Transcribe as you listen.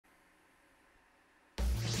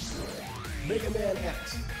Mega Man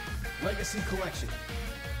X Legacy Collection.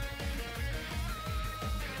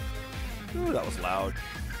 Ooh, that was loud.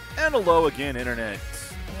 And hello again, Internet.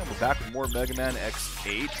 And we're back with more Mega Man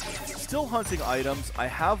X8. Still hunting items. I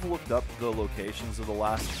have looked up the locations of the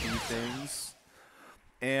last few things,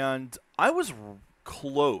 and I was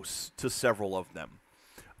close to several of them.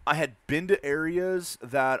 I had been to areas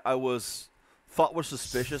that I thought were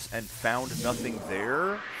suspicious and found nothing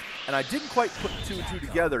there, and I didn't quite put two and two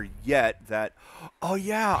together yet that, oh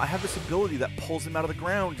yeah, I have this ability that pulls him out of the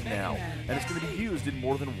ground now, and it's going to be used in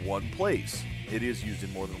more than one place. It is used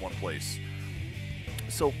in more than one place.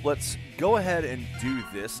 So let's go ahead and do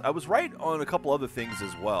this. I was right on a couple other things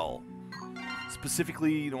as well.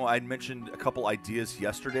 Specifically, you know, I mentioned a couple ideas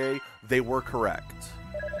yesterday. They were correct.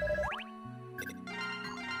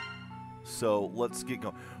 So let's get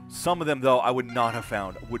going. Some of them, though, I would not have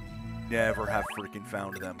found. Would never have freaking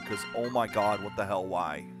found them. Because, oh my god, what the hell,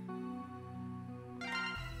 why?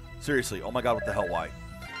 Seriously, oh my god, what the hell, why?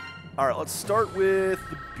 Alright, let's start with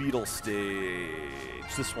the Beetle stage.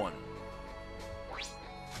 This one.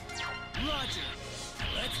 Roger.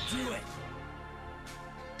 Let's do it.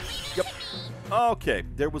 Yep. Okay,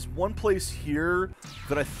 there was one place here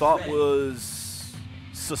that I thought was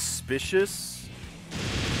suspicious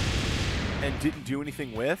and didn't do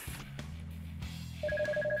anything with.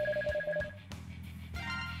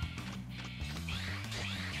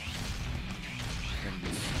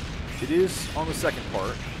 And it is on the second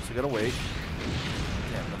part, so I gotta wait.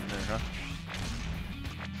 Damn, nothing there, huh?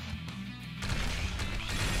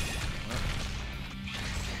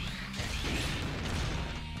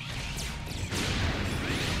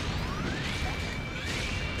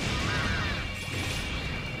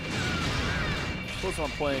 Suppose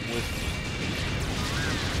I'm playing with...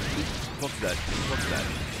 Don't do that. Don't do that.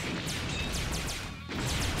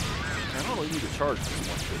 I don't really need to charge this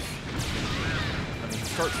one, because... I mean, he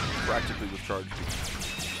starts practically with charge.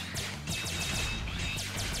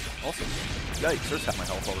 Also, yikes, there's half my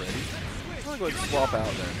health already. I'm gonna go ahead and swap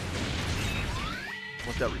out then.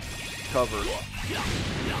 Let that recover.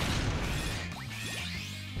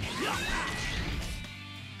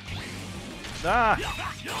 Ah!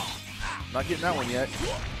 Not getting that one yet.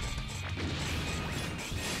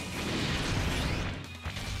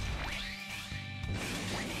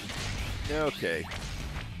 Okay.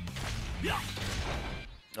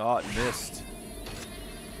 Oh, it missed.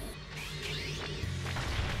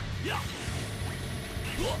 Go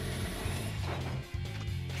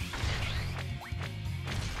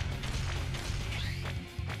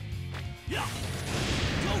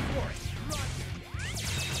for it.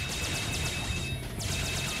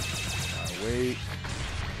 Wait.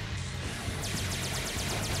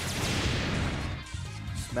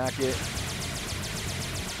 Smack it.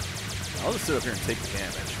 I'll just sit up here and take the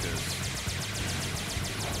damage, because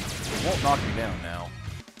it won't knock me down now.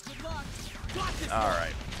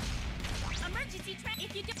 Alright.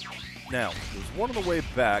 Now, there's one on the way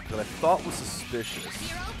back that I thought was suspicious.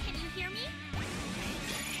 Zero, can you hear me?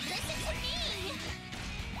 Listen to me!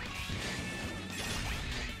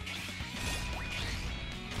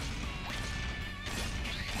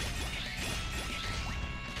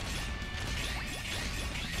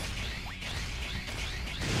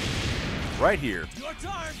 Right here. Your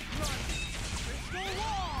turn. Let's go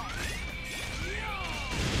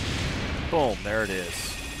Boom, on. there it is.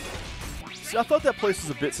 See, I thought that place was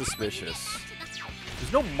a bit suspicious.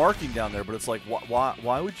 There's no marking down there, but it's like,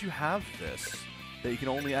 why would you have this that you can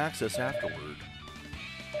only access afterward?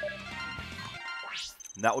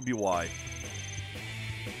 And that would be why.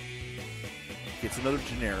 It's another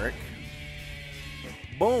generic.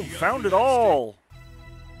 Boom, found it all!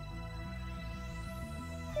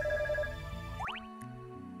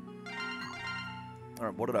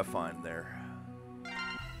 Alright, what did I find there?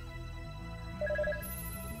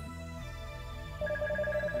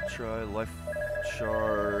 Try life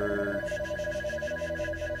charge.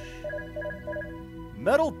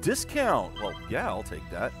 Metal discount. Well, yeah, I'll take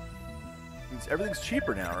that. Means everything's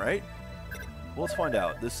cheaper now, right? Well, let's find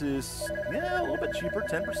out. This is, yeah, a little bit cheaper,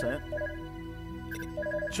 10%.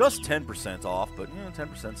 Just 10% off, but, you know,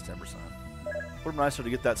 10% is 10%. Would have been nicer to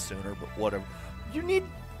get that sooner, but whatever. You need,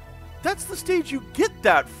 that's the stage you get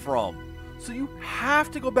that from. So you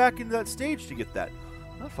have to go back into that stage to get that.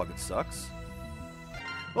 That fucking sucks.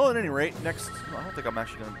 Well, at any rate, next, I don't think I'm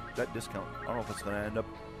actually going to, that discount, I don't know if it's going to end up,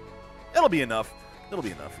 it'll be enough. It'll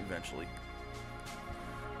be enough eventually.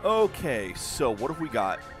 Okay, so what have we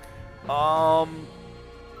got? I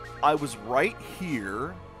was right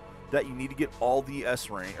here that you need to get all the S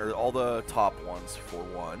rank, or all the top ones for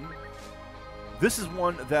one. This is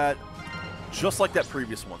one that just like that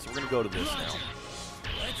previous one. So we're going to go to this now.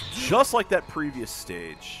 Just like that previous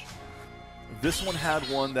stage. This one had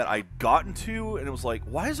one that I'd gotten to, and it was like,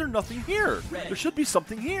 why is there nothing here? There should be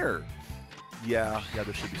something here. Yeah,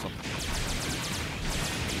 there should be something here.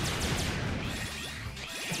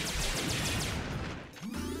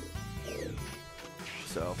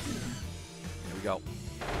 So, here we go.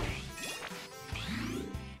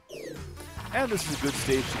 And this is a good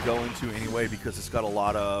stage to go into anyway because it's got a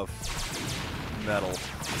lot of metal.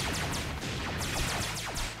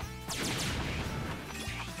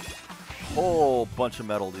 Whole bunch of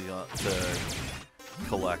metal to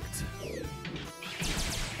collect.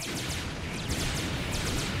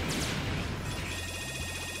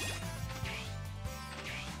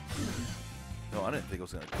 No, I didn't think I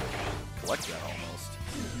was going to collect that almost.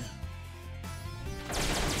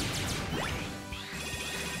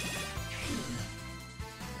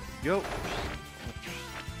 Go.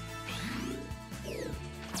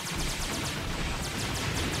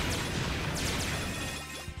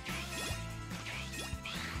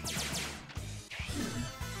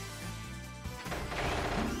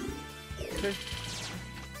 Okay.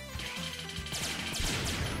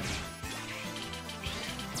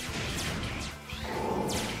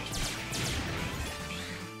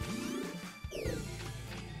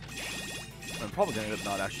 I'm probably going to end up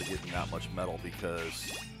not actually getting that much metal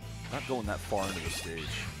because I'm not going that far into the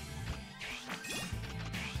stage.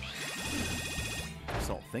 I just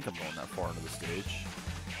don't think I'm going that far into the stage.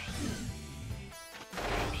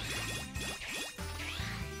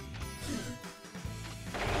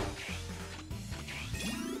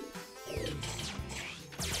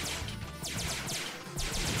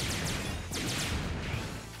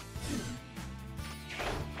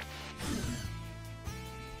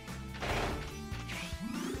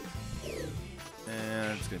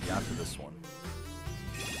 Going to be after this one.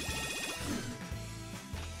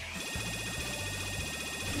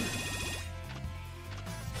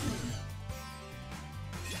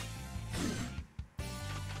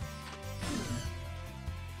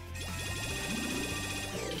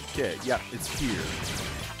 Okay, yeah, it's here.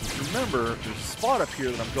 Remember, there's a spot up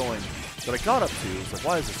here that I'm going, that I got up to. It's like,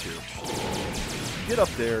 why is this here? Get up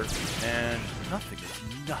there, and nothing.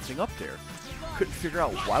 There's nothing up there. Couldn't figure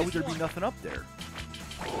out why would there be nothing up there.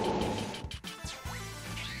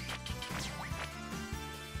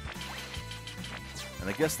 And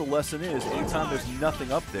I guess the lesson is, anytime there's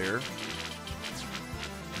nothing up there,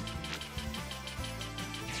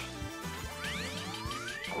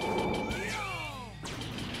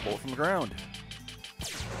 pull it from the ground.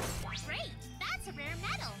 Great! That's a rare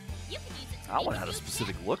metal. You can use it to That one had a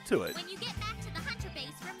specific look to it. When you get back to the hunter base,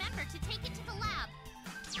 remember to take it to the lab.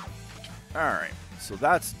 Alright, so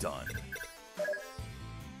that's done.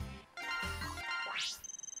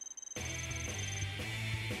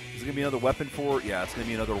 Is it going to be another weapon for... Yeah, it's going to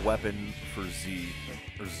be another weapon for Z.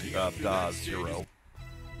 Or Zero.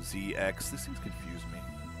 ZX. These things confuse me.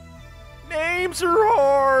 Names are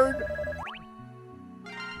hard!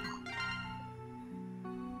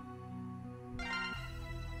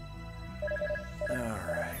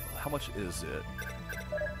 Alright, how much is it?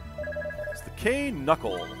 It's the K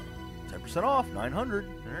Knuckle. 10% off, 900.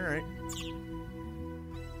 Alright.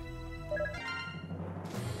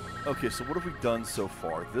 Okay, so what have we done so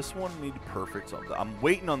far? This one needed perfect. I'm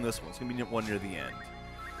waiting on this one. It's going to be one near the end.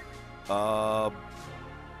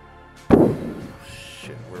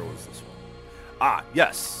 Shit, where was this one? Ah,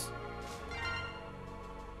 yes!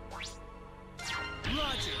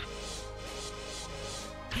 Roger.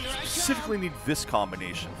 Here I Specifically need this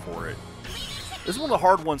combination for it. This is one of the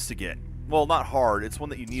hard ones to get. Well, not hard. It's one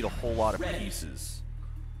that you need a whole lot of pieces.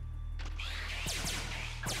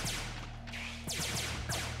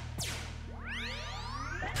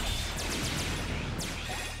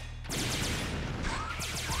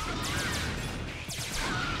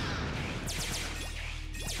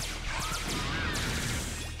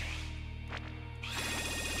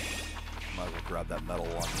 Might as well grab that metal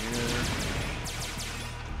one here.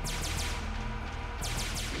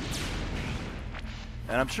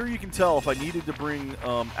 And I'm sure you can tell if I needed to bring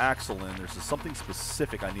Axel in, there's something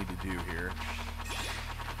specific I need to do here.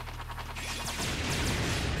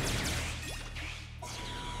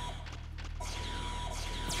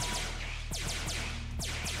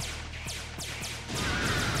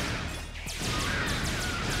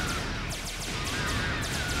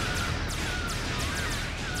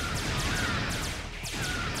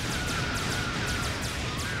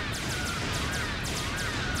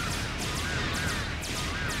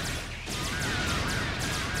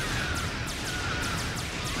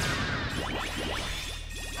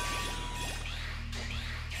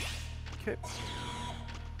 Okay.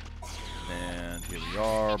 And here we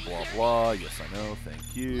are, blah blah. Yes, I know.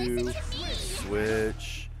 Thank you.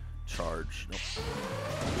 Switch. Charge. Nope.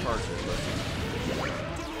 Charge it, but switch.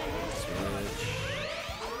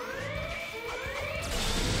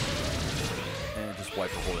 And just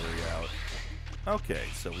wipe the whole area out. Okay,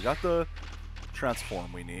 so we got the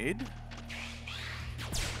transform we need.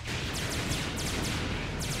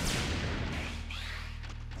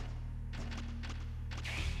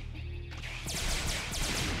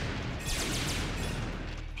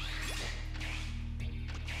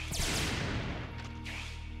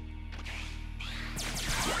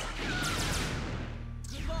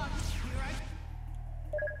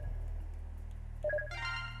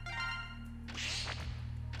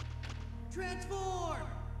 Transform!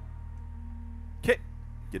 Okay,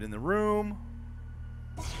 get in the room.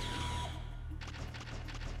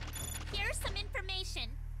 Here's some information.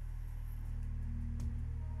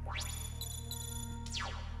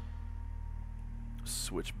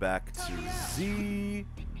 Switch back to Z.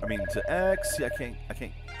 I mean to X. See, I can't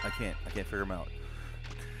figure them out.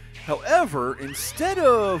 However, instead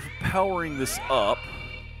of powering this up,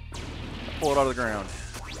 pull it out of the ground.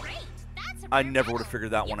 Great, that's a I rare never would have metal.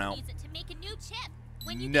 figured that You one can out. use it to make a new chip.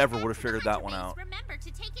 When you get Never back would have to the figured that hunter one base, out. Remember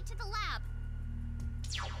to take it to the lab.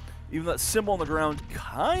 Even that symbol on the ground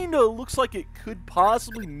kind of looks like it could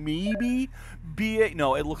possibly, maybe, be a...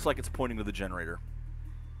 No, it looks like it's pointing to the generator.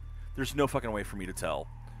 There's no fucking way for me to tell.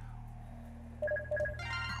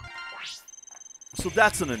 So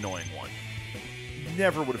that's an annoying one.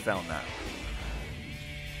 Never would have found that.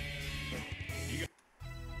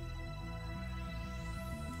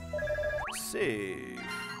 Save.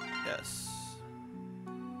 Yes.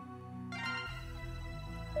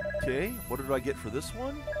 Okay, what did I get for this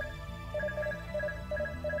one?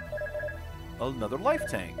 Another life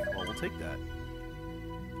tank. Well, we'll take that.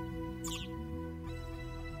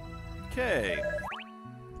 Okay.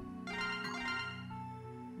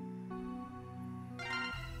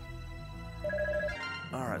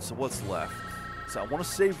 Alright, so what's left? So I want to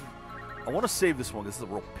save this one because this is a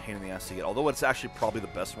real pain in the ass to get. Although it's actually probably the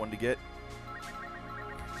best one to get.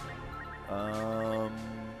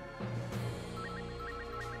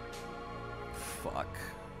 Fuck.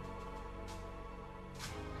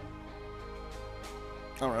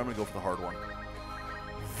 Alright, I'm gonna go for the hard one.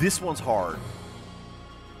 This one's hard.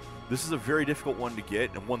 This is a very difficult one to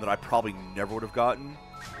get, and one that I probably never would have gotten.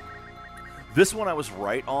 This one I was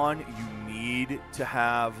right on. You need to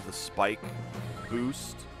have the spike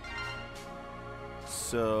boost.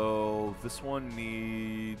 So this one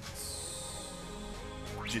needs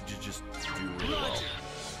just do really well.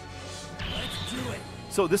 Let's do it!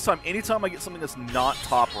 So this time, anytime I get something that's not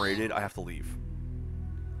top rated, I have to leave.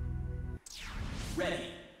 Ready!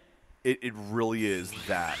 It really is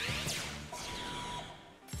that.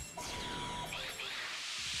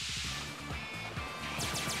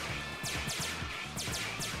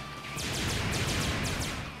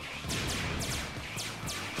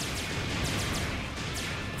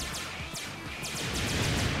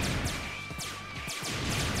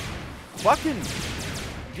 Fucking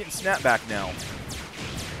getting snapback now.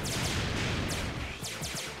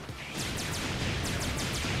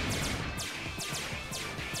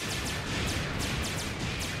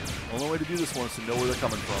 Only way to do this one is to know where they're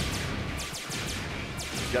coming from.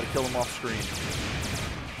 You gotta kill them off screen.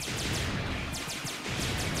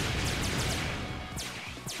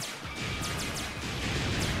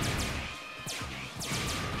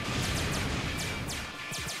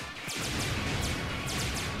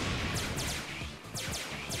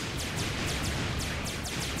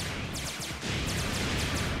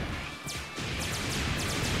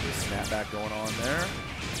 Snapback going on there.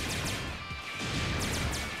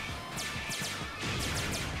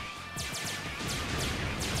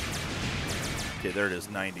 Okay, there it is,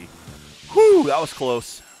 90. Whew, that was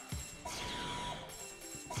close.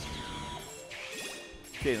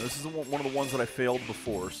 Okay, this is one of the ones that I failed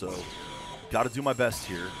before, so got to do my best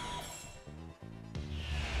here.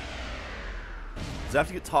 Because I have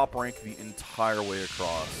to get top rank the entire way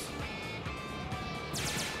across.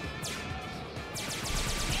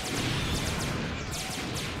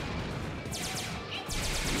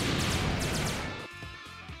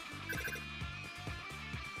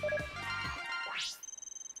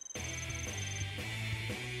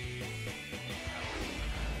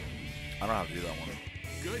 I don't know how to do that one.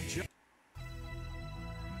 Good job.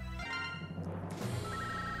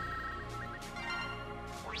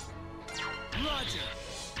 Roger!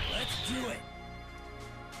 Let's do it!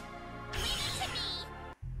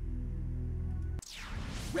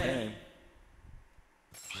 Ready!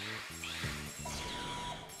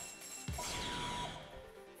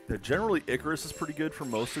 Generally, Icarus is pretty good for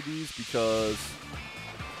most of these because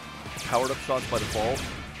powered up shots by default.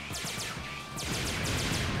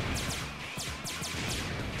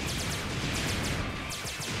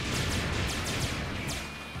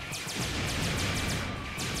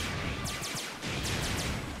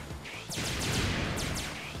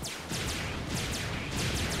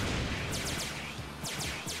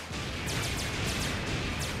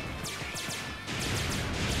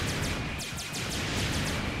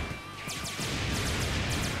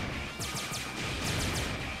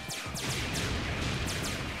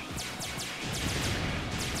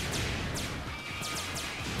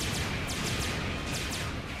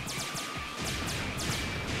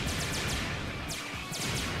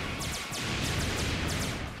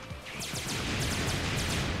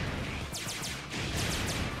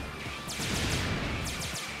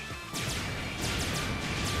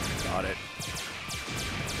 Got it.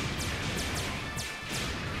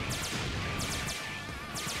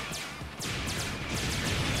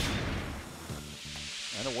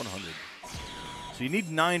 And a 100. So you need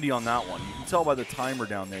 90 on that one. You can tell by the timer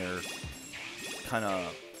down there kind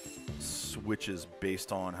of switches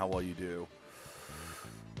based on how well you do.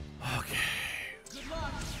 Okay.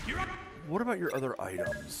 What about your other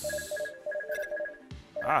items?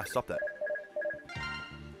 Ah, stop that.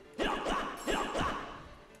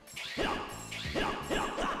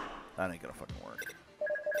 That ain't gonna fucking work.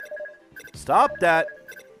 Stop that!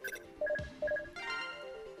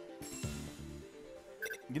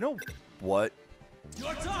 You know what?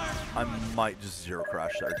 Your turn. I might just zero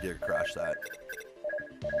crash that or giga crash that.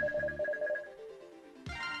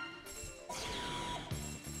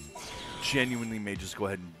 Genuinely may just go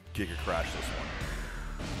ahead and giga crash this one.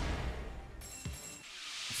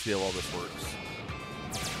 Let's see how all this works.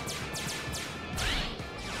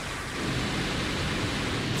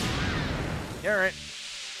 Yeah, all right.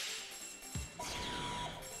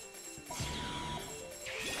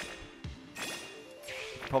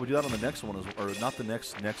 Probably do that on the next one, or not the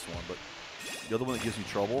next one, but the other one that gives me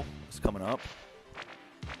trouble is coming up.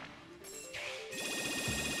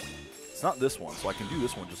 It's not this one, so I can do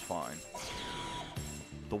this one just fine.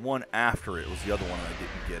 The one after it was the other one that I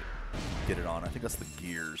didn't get it on. I think that's the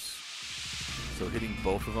gears. So hitting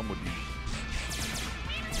both of them would be.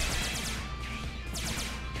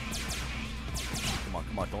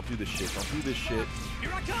 Come on, don't do this shit. Don't do this shit.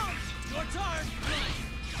 Here I come. Your turn.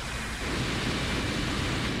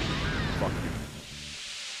 Fuck you.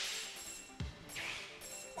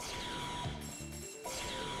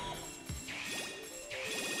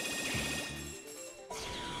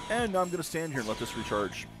 And now I'm going to stand here and let this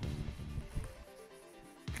recharge.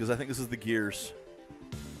 Because I think this is the gears.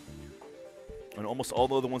 And almost all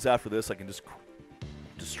the other ones after this I can just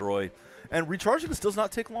destroy. And recharging this does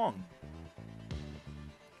not take long.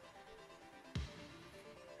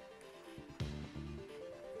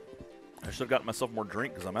 I should have gotten myself more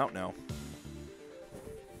drink because I'm out now.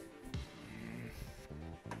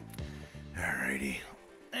 Alrighty.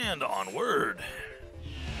 And onward.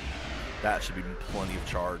 That should be plenty of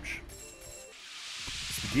charge.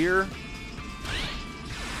 It's the gear.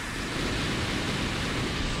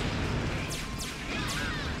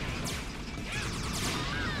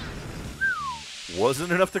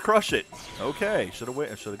 Wasn't enough to crush it. Okay, should have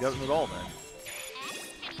waited. Should have gotten it all then. X,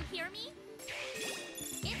 can you hear me?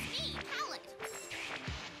 It's me, Pallet.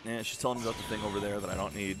 And she's telling me about the thing over there that I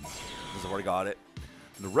don't need because I've already got it.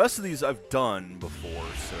 And the rest of these I've done before,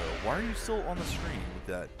 so why are you still on the screen with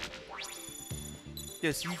that?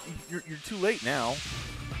 Yes, you're too late now.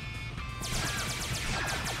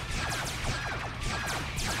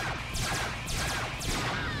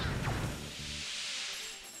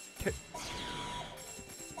 Okay.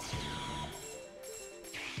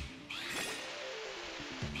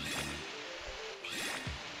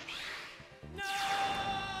 No!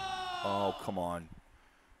 Oh, come on.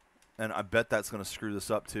 And I bet that's going to screw this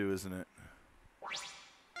up too, isn't it?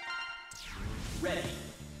 Ready.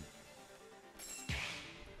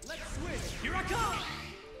 Let's switch. Here I come.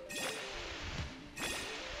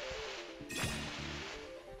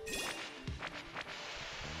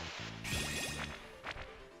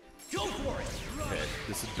 Go for it. Okay,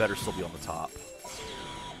 this had better still be on the top.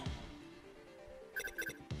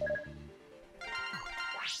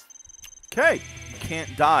 Okay, you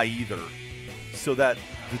can't die either. So that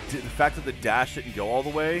the fact that the dash didn't go all the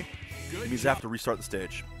way means I have to restart the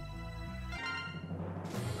stage.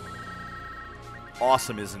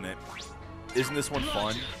 Awesome, isn't it? Isn't this one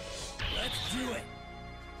fun? Let's do it.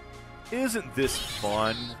 Isn't this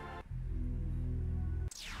fun?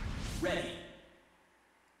 Ready.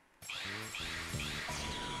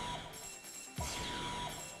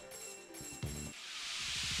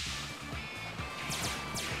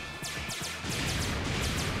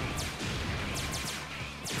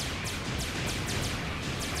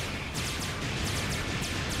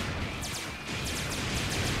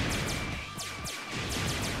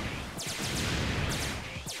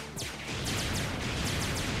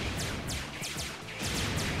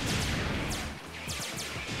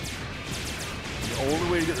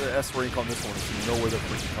 way to get the S rank on this one is to know where they're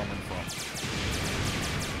freaking coming from.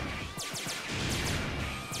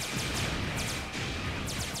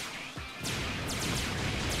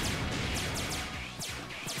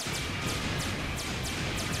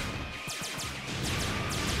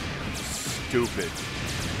 Stupid.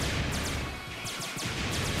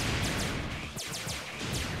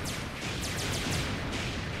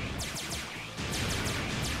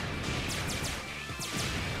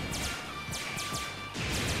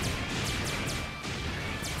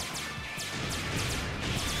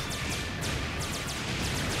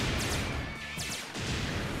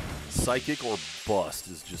 Psychic or bust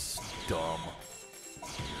is just dumb.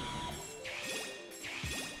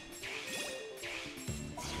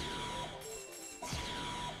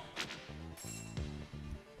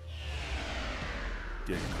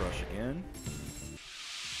 Giga Crush again.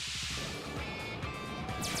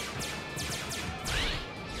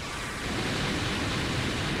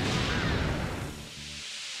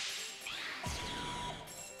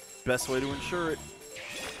 Best way to ensure it.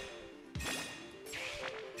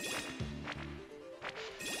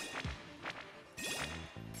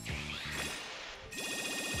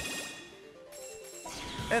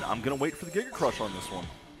 And I'm going to wait for the Giga Crush on this one.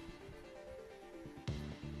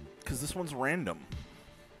 Because this one's random.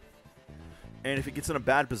 And if it gets in a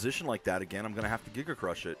bad position like that again, I'm going to have to Giga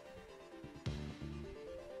Crush it.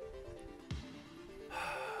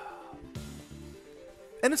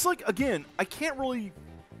 And it's like, again, I can't really...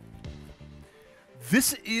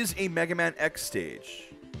 This is a Mega Man X stage.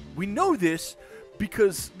 We know this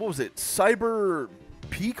because, what was it, Cyber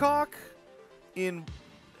Peacock in...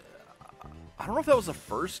 I don't know if that was the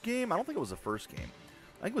first game. I don't think it was the first game.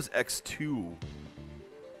 I think it was X2.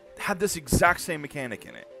 Had this exact same mechanic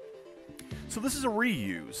in it. So this is a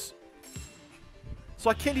reuse.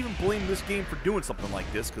 So I can't even blame this game for doing something like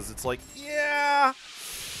this, because it's like, yeah,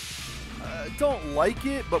 don't like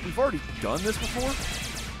it, but we've already done this before.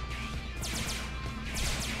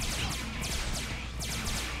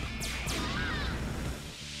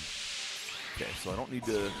 Okay, so I don't need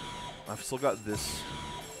to... I've still got this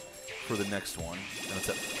for the next one, and it's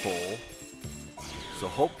at full. So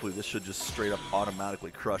hopefully this should just straight up automatically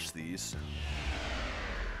crush these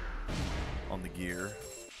on the gear.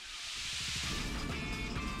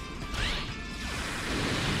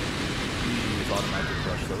 Please automatically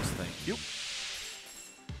crush those, thank you.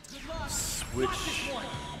 Switch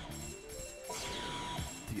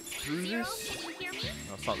to get through Zero, this. can you hear me?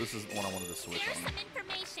 No, it's not. This isn't the one I wanted to switch Here's on. some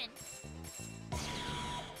information.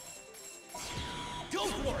 Go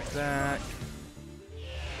for it! That.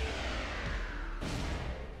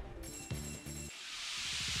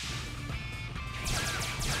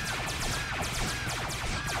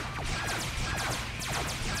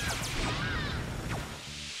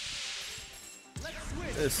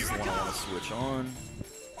 This is the one I want to switch on.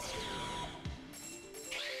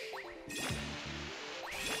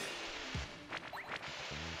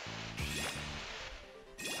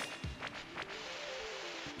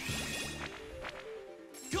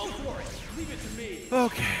 Go for it! Leave it to me!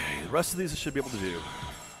 Okay, the rest of these I should be able to do.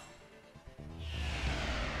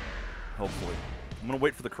 Hopefully. I'm going to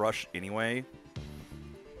wait for the crush anyway.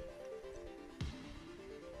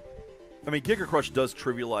 I mean, Giga Crush does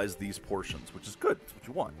trivialize these portions, which is good. That's what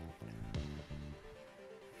you want.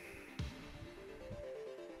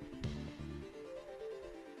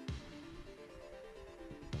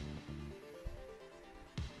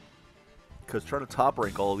 Because trying to top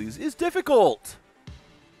rank all of these is difficult.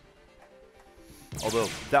 Although,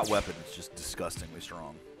 that weapon is just disgustingly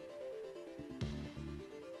strong.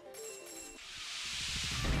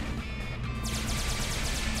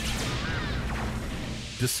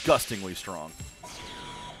 Disgustingly strong.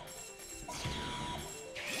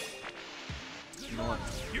 You know what?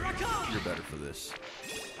 Here I come! You're better for this.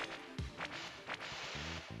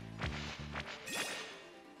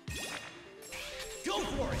 Go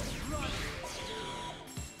for it! Run!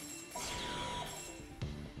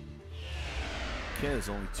 Okay, there's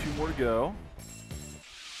only 2 more to go.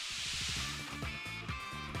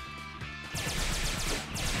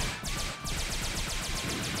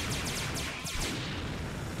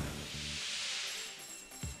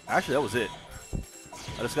 Actually, that was it.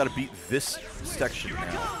 I just got to beat this section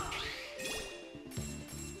now.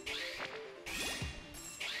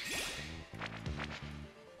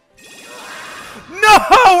 No!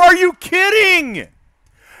 Are you kidding?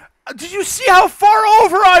 Did you see how far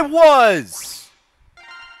over I was?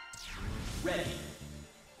 Ready.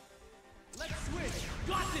 Let's switch.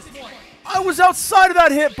 Got this one. I was outside of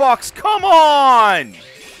that hitbox. Come on!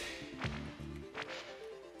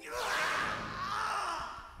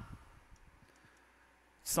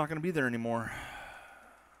 It's not going to be there anymore.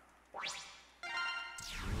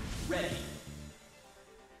 Ready.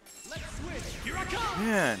 Let's switch. Here I come.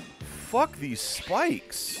 Man, fuck these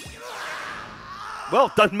spikes. Well,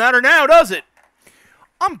 it doesn't matter now, does it?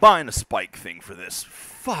 I'm buying a spike thing for this.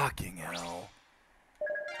 Fucking hell.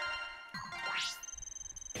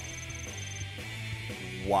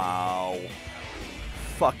 Wow.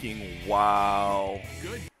 Fucking wow.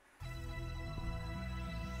 Good.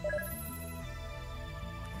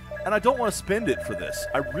 And I don't want to spend it for this.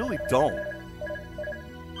 I really don't.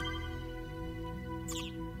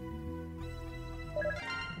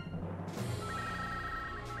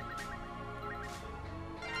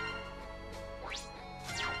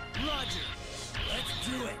 Roger. Let's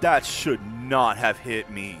do it. That should not have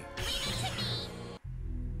hit me.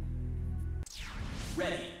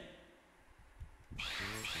 Ready.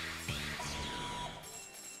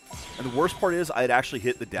 And the worst part is I had actually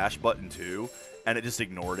hit the dash button too, and it just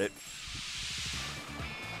ignored it.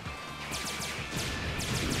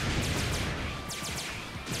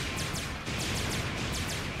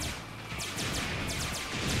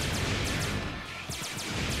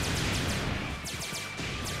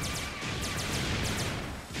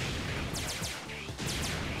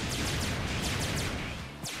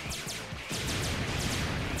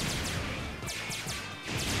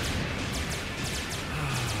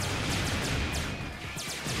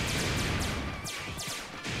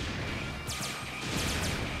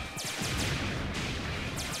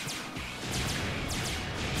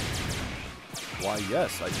 Why,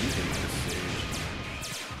 yes, I do hate this stage.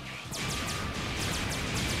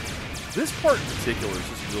 This part in particular is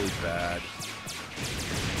just really bad.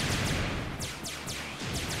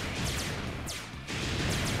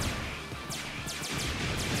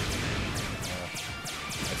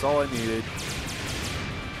 That's all I needed.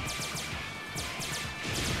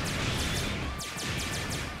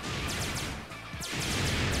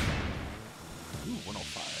 Ooh,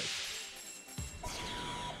 105.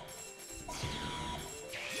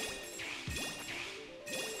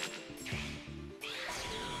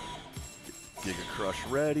 Giga Crush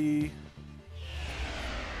ready.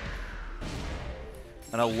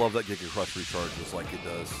 And I love that Giga Crush recharges like it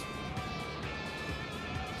does.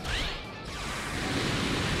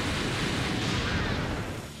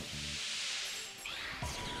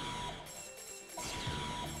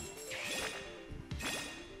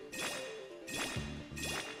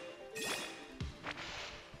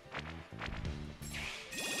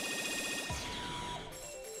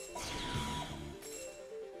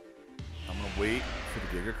 Wait for the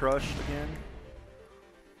Giga Crush again,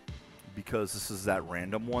 because this is that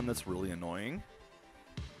random one that's really annoying.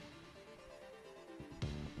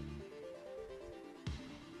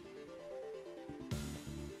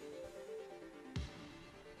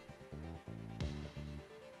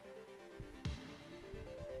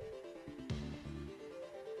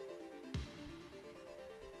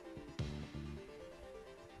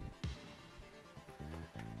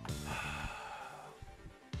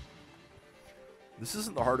 This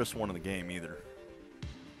isn't the hardest one in the game either.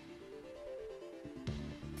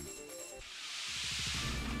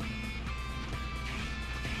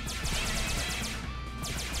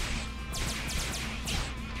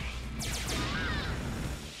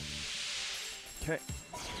 Okay.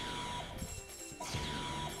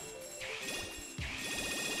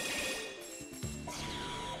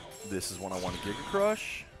 This is when I want a Giga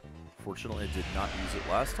Crush. Fortunately, I did not use it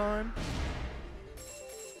last time.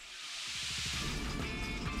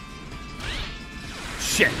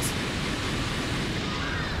 Shit!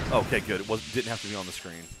 Okay, good. It didn't have to be on the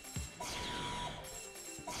screen.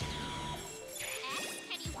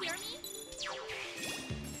 Can you hear me?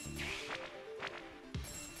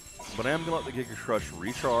 But I am going to let the Giga Crush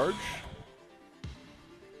recharge,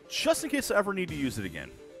 just in case I ever need to use it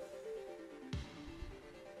again.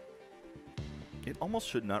 It almost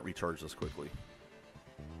should not recharge this quickly.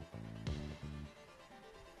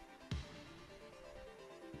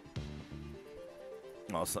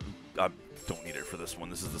 Oh, I don't need it for this one.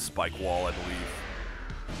 This is the spike wall, I believe.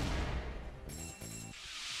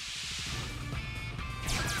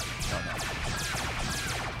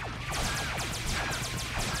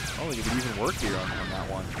 I don't think it would even work here on that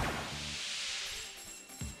one.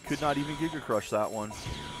 Could not even Giga Crush that one.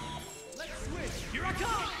 Let's switch. Here I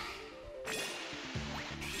come.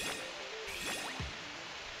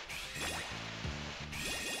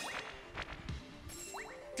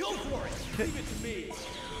 Go for it. Okay. Leave it to me.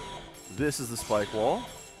 This is the spike wall,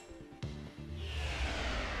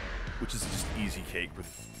 which is just easy cake with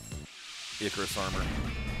Icarus armor.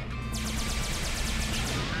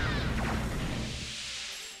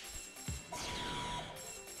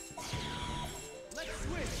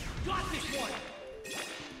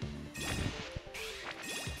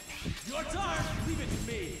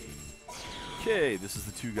 Okay, this is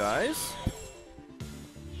the two guys.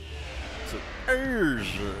 So,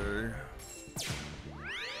 Erza.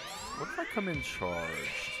 What if I come in charged?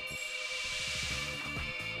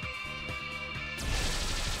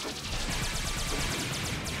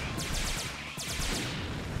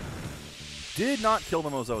 Did not kill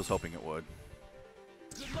them as I was hoping it would.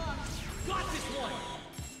 Good luck. Got this one.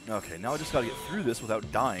 Okay, now I just gotta get through this without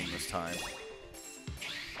dying this time.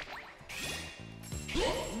 You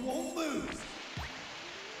won't lose.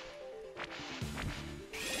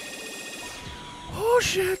 Oh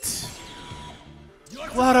shit!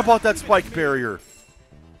 Glad I bought that spike barrier.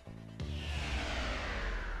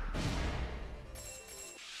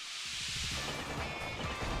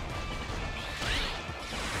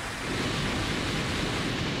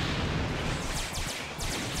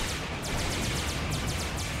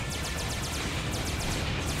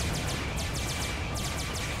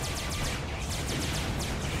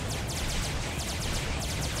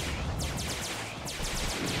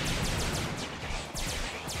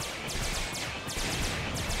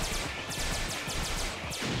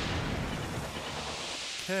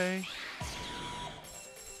 Okay.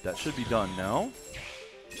 That should be done now.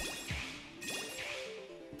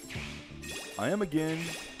 I am again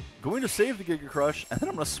going to save the Giga Crush, and then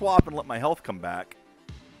I'm going to swap and let my health come back.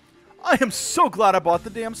 I am so glad I bought the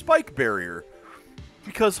damn spike barrier.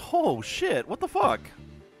 Because, oh shit, what the fuck?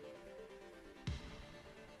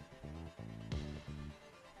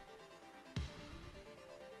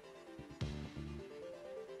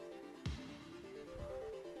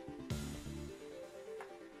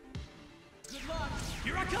 Good luck.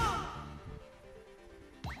 Here I come.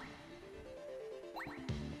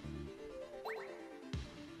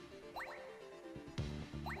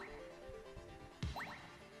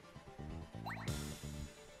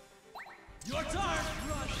 Your turn.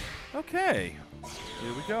 Run. Okay.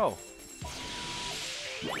 Here we go.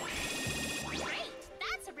 Great!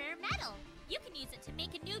 That's a rare metal. You can use it to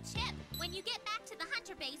make a new chip. When you get back to the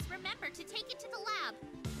hunter base, remember to take it to the lab.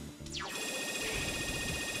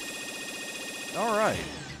 Alright.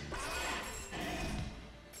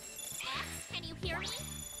 X, can you hear me?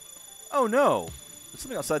 Oh no! There's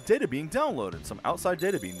something outside data being downloaded. Some outside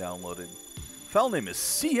data being downloaded. File name is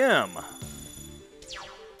CM.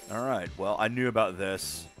 Alright, well, I knew about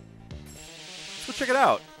this. Let's go check it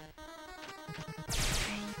out.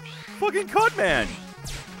 Fucking Cutman!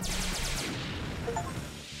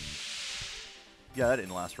 Yeah, that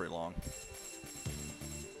didn't last very long.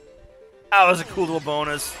 That was a cool little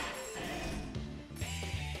bonus.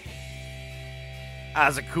 That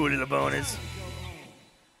was a cool little bonus.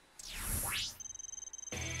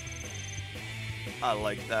 I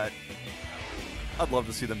like that. I'd love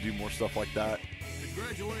to see them do more stuff like that.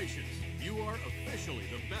 Congratulations, you are officially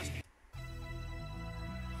the best.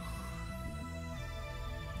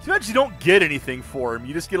 Too bad you don't get anything for him.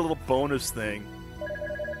 You just get a little bonus thing.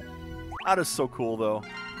 That is so cool, though.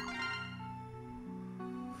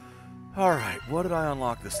 Alright, what did I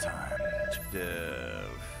unlock this time? I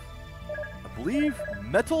believe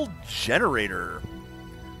Metal Generator.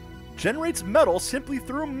 Generates metal simply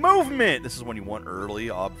through movement. This is one you want early,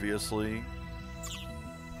 obviously.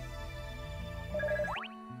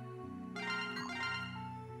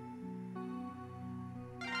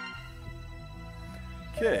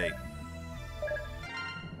 Okay.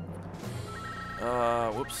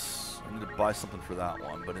 Whoops. I need to buy something for that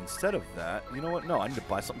one. But instead of that, you know what? No, I need to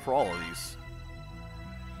buy something for all of these.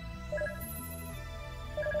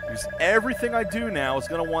 Because everything I do now is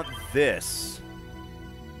going to want this.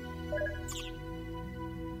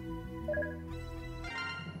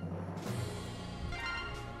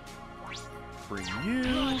 Bring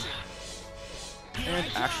you. And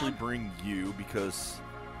actually bring you because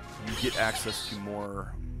you get access to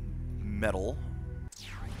more metal.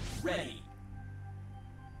 Ready.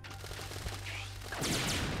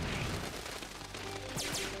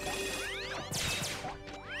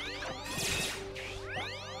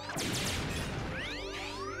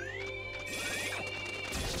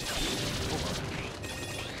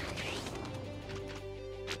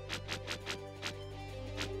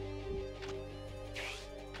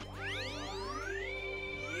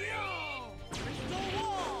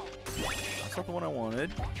 That's not the one I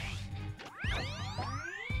wanted.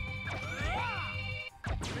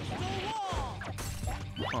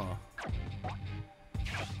 Huh.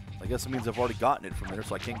 I guess it means I've already gotten it from there,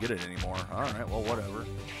 so I can't get it anymore. Alright, well, whatever.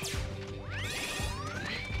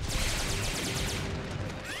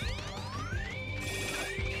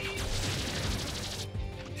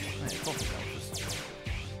 Man, fuck it, I'll just-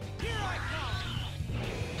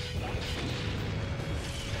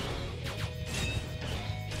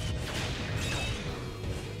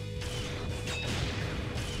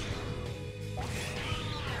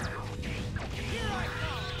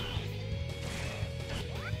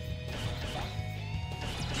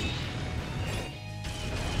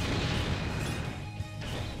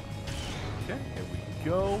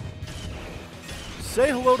 Say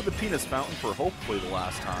hello to the penis fountain for hopefully the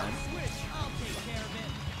last time. Switch, I'll take care of it.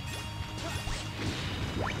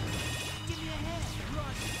 Give me a hand,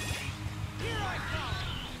 run. Here I come.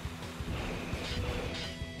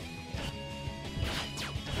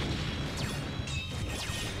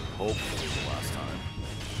 Hopefully the last time.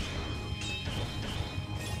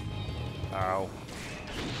 Ow.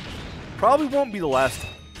 Probably won't be the last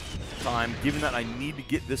time, given that I need to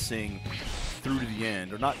get this thing through to the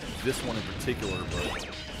end. Or not this one in particular, but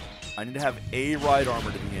I need to have a ride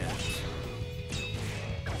armor to the end.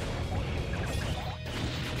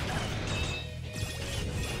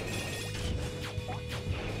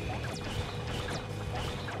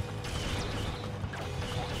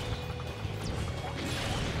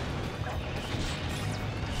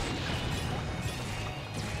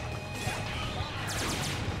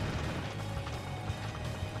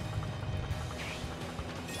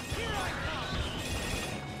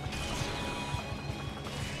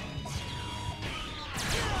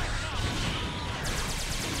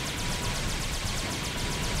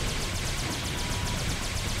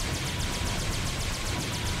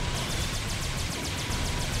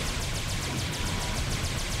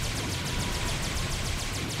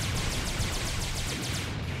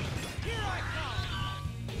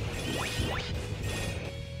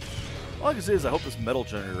 All I can say is I hope this metal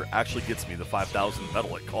generator actually gets me the 5,000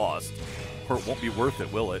 metal it cost, or it won't be worth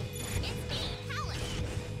it, will it? It's me, Helen.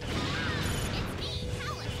 It's me,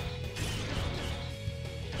 Helen.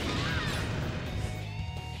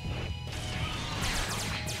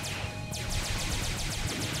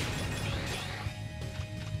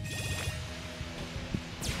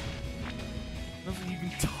 You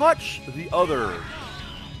can touch the other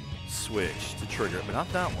switch to trigger it, but not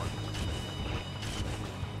that one.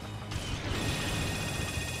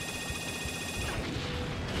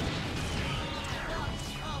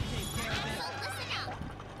 I'll take care of it. So listen up.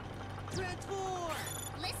 Transform.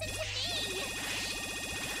 Listen to me.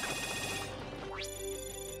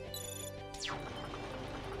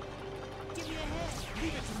 Give me a hand.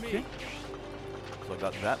 Leave it to me. Okay. So I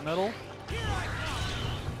got that metal. Here I come.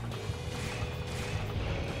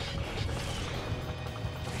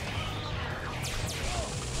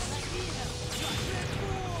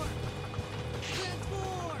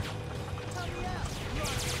 Transform! Tell me out!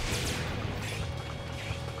 Run!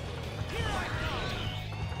 Here I come!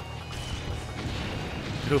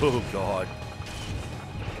 Oh, God.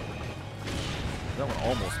 That one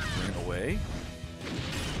almost ran away.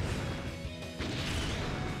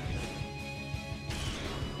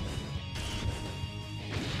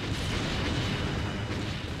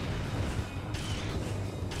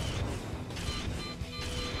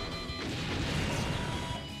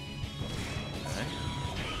 Okay.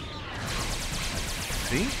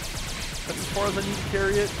 See? That's as far as I need to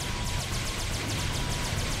carry it.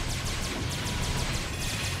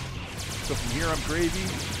 So from here, I'm gravy.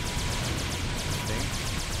 Okay.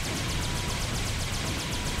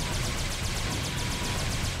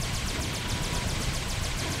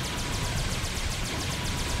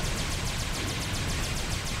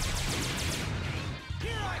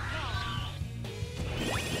 Here I come!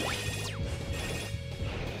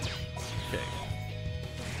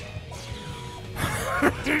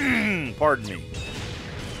 Okay. Pardon me.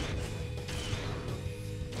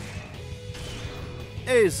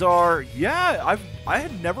 Hey, Czar. Yeah, I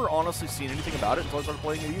had never honestly seen anything about it until I started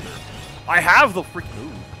playing it either. I have the freak.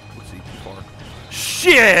 Ooh, whoopsie, too far.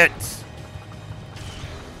 Shit!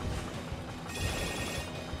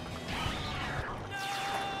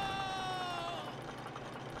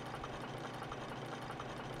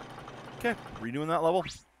 Okay, redoing that level.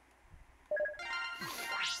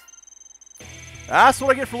 That's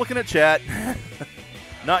what I get for looking at chat.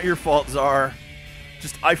 Not your fault, Czar.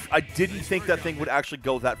 Just, I didn't think that thing would actually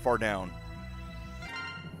go that far down.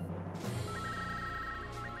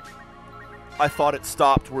 I thought it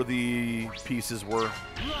stopped where the pieces were.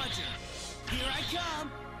 Roger! Here I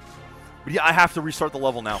come! But yeah, I have to restart the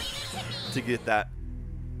level now to get that.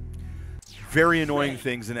 Very annoying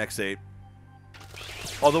things in X8.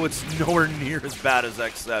 Although it's nowhere near as bad as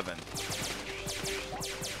X7.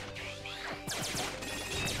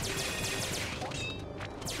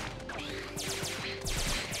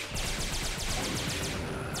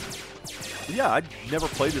 But yeah, I never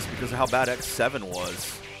played this because of how bad X7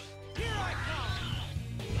 was.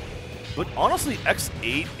 But honestly,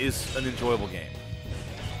 X8 is an enjoyable game.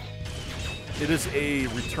 It is a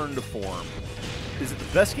return to form. Is it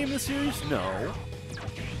the best game in the series? No.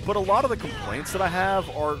 But a lot of the complaints that I have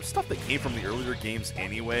are stuff that came from the earlier games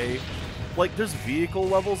anyway. Like, there's vehicle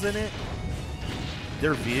levels in it.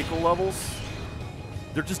 They're vehicle levels.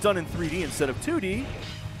 they're just done in 3D instead of 2D.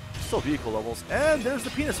 Still vehicle levels. And there's the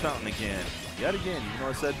penis fountain again. Yet again, even though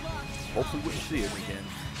I said hopefully we wouldn't see it again.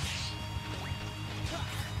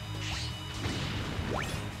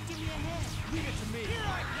 Give me a hand. Leave it to me. Here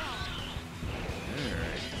I come.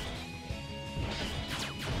 Alright.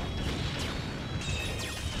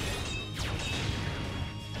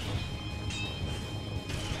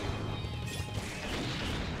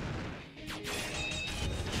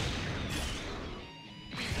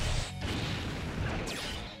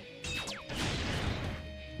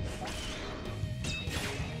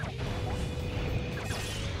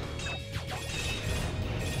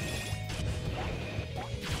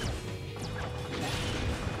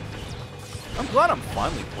 I'm glad I'm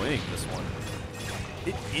finally playing this one.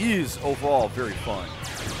 It is overall very fun.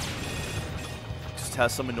 Just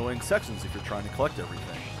has some annoying sections if you're trying to collect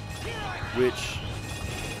everything. Which,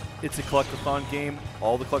 it's a collectathon game.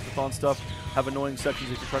 All the collectathon stuff have annoying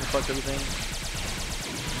sections if you're trying to collect everything.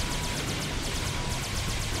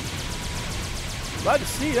 Glad to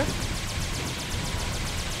see ya.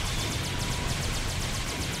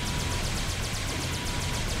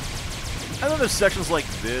 And then there's sections like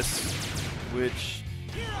this, which,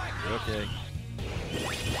 okay.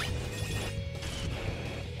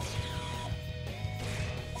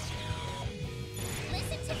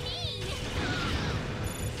 Listen to me.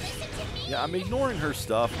 Listen to me. Yeah, I'm ignoring her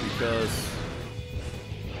stuff because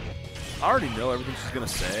I already know everything she's going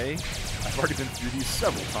to say. I've already been through these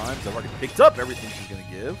several times. I've already picked up everything she's going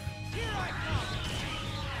to give.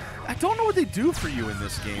 I don't know what they do for you in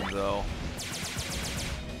this game, though.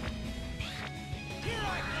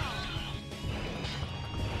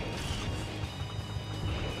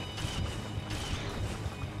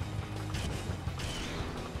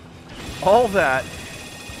 All that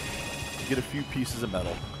to get a few pieces of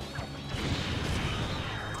metal.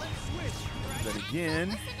 Then again,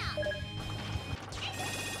 Listen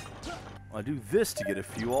up. I do this to get a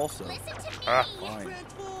few also. Listen to me. Ah, fine.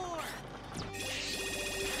 Transform.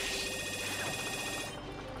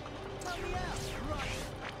 Help me out. Rush.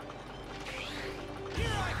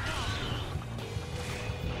 Here I come.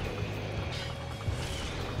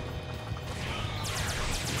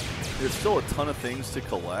 There's still a ton of things to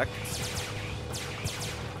collect.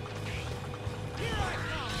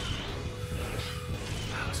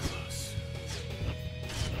 That was close.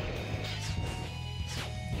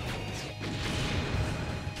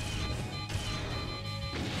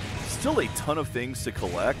 Still a ton of things to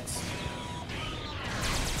collect,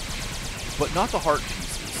 but not the heart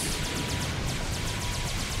pieces.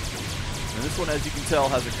 And this one, as you can tell,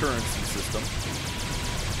 has a currency system.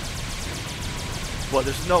 But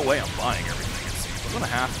there's no way I'm buying everything it seems. I'm going to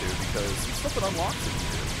have to because there's stuff that unlocks it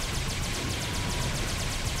here.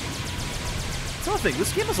 That's another thing.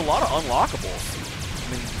 This game has a lot of unlockables.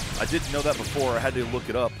 I mean, I didn't know that before. I had to look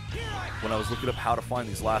it up when I was looking up how to find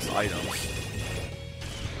these last items.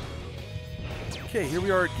 Okay, here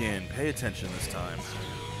we are again. Pay attention this time.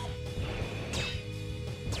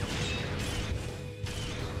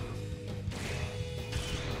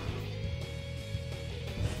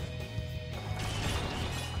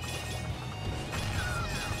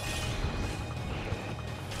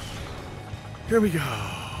 Here we go.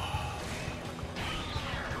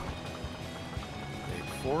 Wait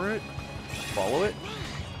for it. Follow it.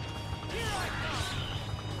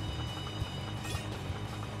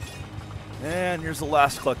 And here's the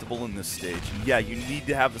last collectible in this stage. And yeah, you need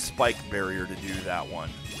to have the spike barrier to do that one.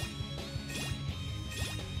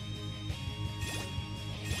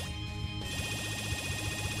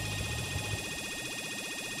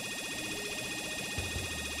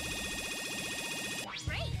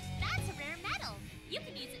 Great. That's a rare metal. You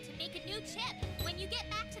can use it to make a new chip. When you get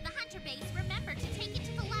back to the hunter base, remember to take it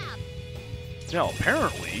to the lab. Now,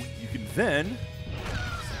 apparently, you can then,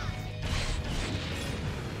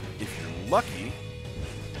 if you're lucky,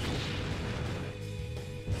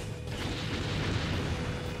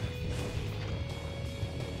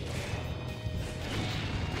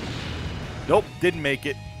 nope, didn't make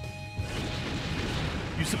it.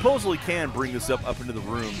 You supposedly can bring this up into the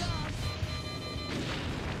room.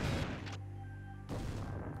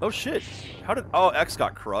 Oh shit. How did... Oh, X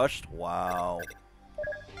got crushed? Wow.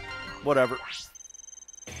 Whatever.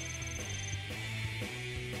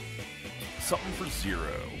 Something for Zero.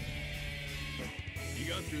 You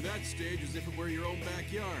got through that stage as if it were your own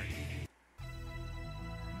backyard.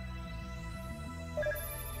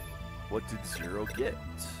 What did Zero get?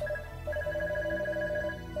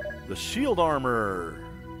 The shield armor.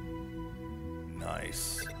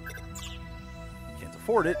 Nice. Can't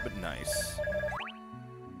afford it, but nice.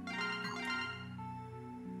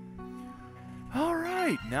 Alright.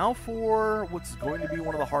 right, now for what's going to be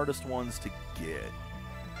one of the hardest ones to get.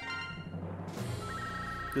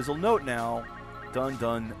 Because you'll note now, done,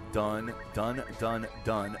 done, done, done, done,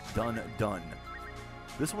 done, done, done.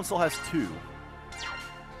 This one still has 2.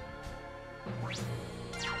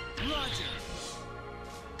 Roger.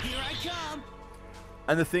 Here I come.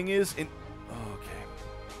 And the thing is, okay.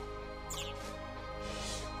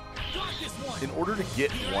 Got this one. In order to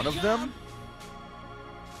get one of them,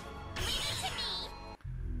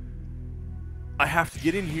 I have to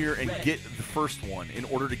get in here and get the first one in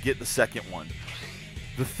order to get the second one.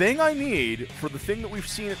 The thing I need for the thing that we've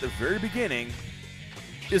seen at the very beginning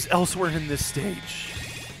is elsewhere in this stage.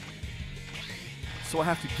 So I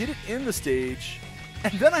have to get it in the stage,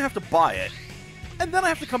 and then I have to buy it, and then I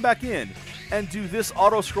have to come back in and do this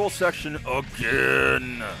auto-scroll section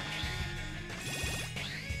again.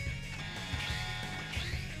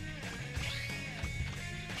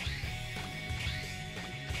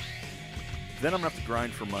 Then I'm going to have to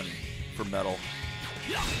grind for money, for metal.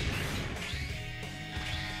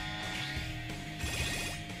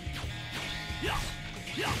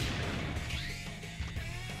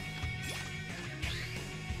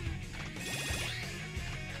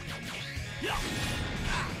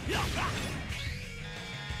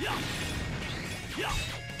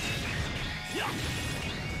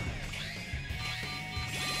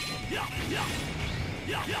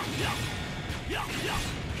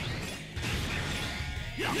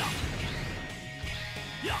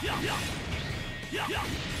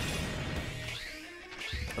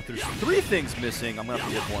 If there's 3 things missing, I'm going to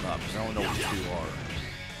have to look one up, because I only know what the 2 are.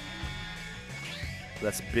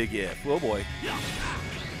 That's a big if. Oh boy.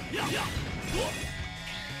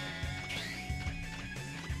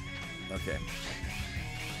 Okay.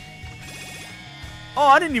 Oh,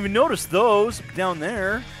 I didn't even notice those down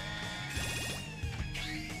there.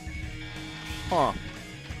 Huh.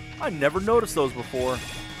 I never noticed those before.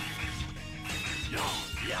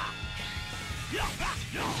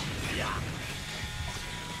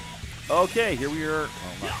 Okay, here we are.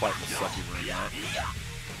 Oh, not quite in the sucky room yet.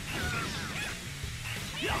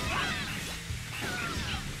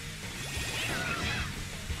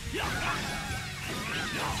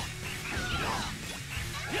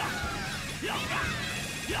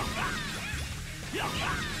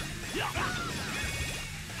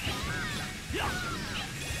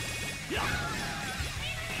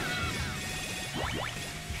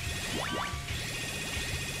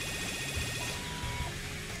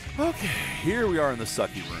 Okay, here we are in the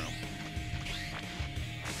sucky room.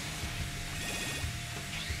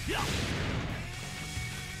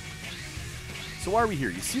 So why are we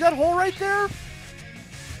here? You see that hole right there?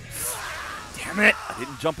 Damn it! I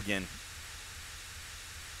didn't jump again.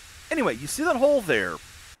 Anyway, you see that hole there?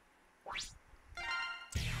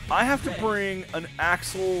 I have to bring an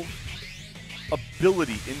Axel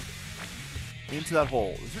ability into that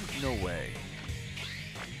hole. Is there no way?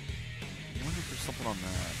 I wonder if there's something on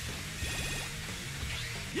that.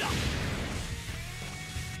 A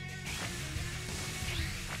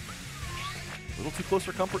little too close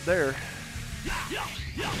for comfort there.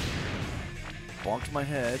 Bonked my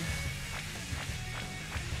head.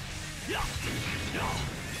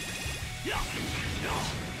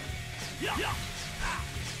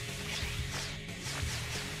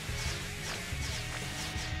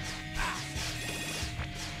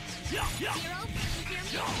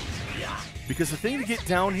 Because the thing to get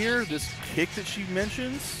down here, this kick that she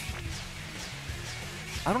mentions,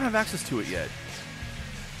 I don't have access to it yet.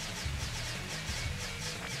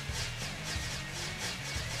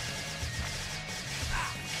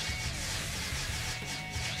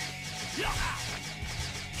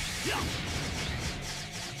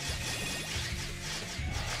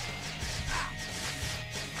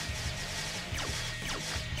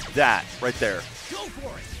 That right there. Go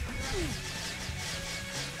for it.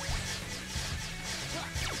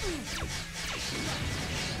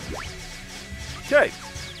 Okay.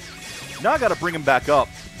 Now I gotta bring him back up.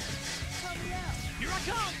 Here I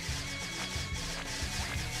come.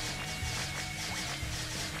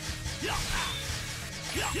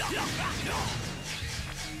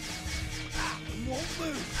 Won't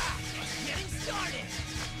move. Getting started.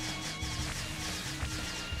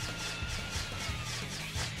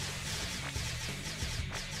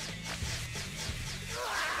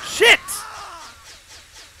 Shit!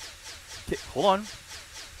 Okay, hold on.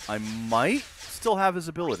 I might still have his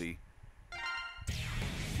ability.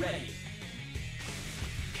 Ready.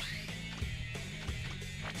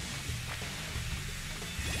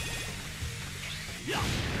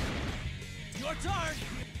 Your turn.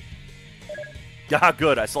 Yeah,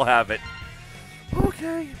 good. I still have it.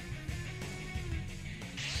 Okay.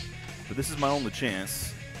 but this is my only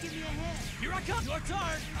chance. Give me a hand. Here I come! Your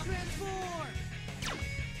turn! Transform.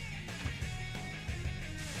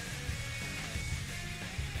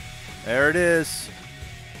 There it is.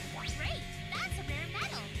 Great! That's a rare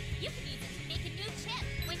metal. You can use it to make a new chip.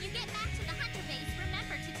 When you get back to the hunter base,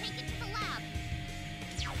 remember to take it to the lab.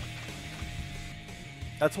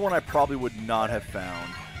 That's one I probably would not have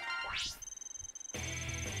found.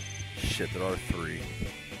 Shit, there are 3.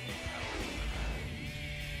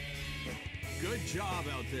 Good job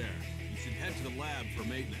out there. You should head to the lab for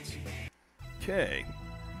maintenance. Okay.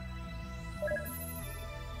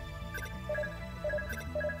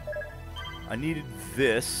 I needed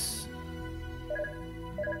this.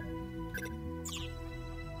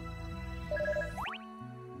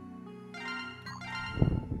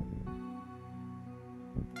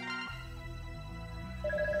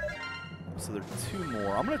 So there are 2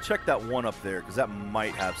 more. I'm gonna check that one up there because that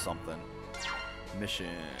might have something. Mission.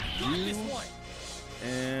 Got You this one!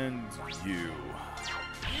 and you.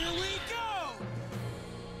 Here we go!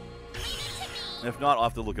 If not, I'll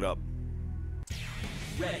have to look it up.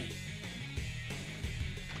 Ready.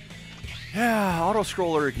 Yeah, auto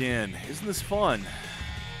scroller again. Isn't this fun?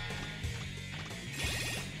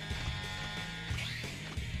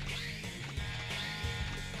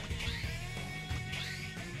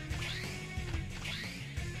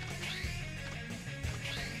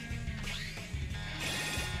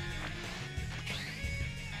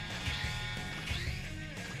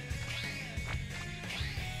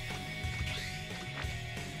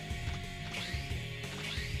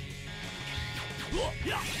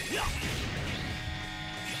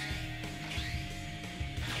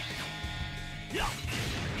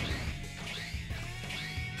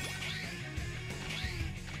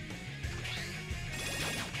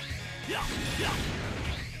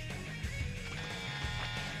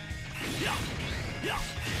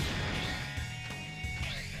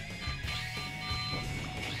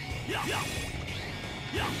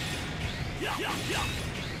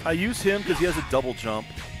 I use him because he has a double jump.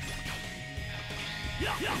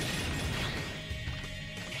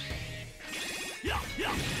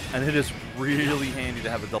 And it is really handy to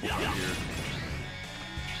have a double jump here.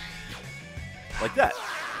 Like that.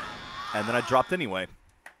 And then I dropped anyway.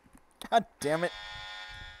 God damn it.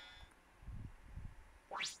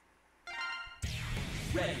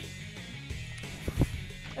 Ready.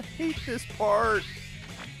 I hate this part.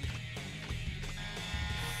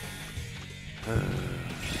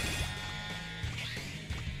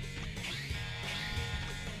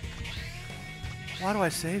 Why do I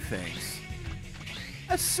say things?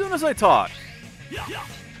 As soon as I talk.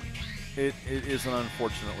 It is an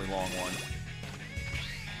unfortunately long one.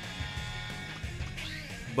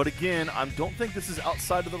 But again, I don't think this is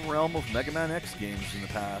outside of the realm of Mega Man X games in the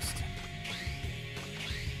past.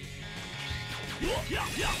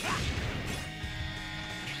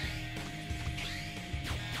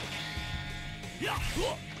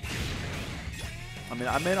 I mean,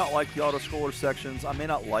 I may not like the auto-scroller sections, I may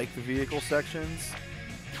not like the vehicle sections,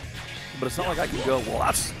 but it's not like I can go, well,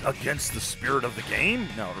 that's against the spirit of the game?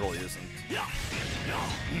 No, it really isn't.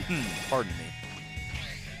 Pardon me.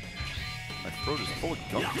 My throat is full of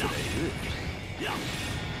gunk today. Yeah.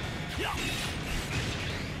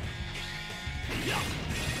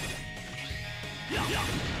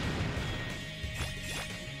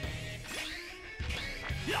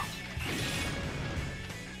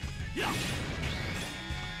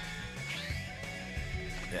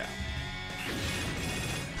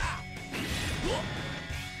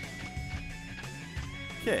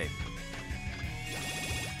 Okay.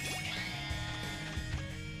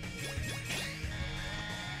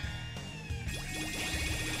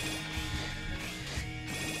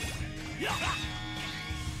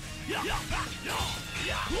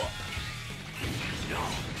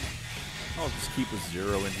 I'll just keep a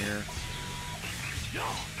 0 in here.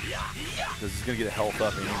 Because he's going to get a health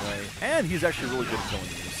up anyway. And he's actually really good at killing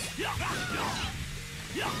these.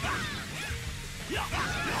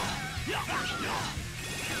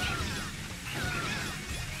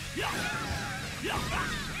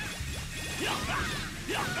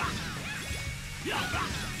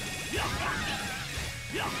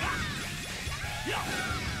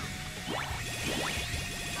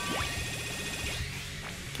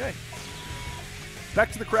 Okay.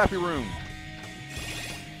 Back to the crappy room.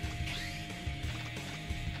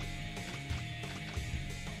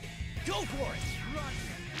 Go for it! Run!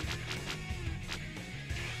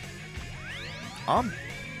 I'm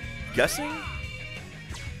guessing?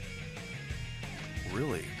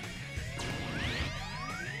 Really?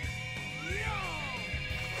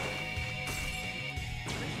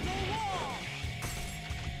 Go wall.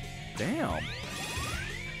 Damn. Damn.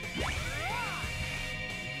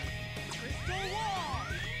 Crystal wall.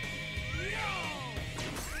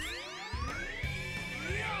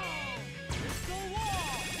 Crystal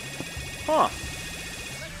wall. Huh.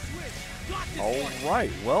 Let's switch. Got this All one.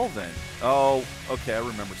 right. Well then. Oh, okay. I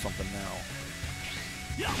remember something now.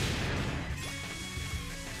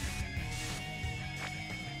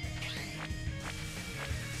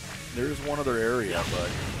 There's one other area, but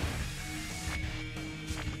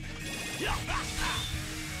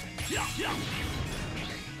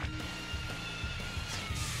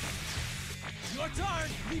Your turn.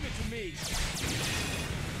 Leave it to me.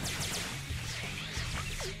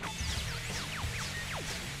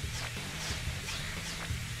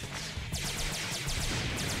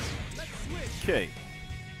 Let's switch. okay.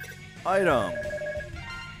 Item.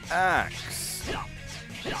 Axe.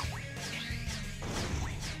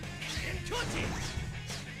 And cut it.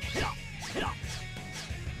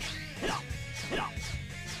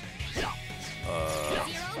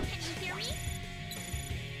 Zero, can you hear me?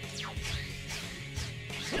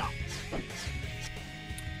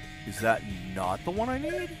 Is that not the one I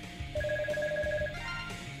need?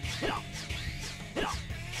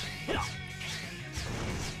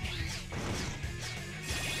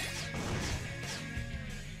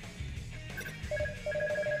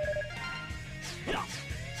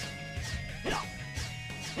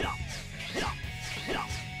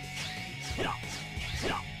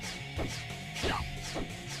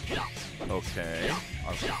 Okay.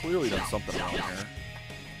 I've clearly done something wrong here.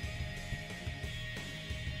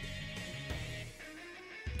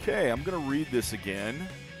 Okay, I'm gonna read this again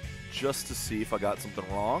just to see if I got something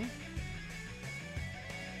wrong.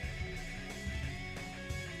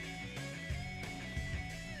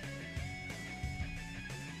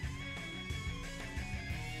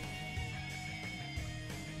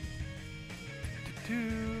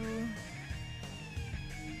 Do-do.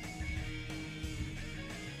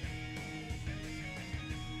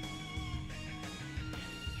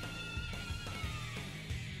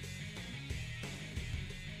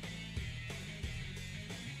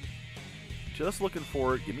 Just looking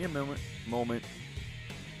for it. Give me a moment.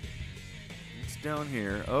 It's down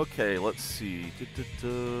here. Okay, let's see.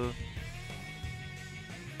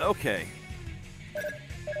 Okay.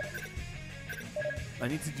 I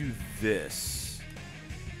need to do this.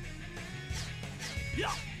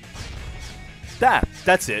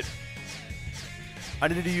 That's it. I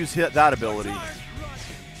needed to use that ability. Turn. Run.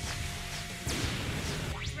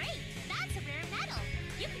 Great, that's a rare metal.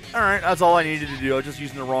 You can use Alright, that's all I needed to do. I was just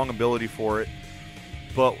using the wrong ability for it.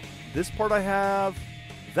 But this part I have,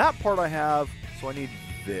 that part I have, so I need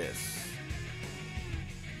this.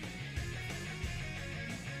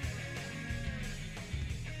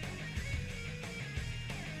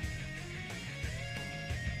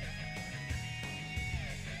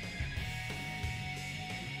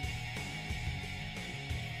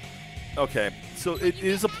 Okay, so it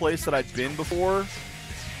is a place that I've been before. Let's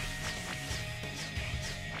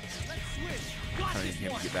switch. Got I need this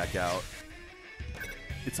him one. to get back out.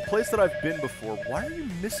 It's a place that I've been before. Why are you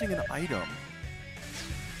missing an item?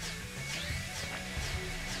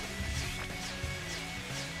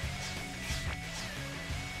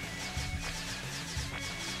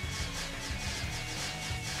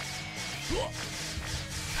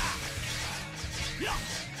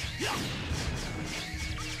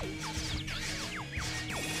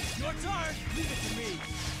 Your turn. Leave it to me.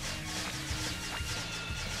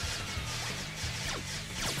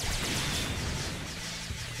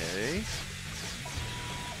 Okay.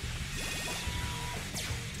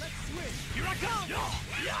 Let's switch. Here I come.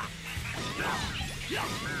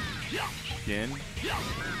 Again,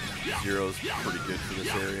 Zero's pretty good for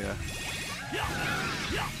this area.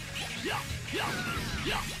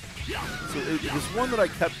 So this one that I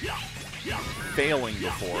kept failing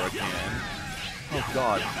before again. Oh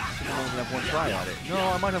god, I don't even have one try at it. No,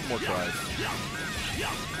 I might have more tries.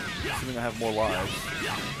 Assuming I have more lives.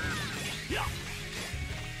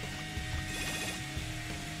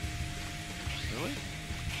 Really?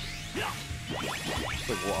 It's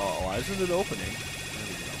like, well, why isn't it opening? There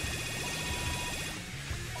we go.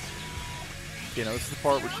 Okay, now this is the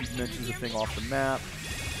part where she mentions the thing off the map.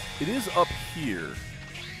 It is up here.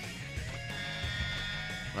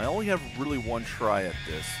 I only have really one try at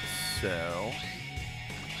this, so...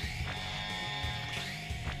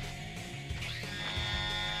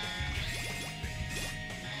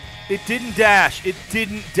 It didn't dash! It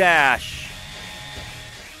didn't dash!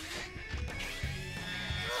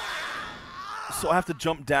 So I have to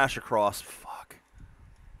jump dash across. Fuck.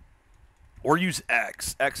 Or use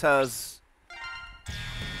X. X has...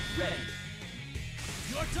 Ready.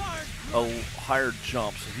 Your turn. a higher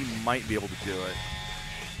jump, so he might be able to do it.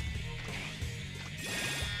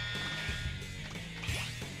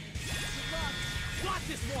 Got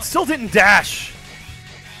this one. Still didn't dash!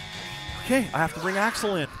 Okay, I have to bring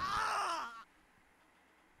Axel in.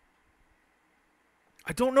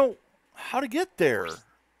 I don't know how to get there.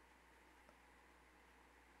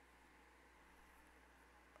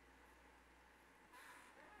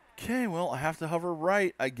 Okay, well, I have to hover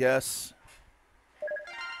right, I guess.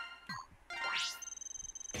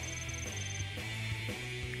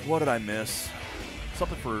 What did I miss?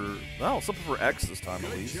 Something for... Oh, something for X this time,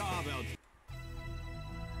 at Good least. job out.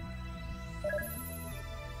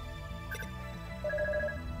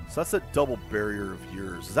 So that's that double barrier of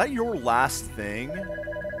yours. Is that your last thing?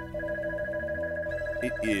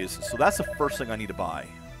 It is. So that's the first thing I need to buy.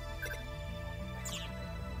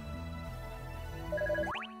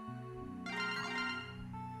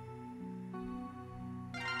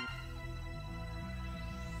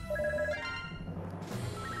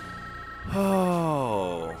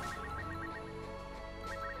 Oh.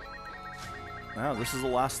 Wow, this is the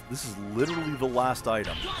last. This is literally the last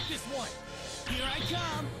item. Got this one. Here I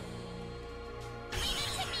come.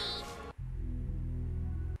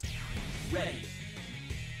 Ready.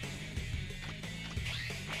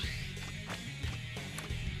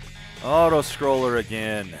 Auto scroller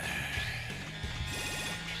again.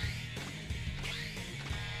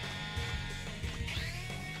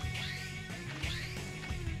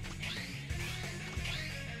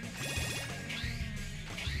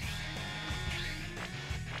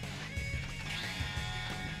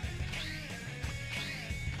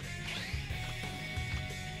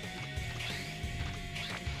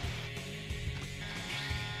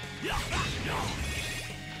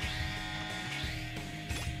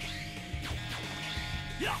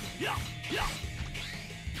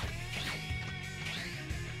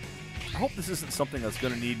 I hope this isn't something that's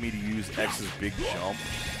going to need me to use X's big jump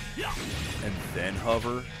and then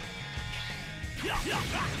hover.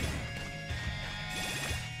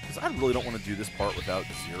 Because I really don't want to do this part without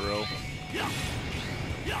Zero.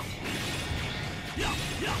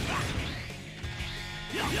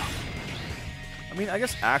 I mean, I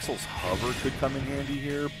guess Axel's hover could come in handy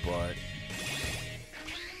here, but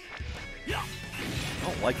I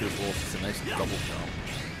don't like it as well as it's a nice double jump.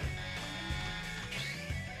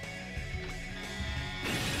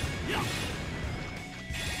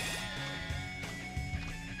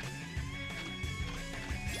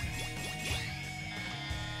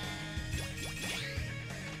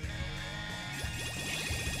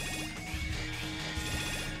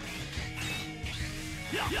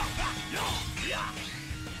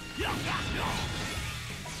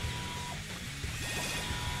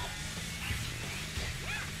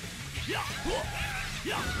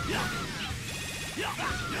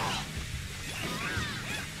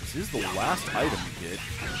 This is the last item you get,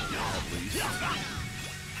 at least.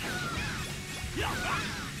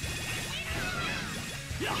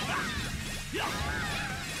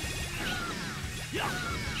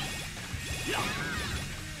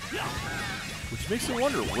 Which makes me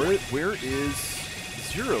wonder, where is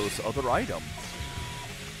Zero's other item?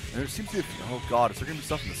 And there seems to be, oh god, is there going to be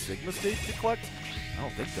stuff in the Sigma stage to collect? I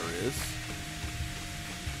don't think there is.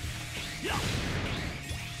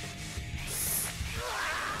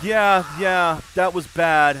 Yeah, that was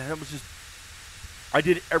bad. That was just... I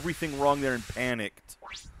did everything wrong there and panicked.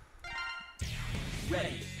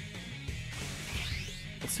 Ready.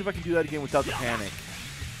 Let's see if I can do that again without the panic.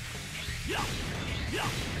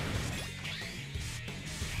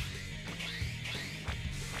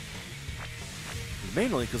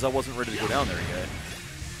 Mainly because I wasn't ready to go down there yet.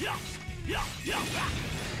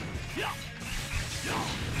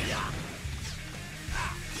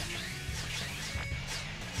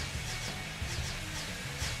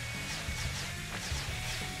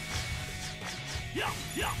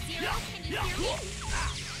 Zero, can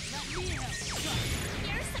you hear me?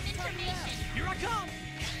 Here's some information. Here I come.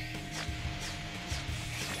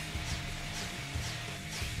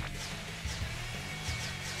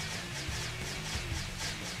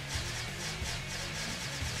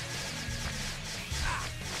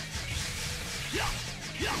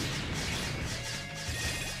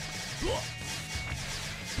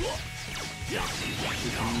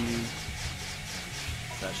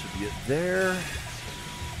 That should be it there.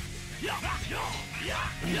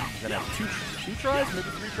 Gonna have two tries, maybe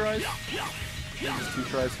 3 tries. Just 2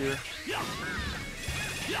 tries here.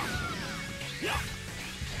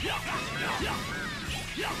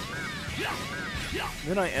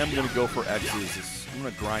 Then I am gonna go for X's. I'm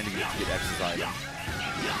gonna grind to get X's item.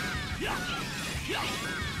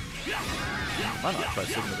 Might not try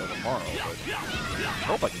Sigma though tomorrow, but I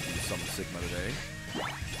hope I can do some Sigma today.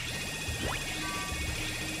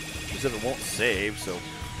 Because if it won't save, so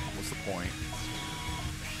what's the point?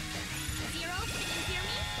 Zero, can you hear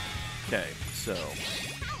me? Okay, so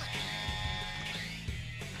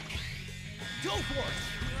Go for it.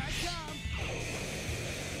 Here I come.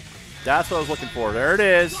 that's what I was looking for. There it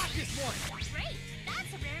is. Rock this one. Great!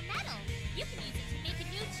 That's a rare metal. You can use it to make a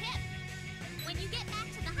new chip. When you get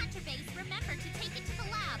back to the hunter base, remember to take it to the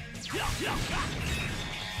lab.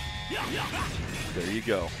 There you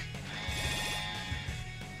go.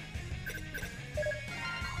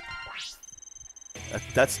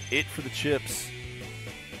 That's it for the chips.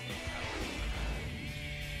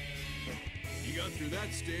 You got through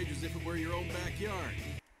that stage as if it were your own backyard.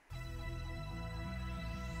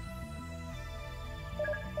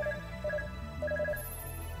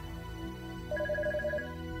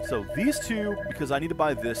 So these two, because I need to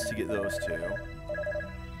buy this to get those two.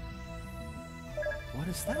 What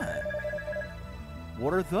is that?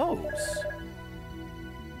 What are those?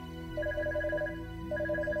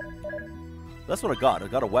 That's what I got. I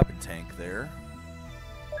got a weapon tank there.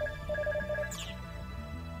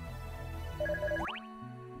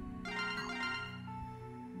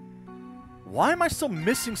 Why am I still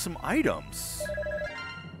missing some items?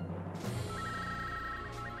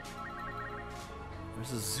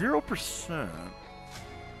 There's a 0%.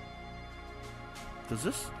 Does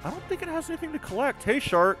this? I don't think it has anything to collect. Hey,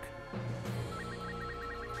 Shark.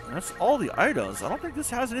 That's all the items. I don't think this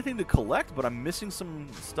has anything to collect, but I'm missing some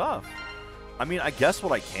stuff. I mean, I guess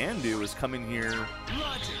what I can do is come in here,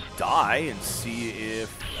 Roger. die, and see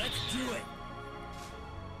if... Let's do it.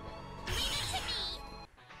 Leave it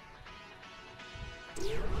to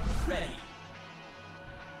me. Ready.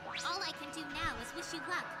 All I can do now is wish you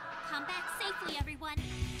luck. Come back safely, everyone.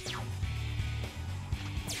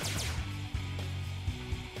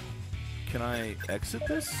 Can I exit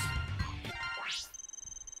this?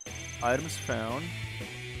 Items found.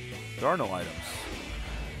 There are no items.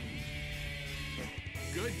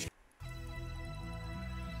 Good.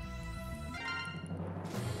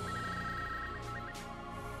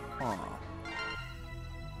 Huh.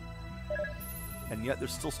 And yet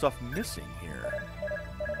there's still stuff missing here.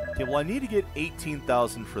 Okay, well I need to get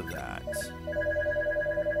 18,000 for that.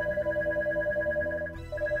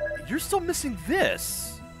 You're still missing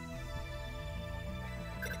this.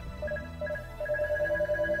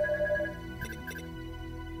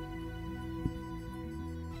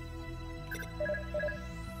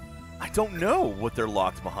 I don't know what they're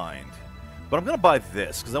locked behind. But I'm gonna buy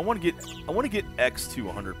this because I want to get X to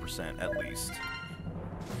 100% at least.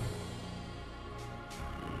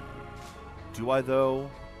 Do I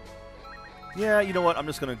though? Yeah, you know what? I'm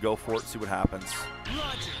just gonna go for it, see what happens.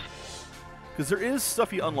 Roger. Because there is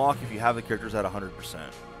stuff you unlock if you have the characters at 100%.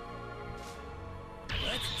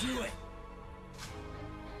 Let's do it.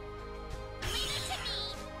 Leave it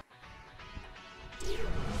to me.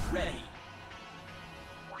 Ready.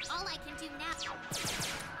 All I can do now.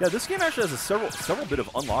 Yeah, this game actually has a several bit of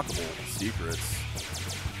unlockable secrets,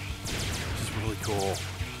 which is really cool.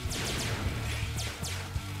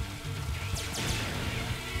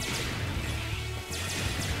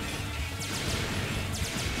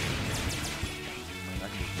 I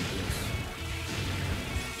can just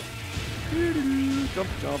do this. Jump,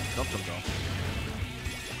 jump, jump, jump, jump.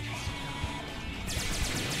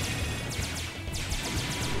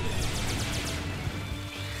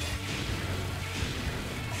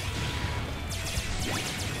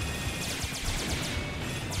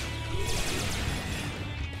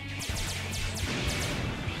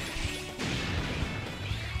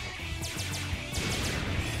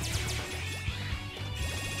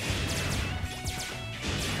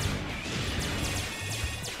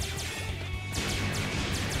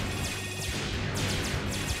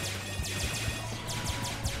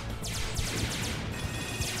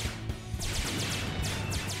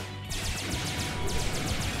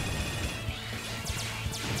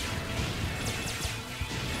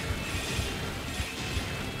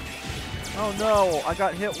 Oh no, I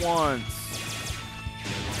got hit once.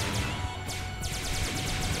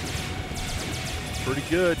 Pretty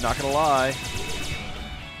good, not gonna lie.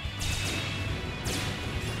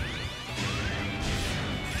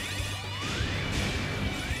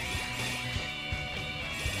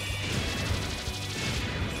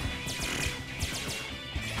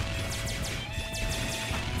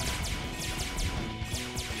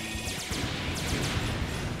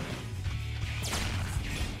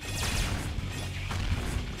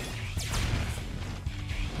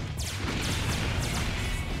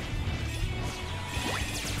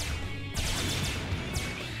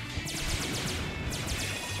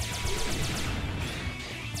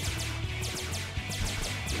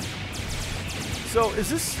 So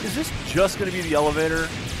is this just going to be the elevator?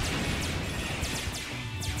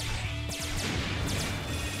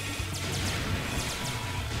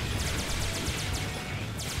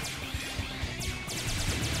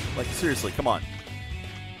 Like, seriously, come on.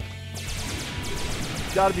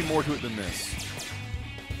 There's got to be more to it than this.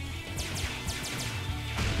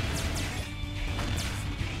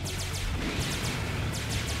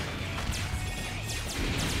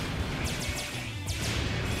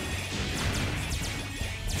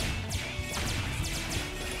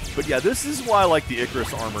 But yeah, this is why I like the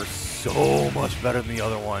Icarus armor so much better than the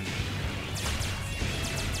other one.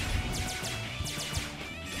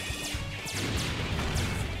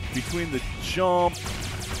 Between the jump,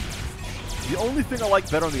 the only thing I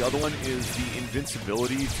like better on the other one is the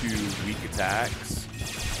invincibility to weak attacks.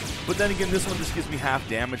 But then again, this one just gives me half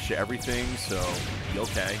damage to everything, so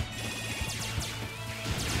okay.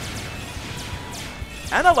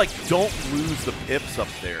 And I like don't lose the pips up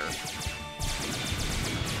there.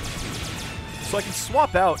 So I can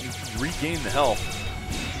swap out and regain the health.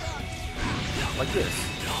 Like this.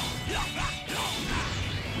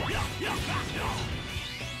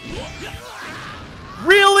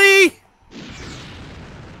 Really?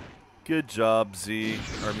 Good job, Z.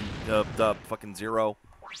 Or, I mean, fucking Zero.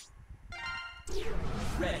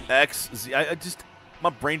 X, Z. I just,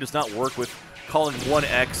 my brain does not work with calling one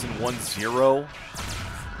X and one 0.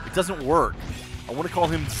 It doesn't work. I want to call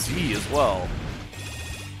him Z as well.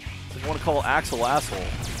 I want to call Axel asshole.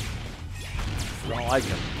 I don't like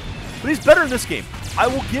him, but he's better in this game. I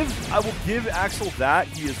will give Axel that.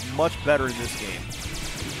 He is much better in this game.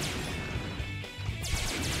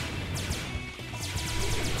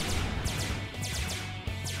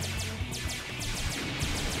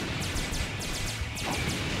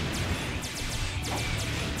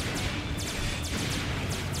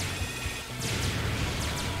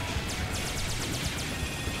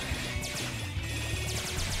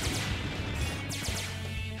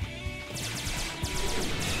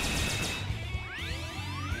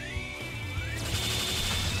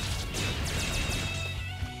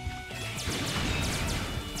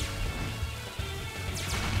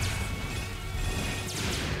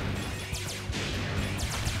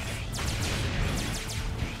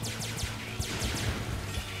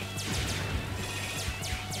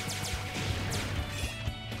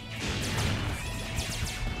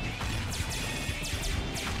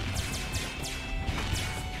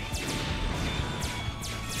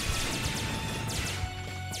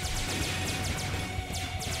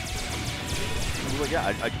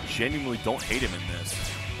 Yeah, I genuinely don't hate him in this.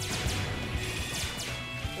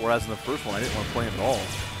 Whereas in the first one, I didn't want to play him at all.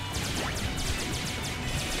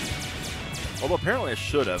 Although apparently I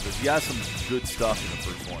should have, because he has some good stuff in the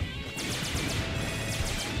first one.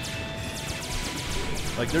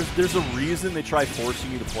 Like, there's a reason they try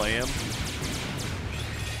forcing you to play him.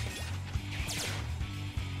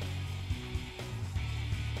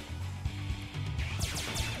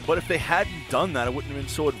 But if they hadn't done that, I wouldn't have been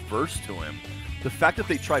so adverse to him. The fact that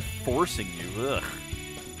they try forcing you, ugh.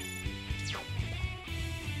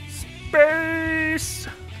 Space!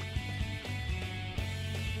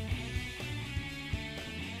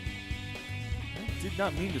 I did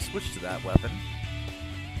not mean to switch to that weapon.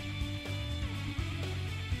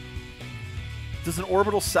 Does an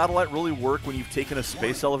orbital satellite really work when you've taken a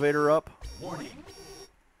space elevator up? Warning.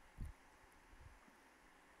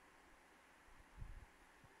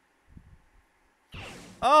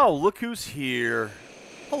 Oh, look who's here.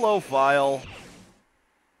 Hello, Vile.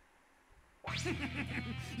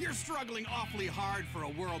 You're struggling awfully hard for a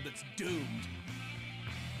world that's doomed.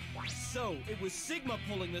 So, it was Sigma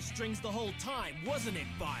pulling the strings the whole time, wasn't it,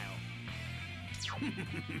 Vile?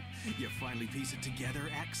 You finally piece it together,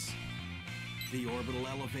 X? The orbital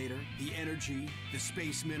elevator, the energy, the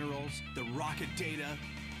space minerals, the rocket data,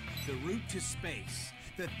 the route to space.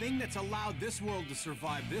 The thing that's allowed this world to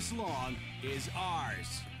survive this long is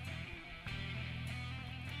ours.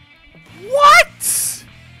 What?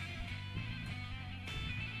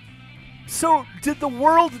 So, did the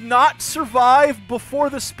world not survive before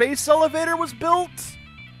the space elevator was built?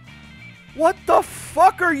 What the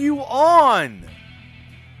fuck are you on?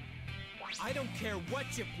 I don't care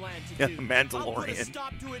what you plan to Yeah, do. the Mandalorian. I'll put a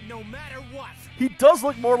stop to it no matter what. He does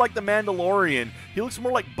look more like the Mandalorian. He looks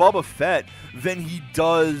more like Boba Fett than he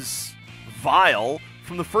does Vile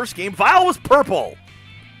from the first game. Vile was purple!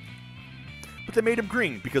 But they made him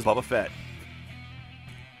green because Boba Fett.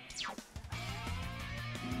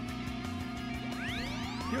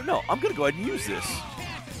 Here, no, I'm going to go ahead and use this.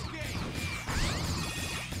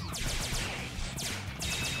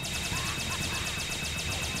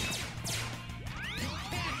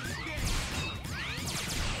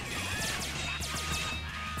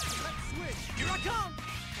 come!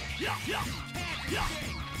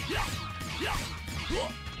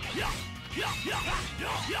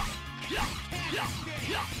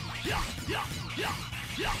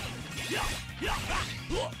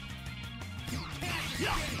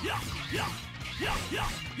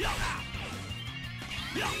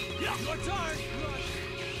 Your turn!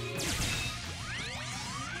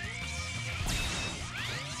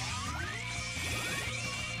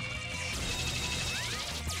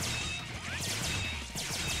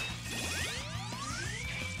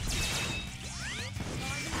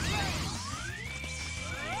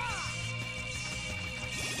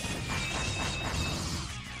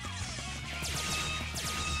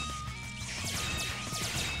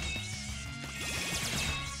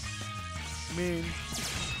 I mean,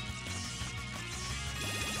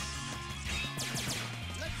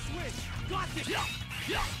 Let's switch! Got this!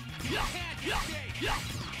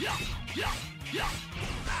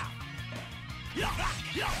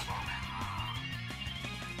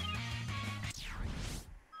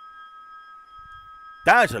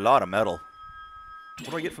 that's a lot of metal.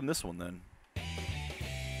 What do I get from this one then?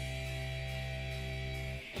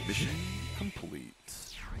 Mission complete.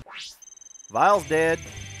 Vile's dead.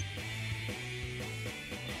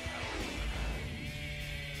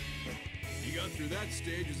 You got through that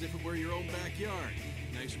stage as if it were your own backyard.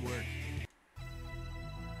 Nice work.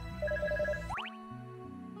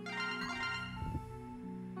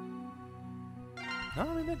 No,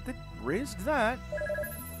 I mean, that raised that.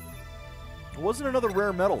 It wasn't another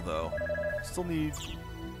rare metal, though. Still need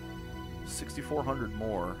 6,400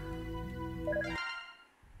 more.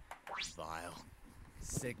 Vile.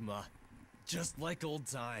 Sigma. Just like old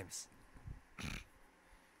times.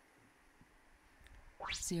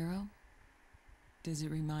 Zero? Does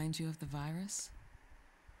it remind you of the virus?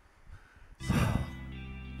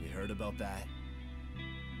 You heard about that?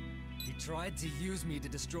 He tried to use me to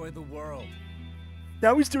destroy the world.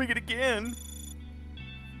 Now he's doing it again!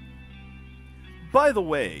 By the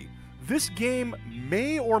way, this game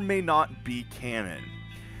may or may not be canon.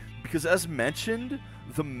 Because as mentioned,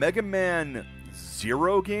 the Mega Man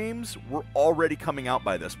Zero games were already coming out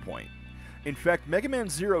by this point. In fact, Mega Man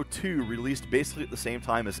Zero 2 released basically at the same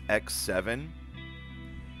time as X7.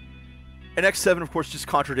 And X7, of course, just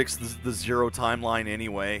contradicts the Zero timeline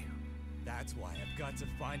anyway. That's why I've got to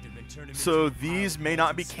find him and turn him So into a these pile may of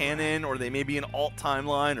not be molten canon, or they may be an alt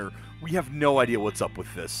timeline, or we have no idea what's up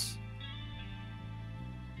with this.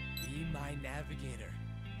 slag. Be my navigator.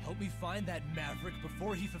 Help me find that maverick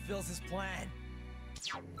before he fulfills his plan.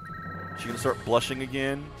 She gonna start blushing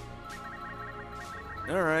again?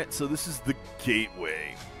 Alright, so this is the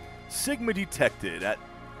gateway. Sigma detected at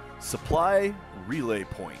supply relay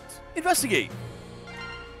point. Investigate!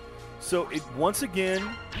 So it once again,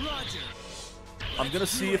 Roger. I'm gonna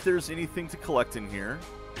see if there's anything to collect in here.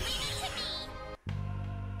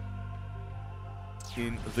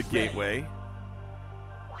 In the gateway.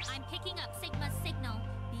 I'm picking up Sigma's signal.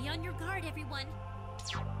 Be on your guard, everyone.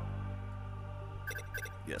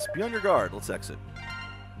 Yes, be on your guard. Let's exit.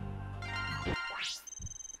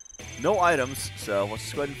 No items, so let's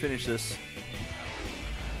just go ahead and finish this.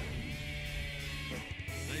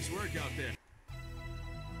 Nice work out there.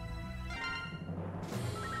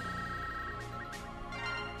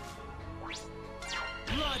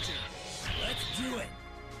 Roger. Let's do it.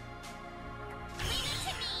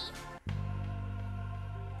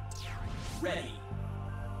 Ready.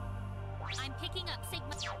 I'm picking up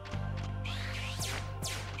Sigma.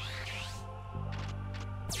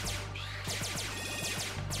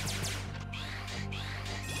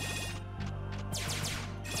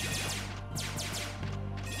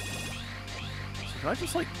 Can I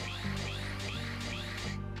just like...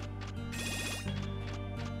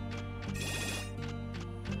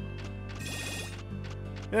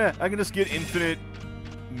 Yeah, I can just get infinite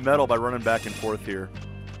metal by running back and forth here.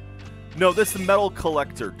 No, this the metal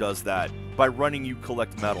collector does that. By running, you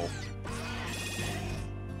collect metal.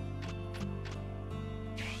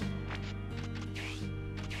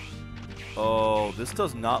 Oh, this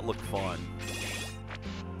does not look fun.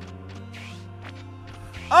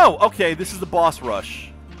 Oh, okay, this is the boss rush.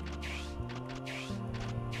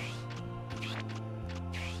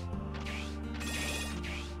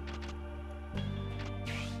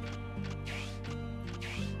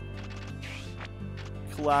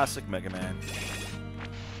 Classic Mega Man.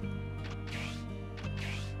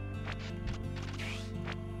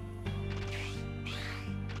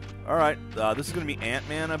 Alright, this is going to be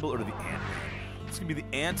Ant-Man, I believe, or the Ant-Man. It's going to be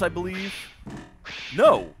the Ant, I believe.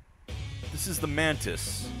 No! This is the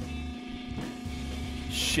Mantis.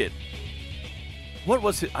 Shit. What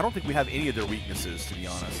was it? I don't think we have any of their weaknesses, to be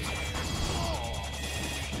honest.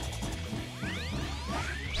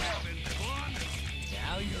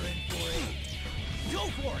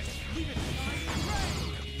 for it! Leave it to play!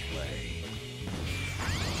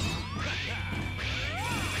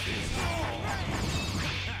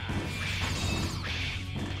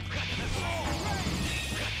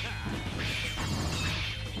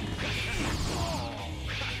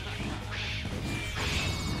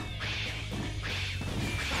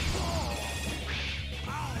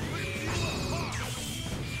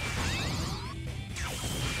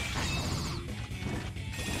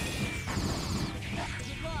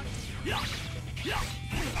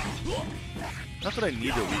 Not that I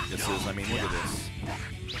need their weaknesses. I mean, look at this.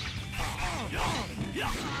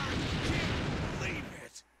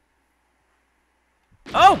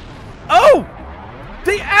 Oh! Oh!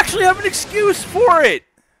 They actually have an excuse for it!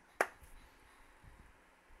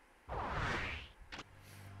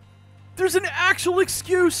 There's an actual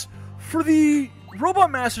excuse for the Robot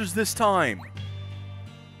Masters this time.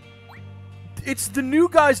 It's the new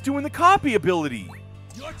guys doing the copy ability.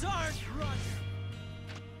 Your turn! Run!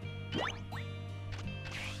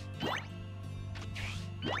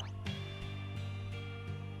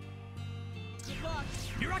 Good luck!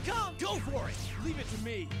 Here I come! Go for it! Leave it to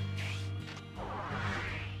me!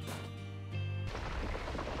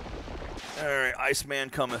 Alright, Iceman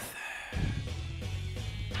cometh.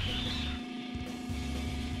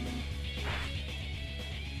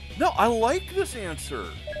 No, I like this answer.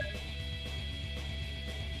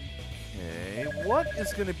 Okay, what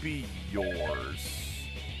is going to be yours?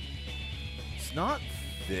 It's not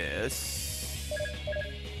this.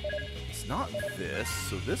 It's not this.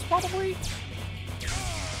 So this probably?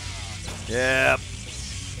 Yep.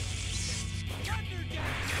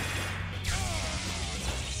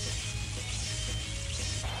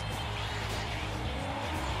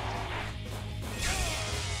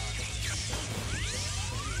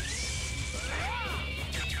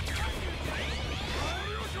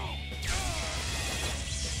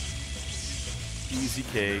 Easy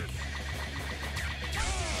cake.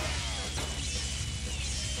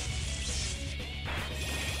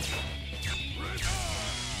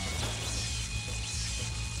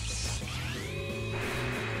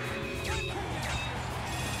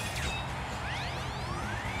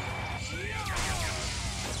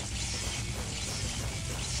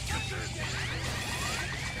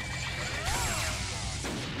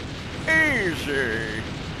 Easy.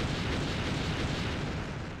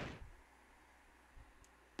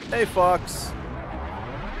 Hey, Fox.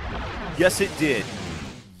 Yes, it did.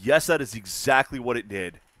 Yes, that is exactly what it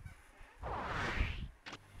did.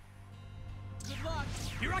 Good luck!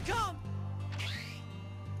 Here I come!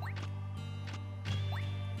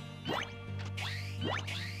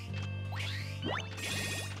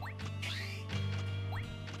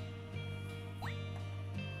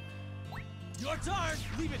 Your turn!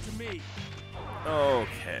 Leave it to me!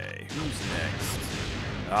 Okay, who's next?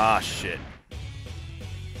 Ah, shit.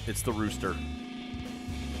 It's the Rooster.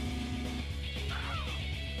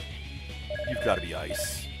 You've got to be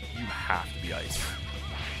ice. You have to be ice.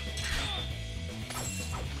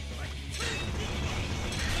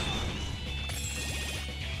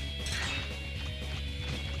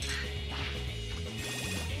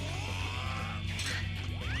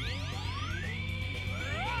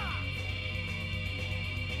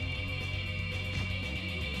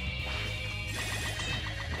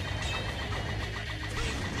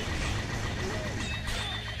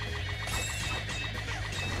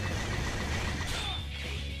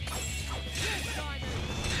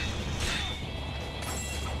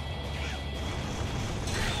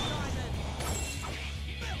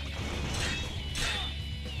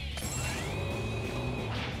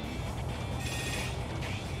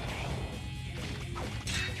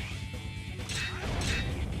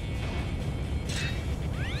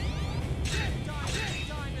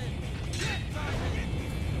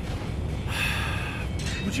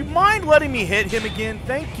 Would you mind letting me hit him again?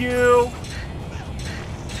 Thank you.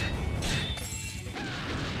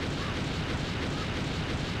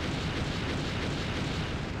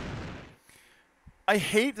 I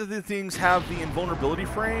hate that the things have the invulnerability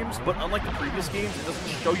frames, but unlike the previous games, it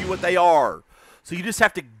doesn't show you what they are. So you just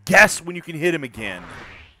have to guess when you can hit him again.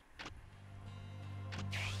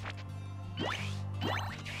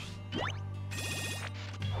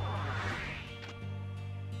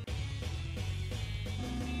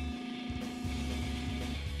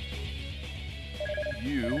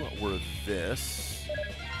 You were this.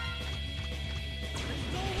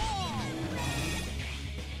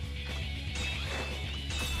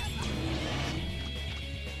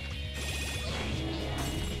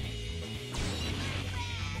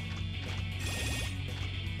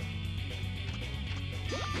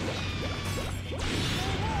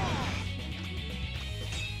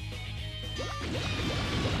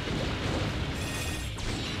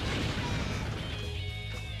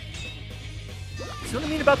 See what I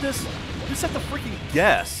mean about this? You just have to freaking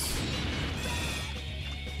guess.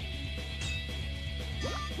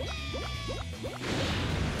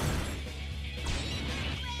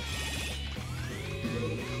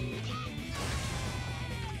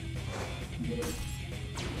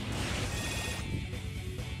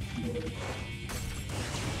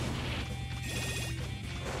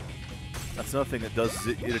 That's another thing it does is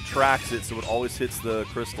it attracts it, so it always hits the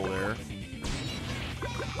crystal there.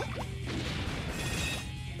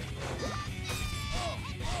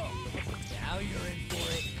 Now you're in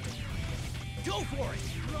for it. Go for it.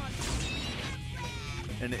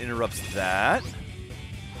 And it interrupts that.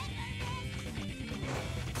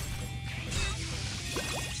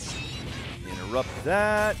 Interrupt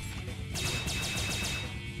that.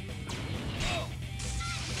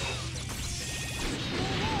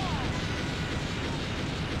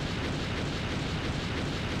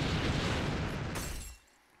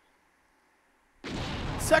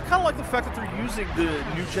 I kind of like the fact that they're using the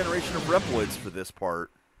new generation of Reploids for this part.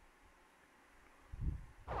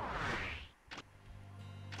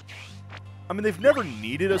 I mean, they've never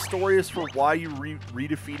needed a story as for why you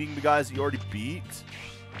redefeating the guys that you already beat,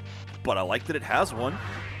 but I like that it has one.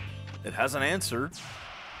 It has an answer.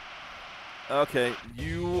 Okay,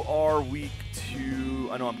 you are weak to...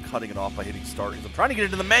 I know I'm cutting it off by hitting start because I'm trying to get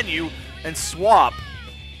into the menu and swap.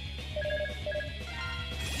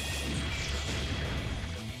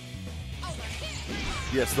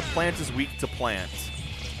 Yes, the plant is weak to plant.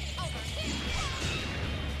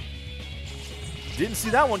 Didn't see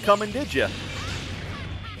that one coming, did you?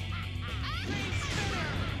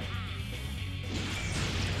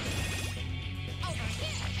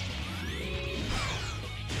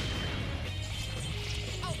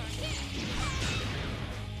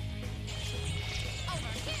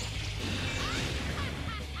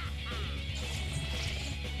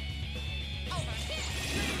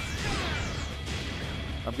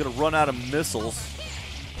 I'm gonna run out of missiles.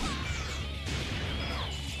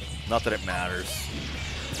 Not that it matters.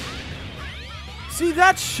 See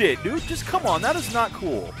that shit, dude? Just come on, that is not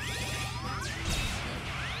cool.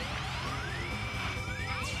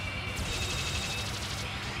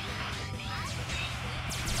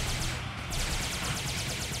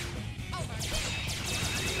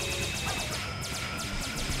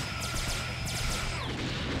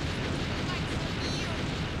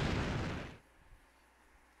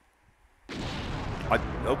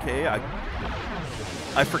 Okay,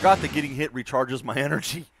 I forgot that getting hit recharges my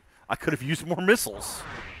energy. I could have used more missiles.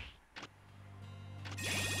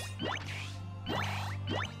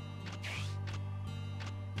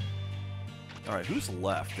 Alright, who's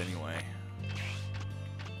left anyway?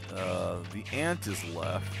 The ant is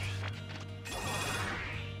left.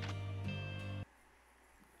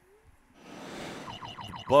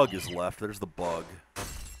 The bug is left. There's the bug.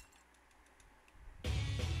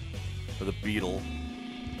 Or the beetle.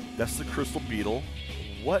 That's the crystal beetle.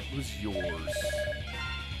 What was yours?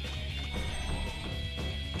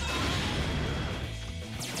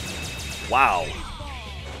 Wow.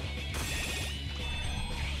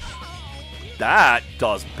 That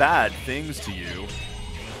does bad things to you.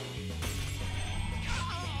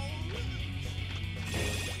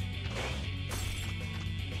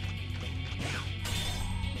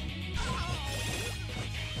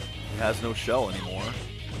 It has no shell anymore.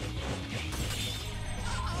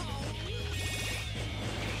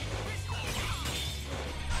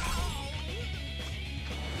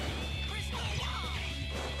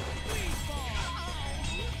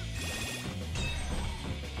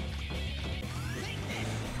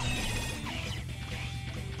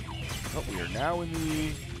 Oh, we are now in the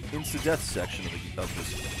insta-death section of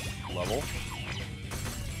this level.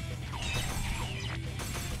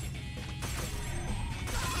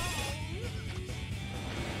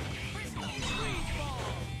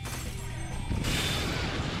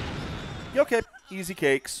 Okay, easy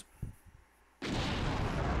cakes. The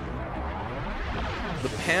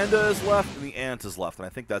panda is left and the ant is left, and I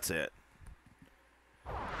think that's it.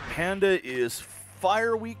 Panda is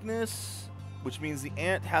fire weakness, which means the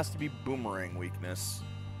ant has to be boomerang weakness.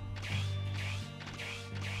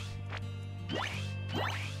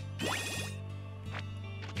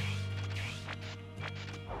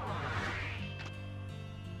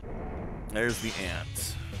 There's the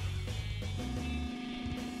ant.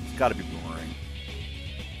 It's got to be boomerang.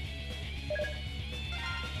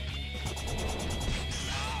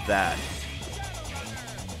 That.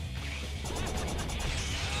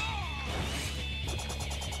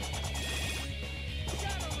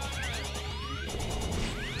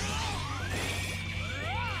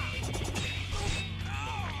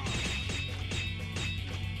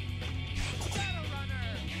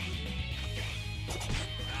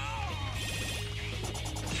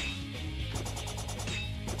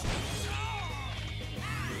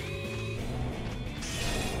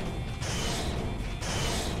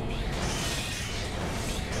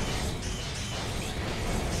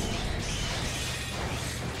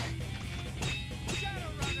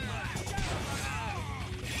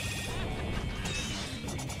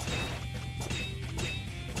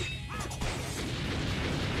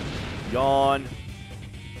 Yawn.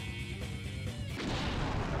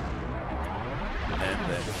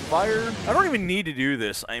 And then fire. I don't even need to do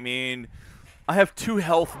this. I mean, I have 2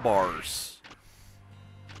 health bars.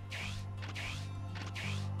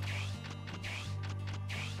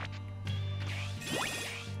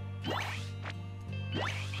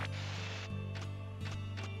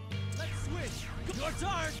 Let's switch. Your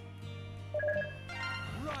turn.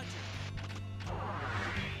 Roger.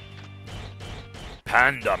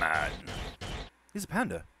 Panda Man. He's a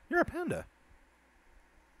panda. You're a panda.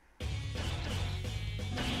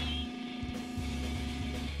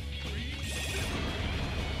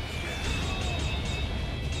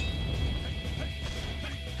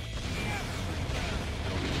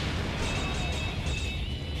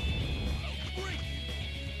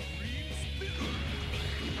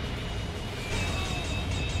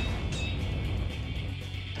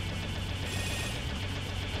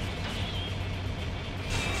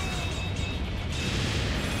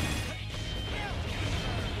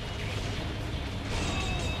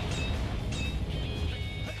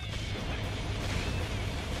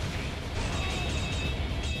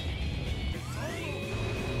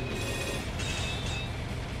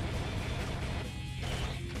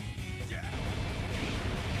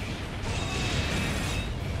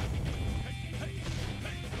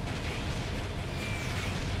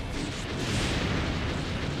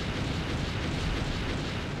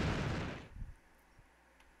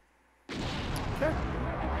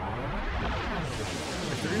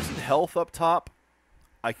 If there isn't health up top,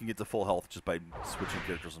 I can get to full health just by switching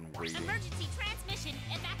characters and waiting. Emergency transmission.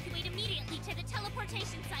 Evacuate immediately to the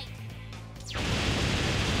teleportation site.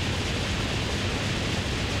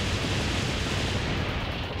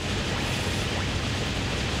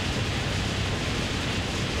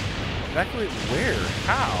 Evacuate where?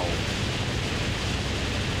 How?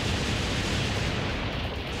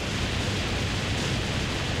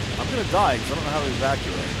 I'm gonna die because I don't know how to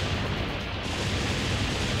evacuate.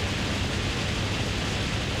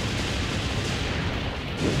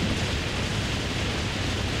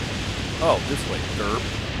 Oh, this way, derp.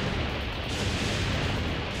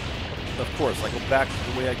 Of course, I go back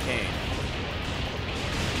to the way I came.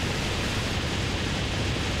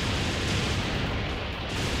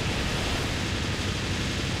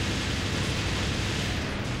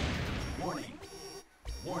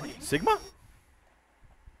 Warning. Sigma?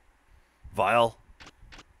 Vile.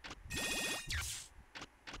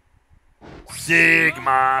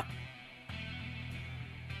 Sigma!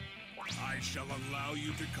 I shall allow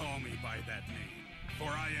you to call me by that name, for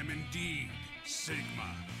I am indeed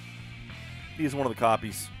Sigma. He's one of the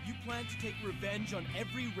copies. You plan to take revenge on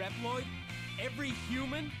every Reploid? Every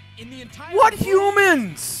human? In the entire What world?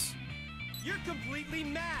 humans? You're completely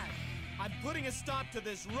mad! I'm putting a stop to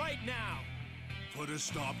this right now! Put a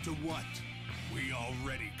stop to what? We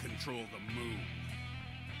already control the moon.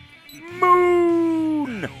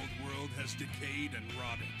 Moon! That old world has decayed and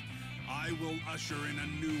rotted. I will usher in a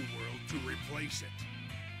new world to replace it.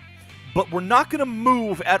 But we're not gonna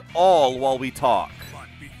move at all while we talk. But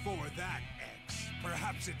before that, X,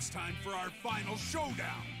 perhaps it's time for our final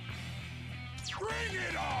showdown. Bring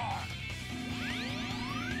it on!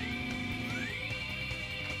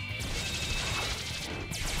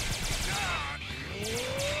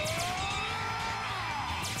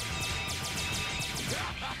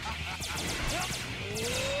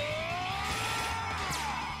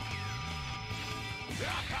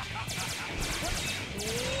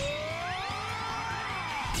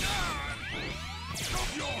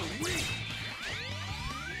 You're weak!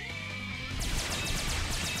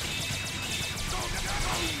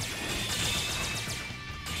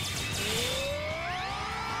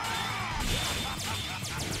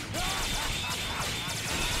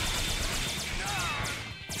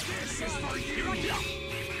 This is for you!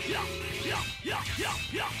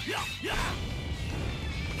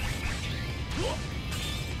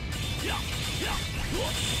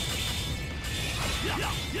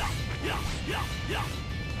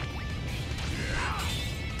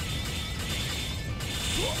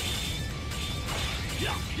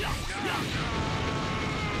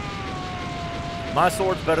 My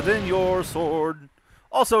sword's better than your sword.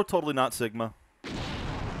 Also, totally not Sigma.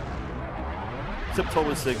 Except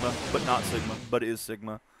totally Sigma, but not Sigma, but it is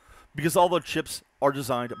Sigma. Because all the chips are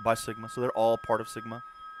designed by Sigma, so they're all part of Sigma.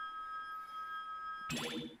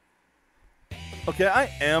 Okay,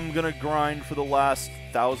 I am gonna grind for the last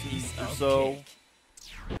 1,000 or so.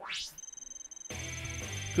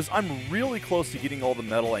 Because I'm really close to getting all the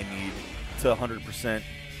metal I need to 100%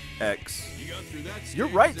 X. You got through that stage You're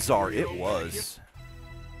right, as if Czar, you were it your own was.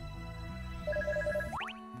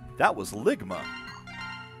 That was Ligma.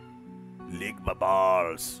 Lick my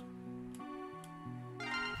balls.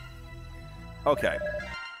 Okay.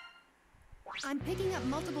 I'm picking up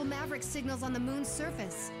multiple Maverick signals on the moon's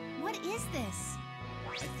surface. What is this?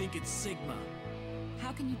 I think it's Sigma.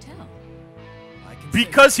 How can you tell? I can say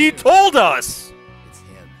Because he too. told us! It's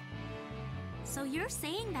him. So you're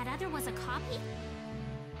saying that other was a copy?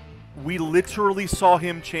 We literally saw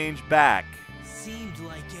him change back. Seemed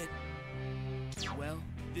like it. Well,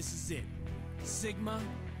 this is it. Sigma,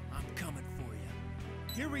 I'm coming for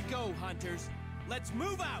you. Here we go, hunters. Let's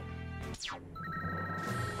move out!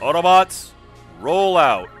 Autobots, roll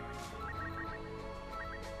out.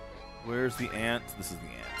 Where's the ant? This is the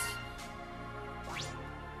ant.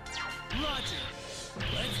 Roger.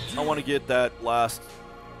 Let's do I want to get that last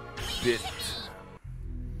bit.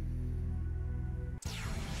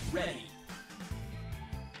 ready.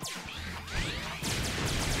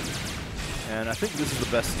 And I think this is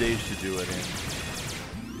the best stage to do it in.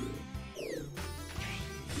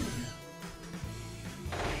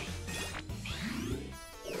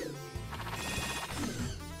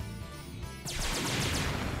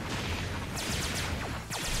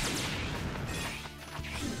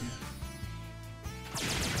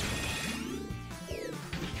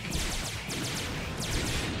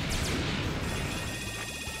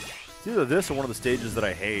 It's either this or one of the stages that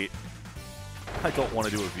I hate. I don't want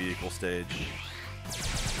to do a vehicle stage.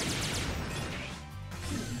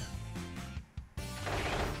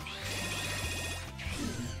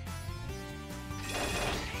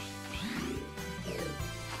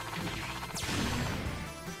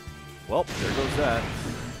 Well, there goes that.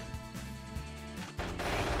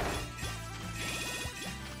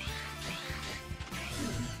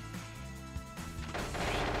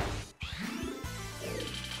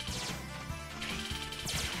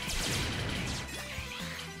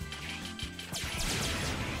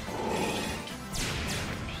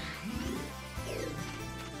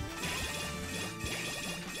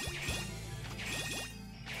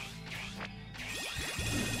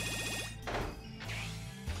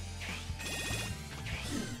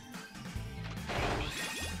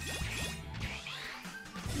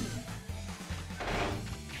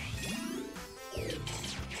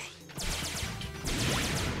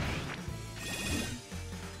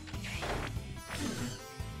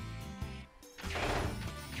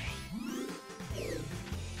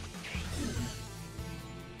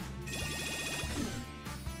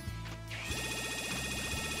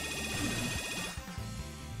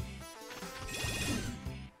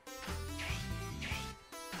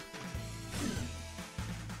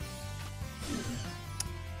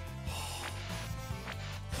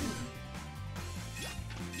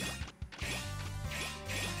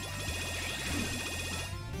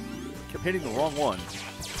 Kept hitting the wrong one.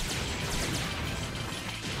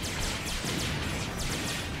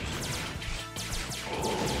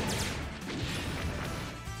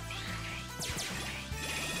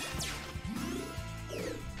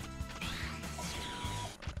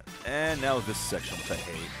 And now this section, which I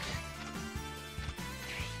hate.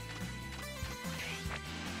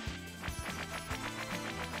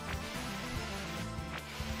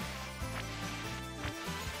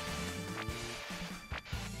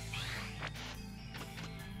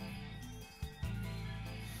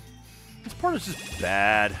 This part is just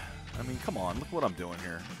bad. I mean, come on, look what I'm doing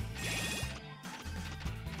here.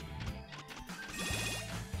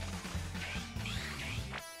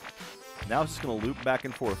 Now it's just going to loop back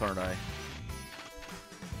and forth, aren't I?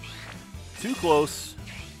 Too close.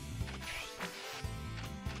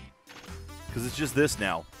 Because it's just this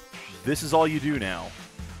now. This is all you do now.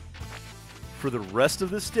 For the rest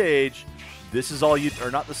of the stage, this is all you... Or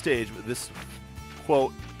not the stage, but this,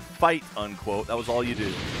 quote, fight, unquote. That was all you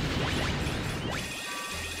do.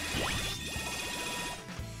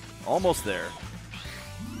 Almost there.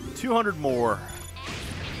 200 more.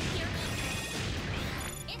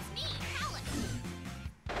 It's me,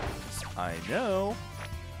 Alex. I know.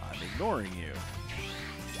 I'm ignoring you.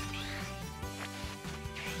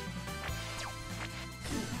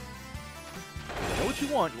 I know what you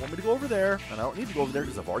want. You want me to go over there, and I don't need to go over there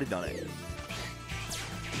because I've already done it.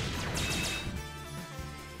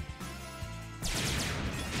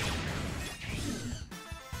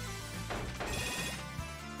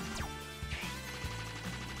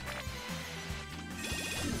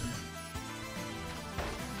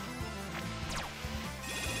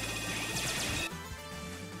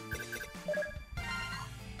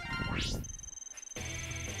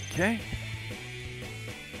 Okay.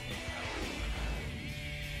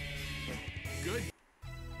 Good.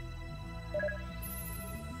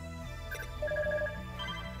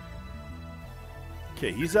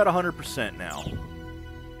 Okay, he's at 100% now.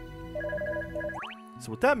 So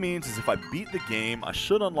what that means is if I beat the game, I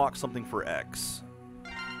should unlock something for X.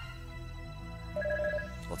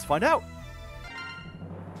 Let's find out.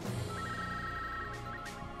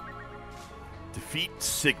 Defeat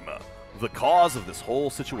Sigma, the cause of this whole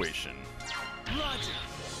situation. Roger.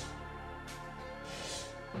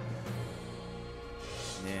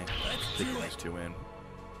 Yeah, I think those two in.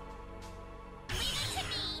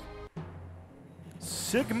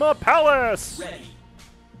 Sigma Palace! Ready.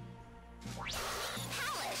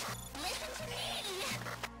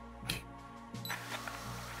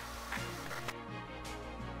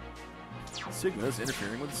 Sigma is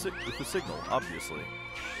interfering with the signal, obviously.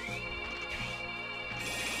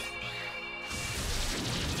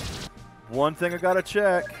 One thing I gotta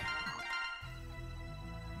check.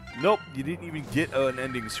 Nope, you didn't even get an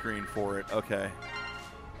ending screen for it. Okay.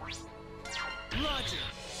 Roger.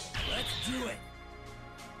 Let's do it.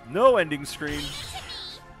 No ending screen.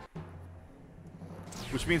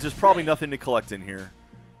 Which means there's probably nothing to collect in here.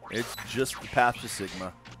 It's just the path to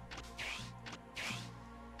Sigma.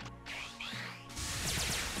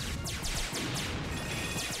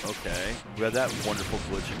 Okay, we had that wonderful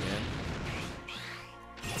glitch again.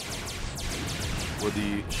 Where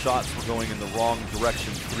the shots were going in the wrong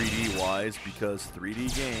direction 3D-wise because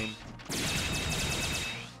 3D game.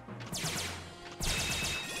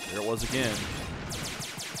 There it was again.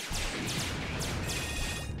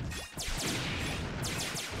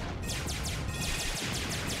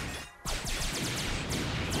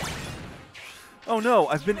 Oh no,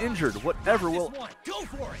 I've been injured. Whatever will... Go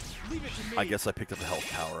for it. Leave it to me. I guess I picked up the health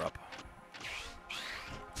power-up.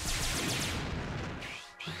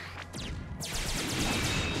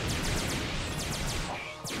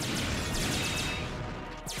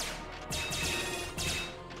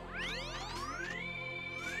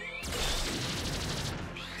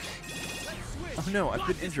 Oh no, I've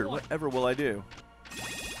been injured. Whatever will I do?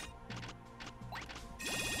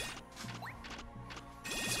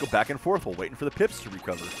 Let's go back and forth while waiting for the pips to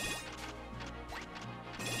recover.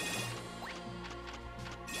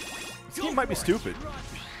 This game might be stupid.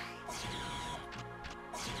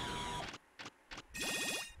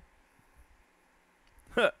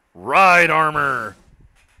 Ride armor!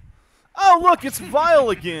 Oh look, it's Vile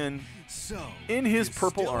again! So, in his you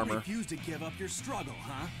purple still armor. refuse to give up your struggle,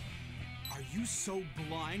 huh? Are you so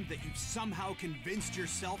blind that you've somehow convinced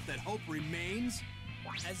yourself that hope remains?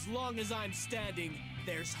 As long as I'm standing,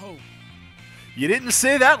 there's hope. You didn't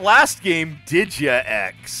say that last game, did ya,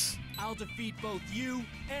 X? I'll defeat both you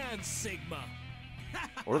and Sigma.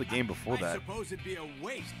 Or the game before I that. suppose it'd be a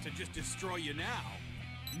waste to just destroy you now.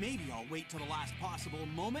 Maybe I'll wait till the last possible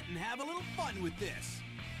moment and have a little fun with this.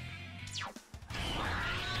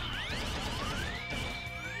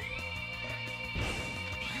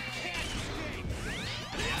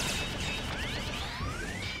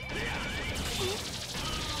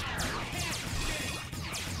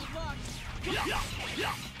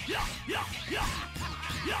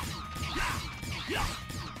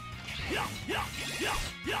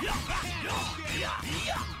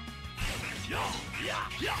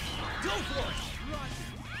 Go for it.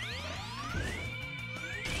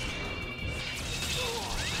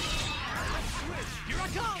 Here I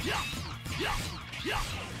come.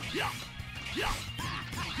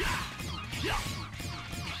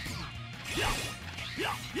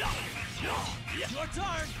 Your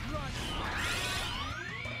turn. Run.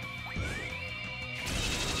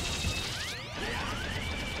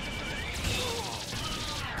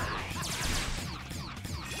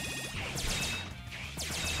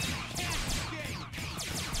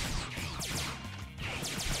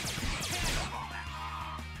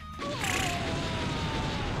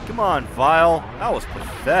 Come on, Vile. That was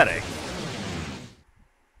pathetic.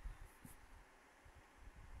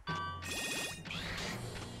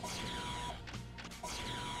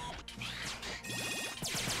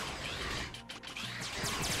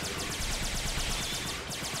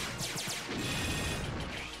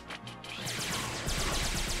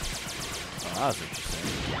 Oh, that was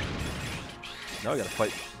interesting. Now we gotta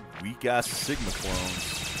fight weak-ass Sigma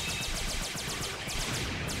clones.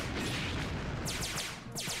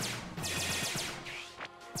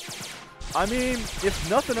 I mean, if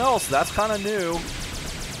nothing else, that's kind of new.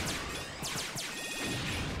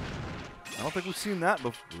 I don't think we've seen that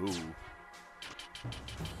before. Ooh.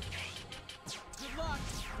 Good luck.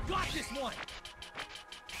 Got this one.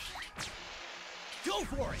 Go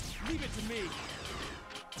for it. Leave it to me.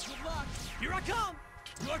 Good luck. Here I come.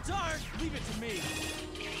 Your turn. Leave it to me.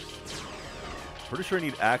 Pretty sure I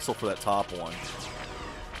need Axel for that top one.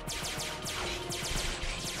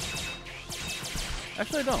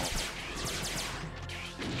 Actually, I don't.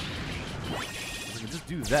 I can just just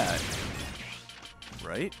do that.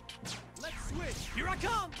 Right? Let's switch. Here I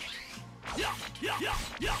come. Yeah, yeah, yeah,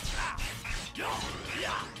 yeah. Yeah,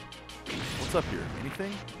 yeah. What's up here?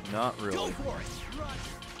 Anything? Not Go really. for it. Run.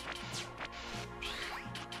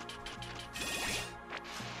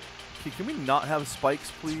 Okay, can we not have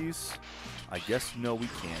spikes, please? I guess no, we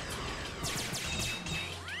can't.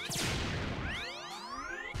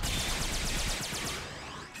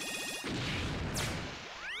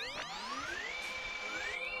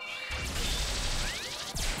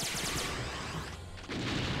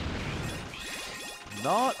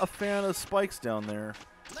 Not a fan of spikes down there.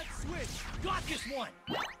 Let's switch. Got this one.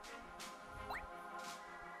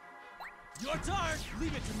 Your turn.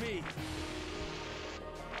 Leave it to me.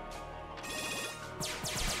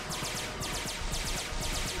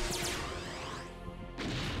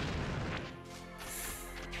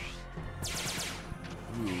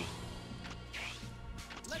 Ooh.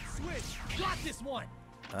 Let's switch. Got this one.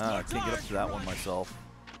 Ah, I can't get up to that one Run. myself.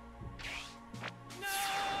 No!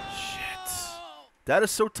 Shit. That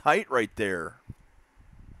is so tight right there.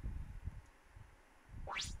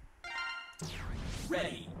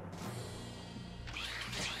 Ready.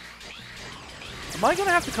 Am I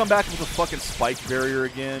gonna have to come back with a fucking spike barrier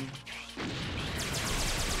again?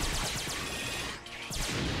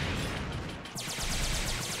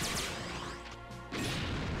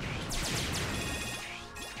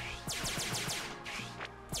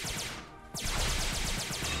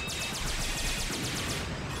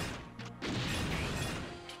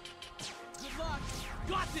 Good luck.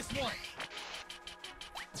 Got this one.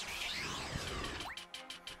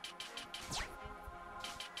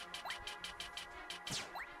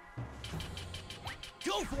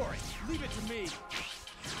 Go for it. Leave it to me.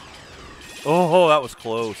 Oh, that was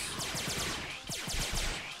close.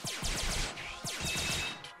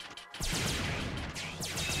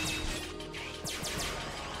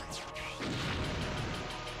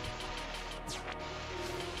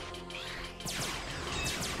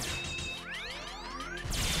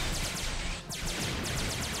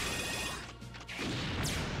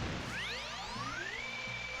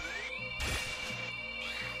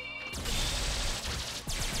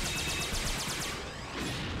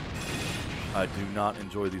 I do not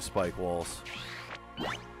enjoy these spike walls.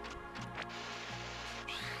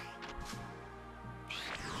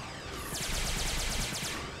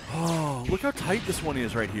 Oh, look how tight this one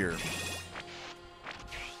is right here.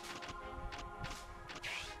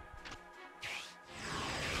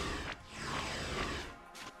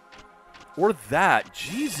 Or that.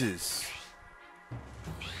 Jesus.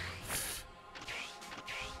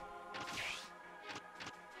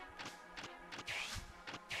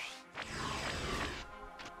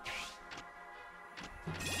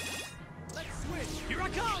 Let's switch. Here I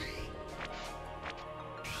come.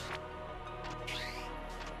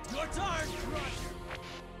 Your turn. Run.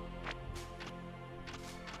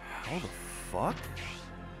 How the fuck?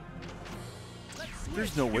 Let's switch.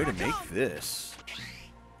 There's no way Here to I make come. this.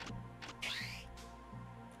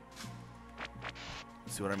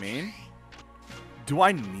 See what I mean? Do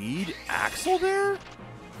I need Axel there?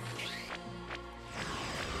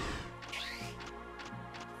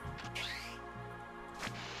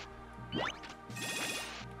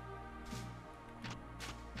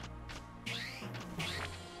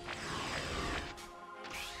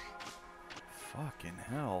 Fucking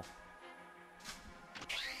hell.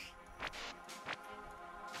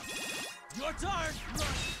 Your turn. Run.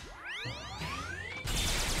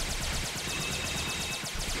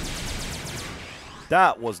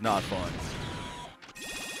 That was not fun.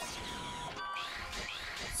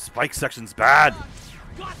 Spike section's bad.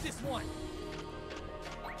 Got this one.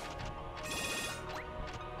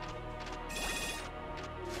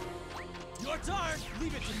 Your turn.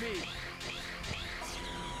 Leave it to me.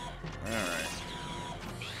 Alright.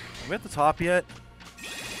 Are we at the top yet?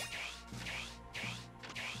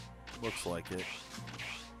 Looks like it.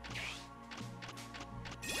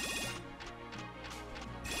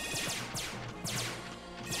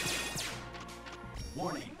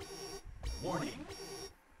 Warning. Warning.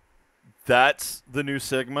 That's the new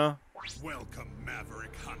Sigma. Welcome,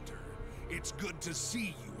 Maverick Hunter. It's good to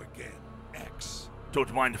see you again, X.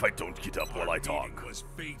 Don't mind if I don't get up while I Our talk. meeting was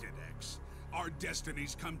fated, X. Our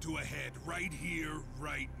destinies come to a head right here,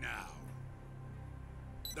 right now.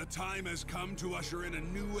 The time has come to usher in a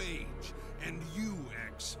new age, and you,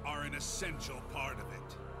 X, are an essential part of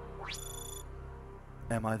it.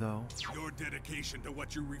 Am I though? Your dedication to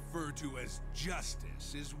what you refer to as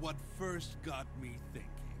justice is what first got me thinking.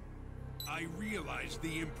 I realize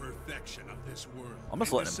the imperfection of this world. I'm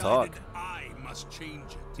just and letting him talk. decided I must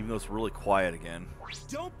change it. Even though it's really quiet again.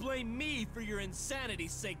 Don't blame me for your insanity,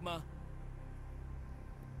 Sigma.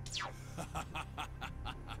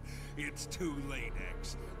 It's too late,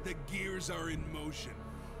 X. The gears are in motion.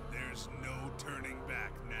 There's no turning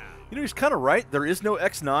back now. You know, he's kind of right. There is no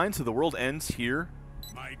X9, so the world ends here.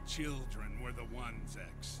 My children were the ones,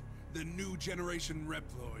 X. The new generation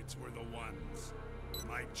Reploids were the ones.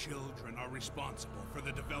 My children are responsible for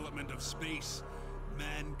the development of space,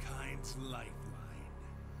 mankind's lifeline.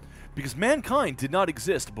 Because mankind did not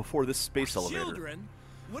exist before this space elevator. Children?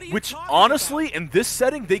 What are you Which, talking honestly, about? in this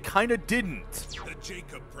setting, they kind of didn't. The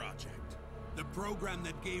Jacob Project. The program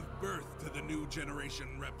that gave birth to the new generation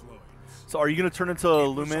Reploids. So are you going to turn into It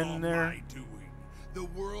was Lumen all there? my doing. The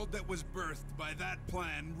world that was birthed by that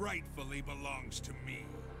plan rightfully belongs to me.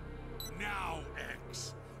 Now,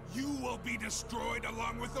 X, you will be destroyed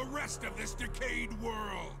along with the rest of this decayed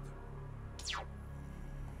world.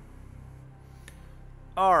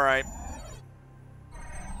 All right.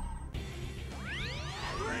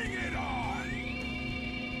 Bring it on!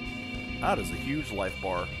 That is a huge life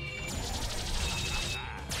bar.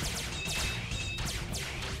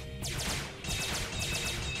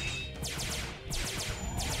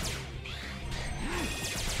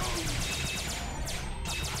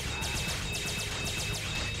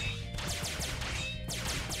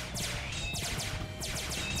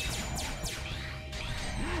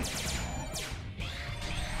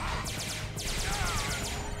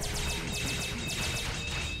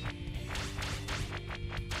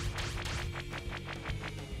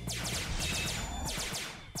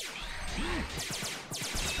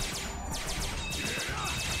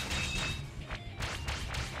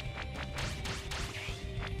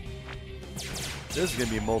 This is going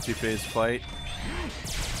to be a multi-phase fight.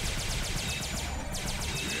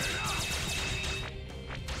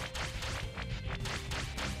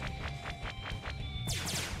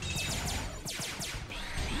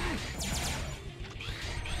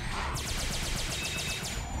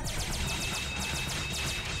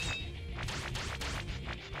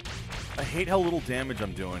 I hate how little damage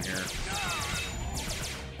I'm doing here.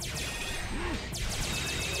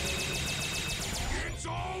 It's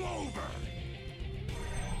all over!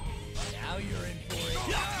 Now you're in for it.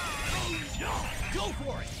 Go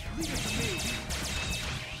for it! Leave it to me!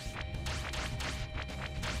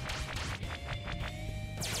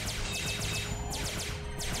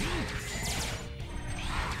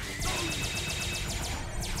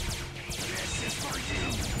 This is for you!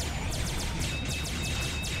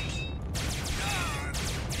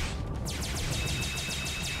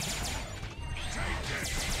 Take this!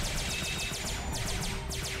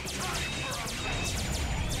 Time for a rest!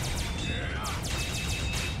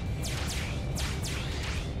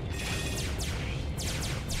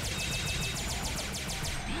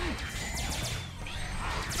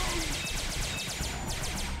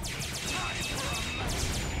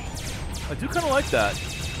 I do kind of like that.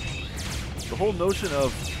 The whole notion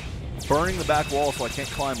of burning the back wall so I can't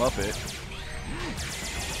climb up it.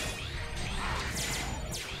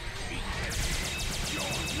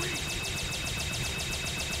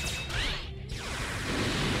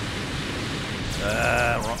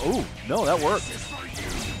 Wrong. Ooh, no, that worked. This is for you!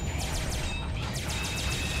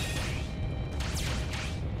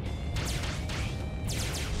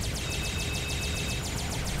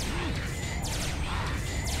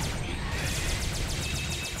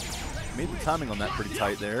 Made the timing on that pretty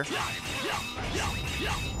tight there.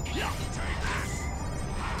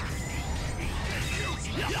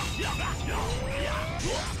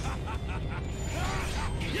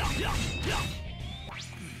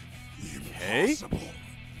 Okay. Impossible.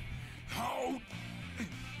 How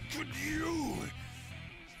could you?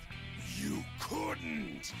 You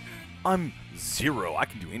couldn't I'm Zero. I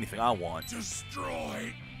can do anything I want.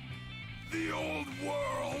 destroy the old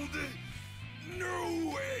world.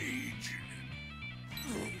 New age.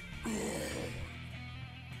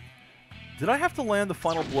 Did I have to land the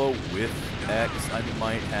final blow with X? I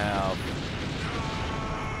might have.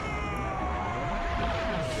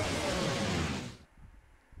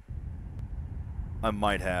 I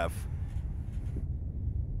might have.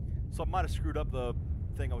 So I might have screwed up the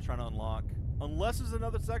thing I was trying to unlock. Unless there's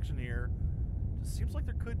another section here. It seems like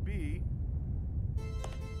there could be.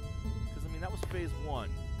 Because, I mean, that was phase 1.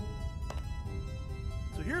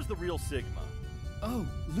 So here's the real Sigma. Oh,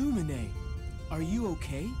 Lumine. Are you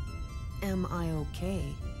okay? Am I okay?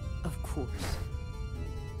 Of course.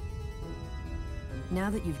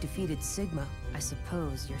 Now that you've defeated Sigma, I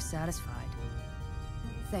suppose you're satisfied.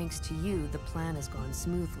 Thanks to you, the plan has gone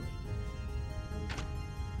smoothly.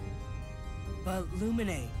 But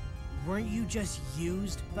Lumine, weren't you just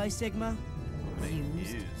used by Sigma? Used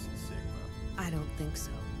Sigma. I don't think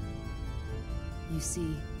so. You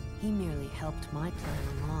see, he merely helped my plan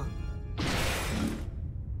along.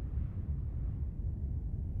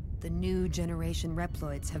 The new generation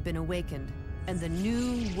Reploids have been awakened, and the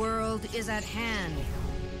new world is at hand.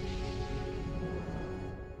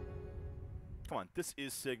 Come on, this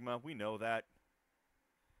is Sigma. We know that.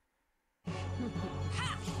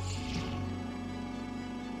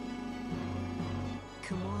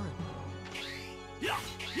 Come on.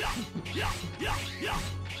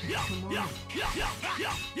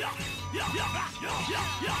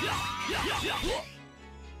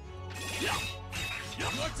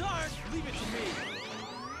 Your turn! Leave it to me!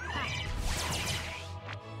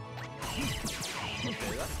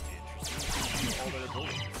 Okay, that's interesting. All their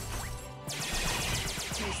abilities.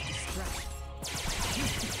 Taste destruction.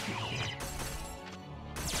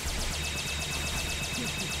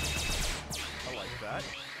 I like that.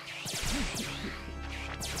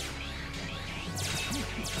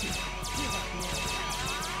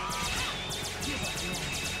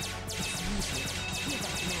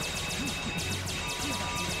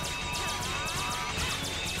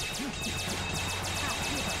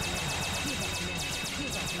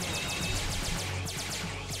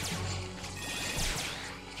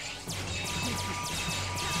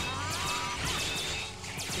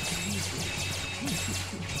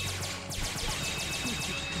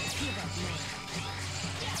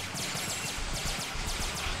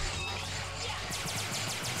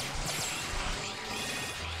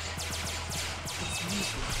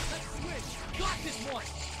 Got this one!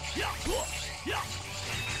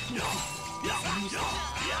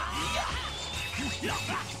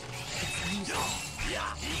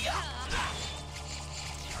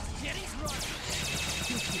 Getting run!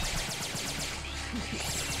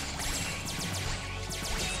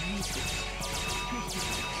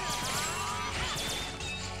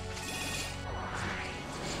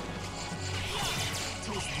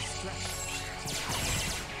 Taste destruction.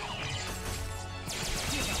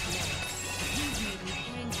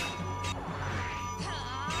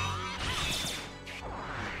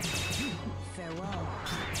 Farewell.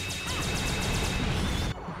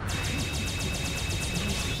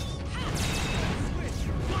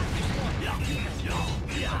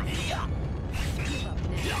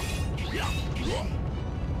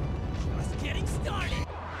 Just getting started!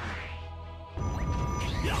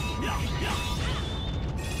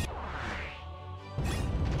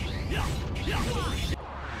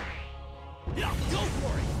 Go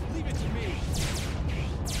for it! Leave it to me!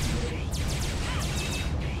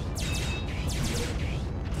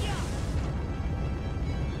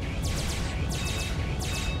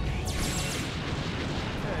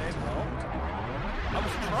 Okay, well, I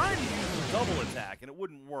was trying to use a double attack and it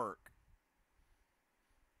wouldn't work.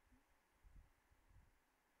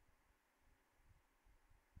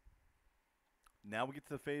 Now we get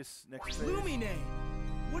to the face next phase. Lumine!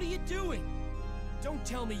 What are you doing? Don't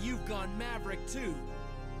tell me you've gone Maverick too.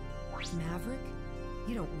 Maverick?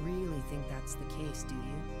 You don't really think that's the case, do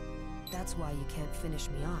you? That's why you can't finish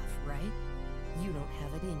me off, right? You don't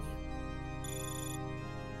have it in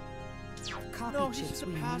you. Copy No, he's chips just a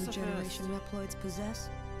we new pacifist. generation Reploids possess?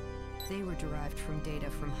 They were derived from data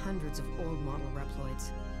from hundreds of old model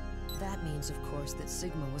Reploids. That means, of course, that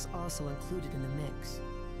Sigma was also included in the mix.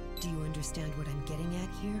 Do you understand what I'm getting at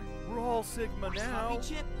here? We're all Sigma now.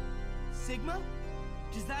 Copy chip? Sigma?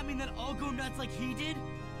 Does that mean that I'll go nuts like he did?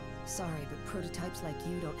 Sorry, but prototypes like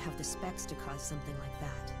you don't have the specs to cause something like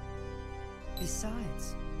that.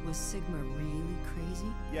 Besides, was Sigma really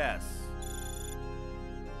crazy? Yes.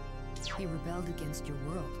 He rebelled against your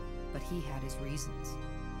world, but he had his reasons.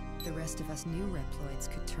 The rest of us new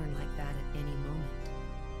Reploids could turn like that at any moment.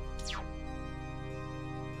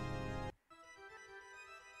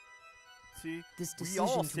 See, This we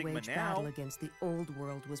all decision to Sigma wage now. battle against the old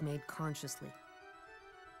world was made consciously.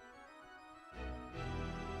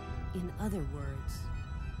 In other words,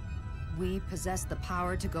 we possess the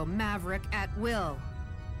power to go Maverick at will.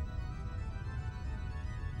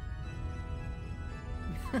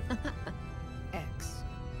 X,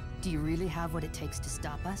 do you really have what it takes to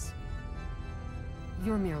stop us?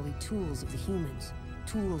 You're merely tools of the humans,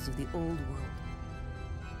 tools of the old world.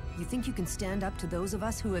 You think you can stand up to those of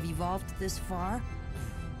us who have evolved this far?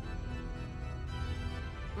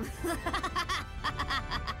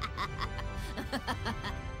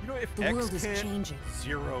 You know, if The X world is can, changing.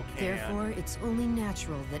 Zero can. Therefore, it's only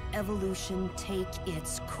natural that evolution take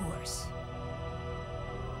its course.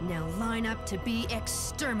 Now line up to be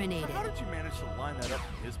exterminated. How did you manage to line that up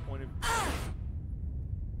from his point of view?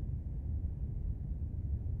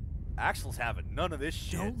 Axel's having none of this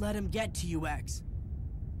shit. Don't let him get to you, X.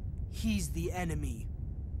 He's the enemy.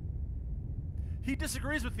 He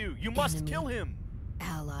disagrees with you. You must Enemy. kill him.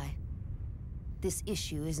 Ally. This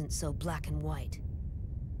issue isn't so black and white.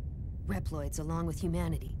 Reploids, along with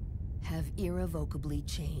humanity, have irrevocably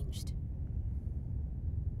changed.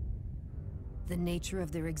 The nature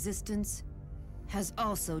of their existence has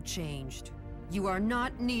also changed. You are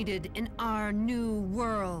not needed in our new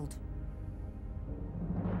world.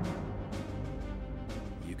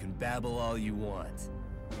 You can babble all you want,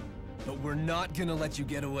 but we're not gonna let you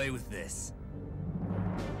get away with this.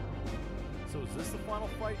 So is this the final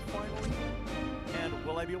fight, finally? And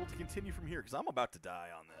will I be able to continue from here? Because I'm about to die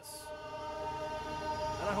on this.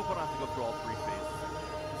 And I hope I don't have to go through all 3 phases.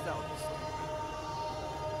 Because that would be stupid.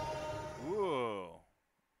 Whoa.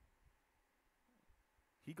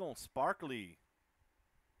 He going sparkly.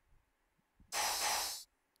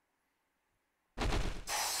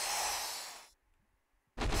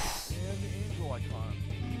 And the angel icon.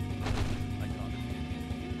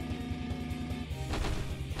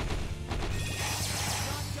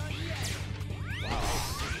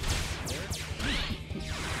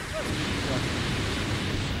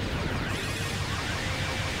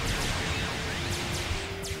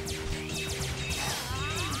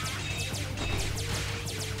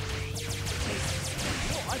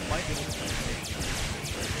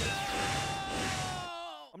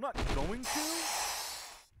 I'm not going to.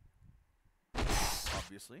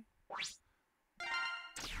 Obviously.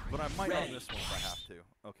 But I might on this one if I have to.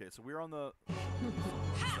 Okay, so we're on the...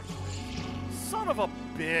 Son of a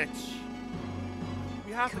bitch!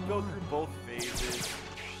 We have to go through both phases.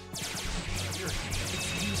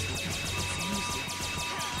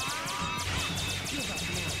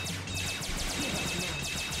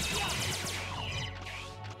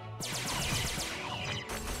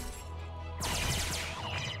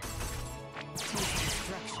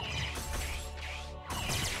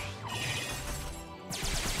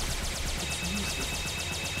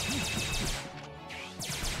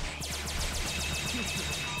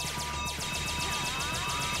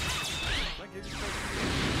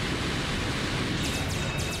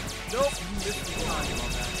 Nope, this is the timing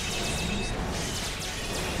on that.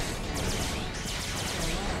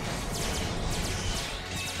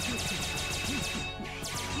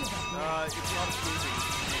 It's not escaping.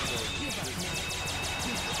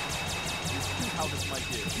 This is how this might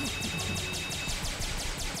get.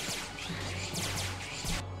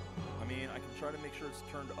 I mean, I can try to make sure it's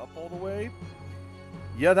turned up all the way.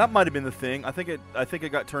 Yeah, that might have been the thing. I think it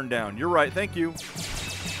got turned down. You're right. Thank you.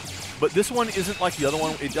 But this one isn't like the other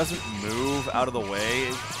one. It doesn't move out of the way.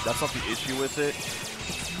 That's not the issue with it.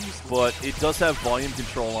 But it does have volume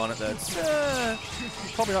control on it that's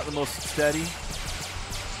probably not the most steady.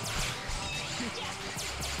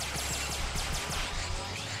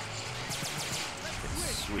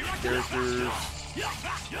 Switch characters.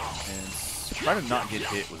 And try to not get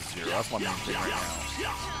hit with Zero. That's my main thing right now.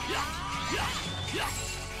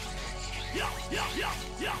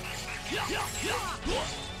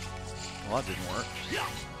 Well, that didn't work.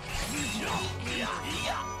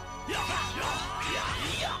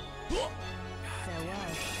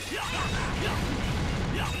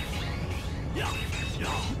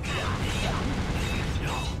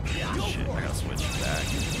 Shit, I gotta switch back.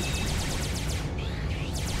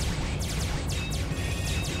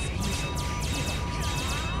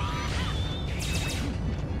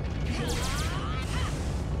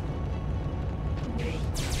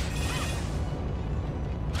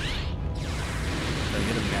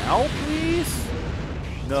 Now, please?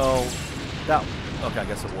 No. That... Okay, I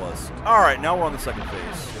guess it was. Alright, now we're on the second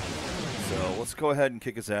phase. So, let's go ahead and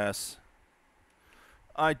kick his ass.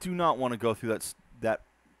 I do not want to go through that...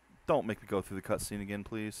 Don't make me go through the cutscene again,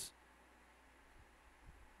 please.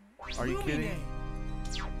 Are you kidding?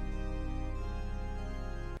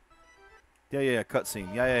 Yeah,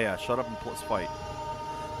 cutscene. Yeah. Shut up and let's fight.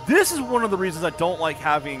 This is one of the reasons I don't like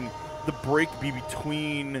having the break be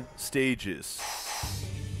between stages.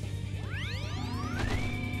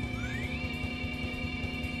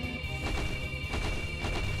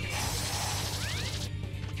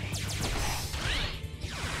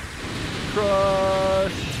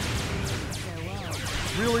 Crush!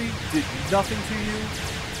 Really? Did nothing to you?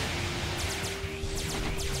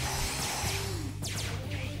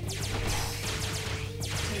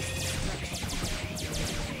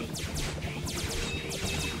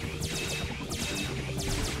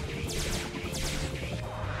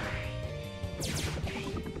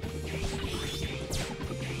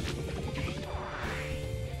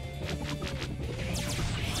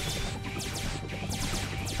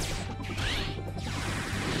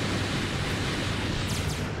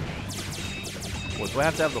 I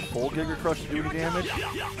have to have the full Giga Crush to do any damage? Be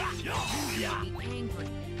angry.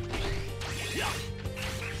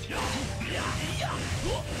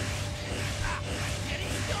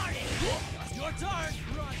 Your turn.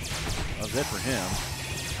 Run. That was it for him.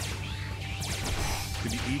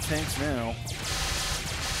 Could be E-Tanks now.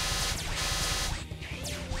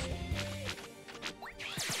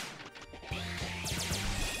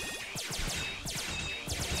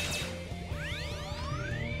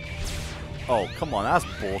 Oh, come on, that's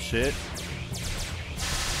bullshit.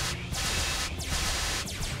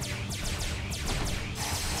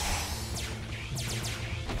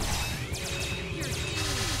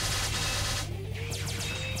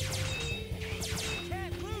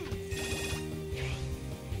 Can't lose.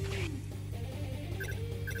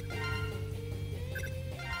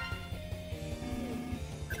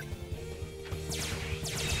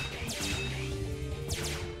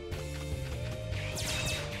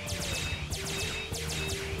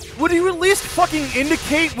 Would you at least fucking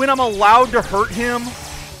indicate when I'm allowed to hurt him?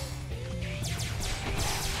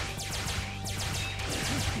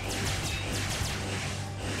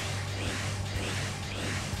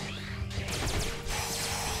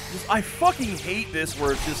 I fucking hate this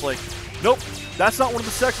where it's just like, nope, that's not one of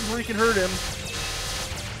the sections where you can hurt him.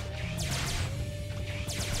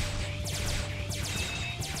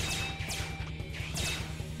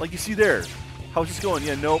 Like you see there. How's this going?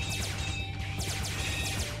 Yeah, nope.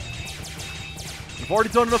 I've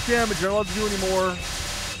already done enough damage. You're not allowed to do any more.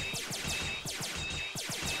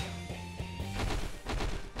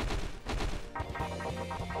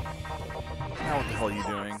 Now what the hell are you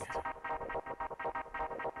doing?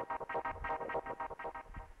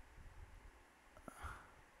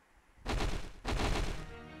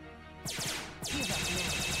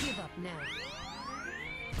 Give up now.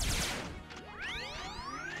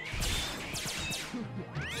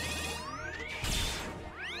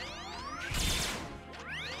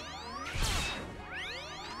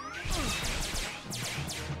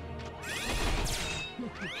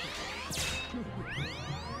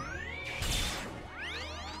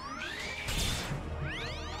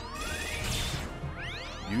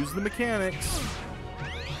 Use the mechanics.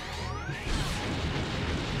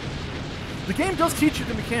 The game does teach you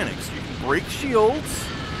the mechanics. You can break shields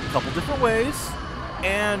a couple different ways,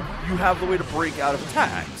 and you have the way to break out of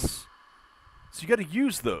attacks. So you got to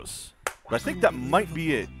use those. But I think that might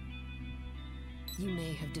be it. You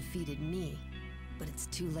may have defeated me, but it's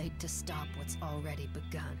too late to stop what's already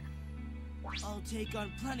begun. I'll take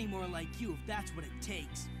on plenty more like you if that's what it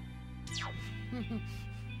takes.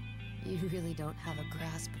 You really don't have a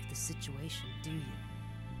grasp of the situation, do you?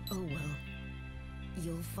 Oh well.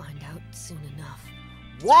 You'll find out soon enough.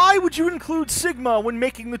 Why would you include Sigma when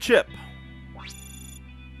making the chip?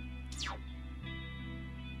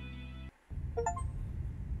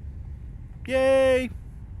 Yay!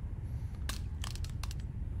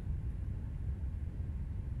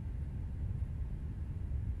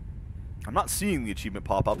 I'm not seeing the achievement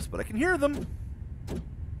pop-ups, but I can hear them.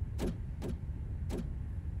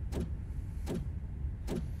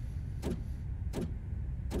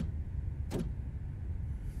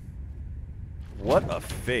 What a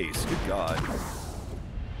face, good God.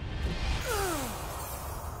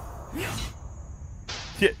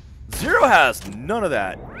 Yeah, Zero has none of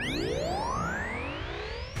that.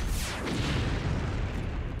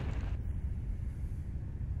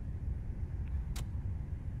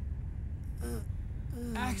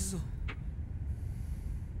 Axel.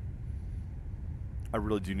 I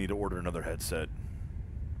really do need to order another headset.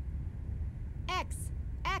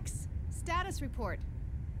 X, status report.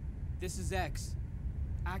 This is X.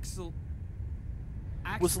 Axel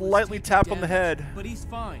Was is lightly taking tapped on the damage, head. but he's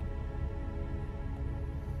fine.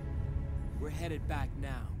 We're headed back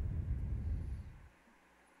now.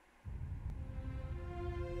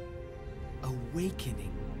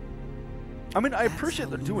 Awakening. I mean, I That's appreciate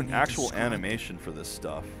how they're doing Lumine actual described it. animation for this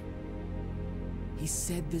stuff. He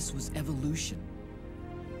said this was evolution.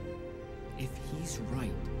 If he's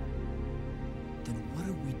right, then what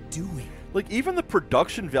are we doing? Like, even the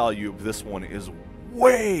production value of this one is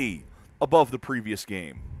way above the previous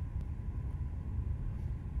game.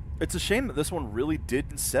 It's a shame that this one really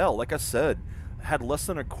didn't sell. Like I said, it had less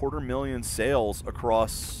than 250,000 sales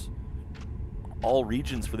across all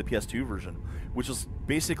regions for the PS2 version, which is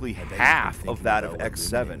basically half of that of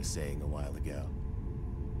X7. Was saying a while ago.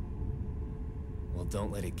 Well,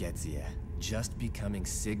 don't let it get to you. Just becoming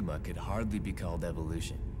Sigma could hardly be called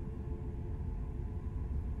evolution.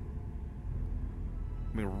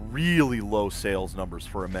 I mean, really low sales numbers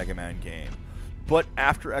for a Mega Man game. But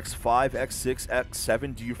after X5, X6,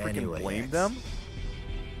 X7, do you freaking Anyway, blame X. them?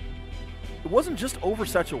 It wasn't just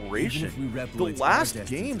oversaturation. Even if we The reploids our last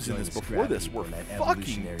destiny games to in join this the before scrap this heap were when that fucking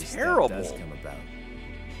evolutionary step terrible. does come about.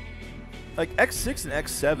 Like X6 and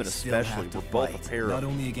X7 We still especially have to were both a fight, pair not of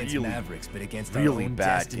only against really, Mavericks, but against really our own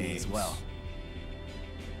bad destiny games. as well.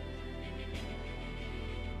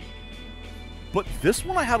 But this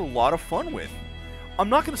one I had a lot of fun with. I'm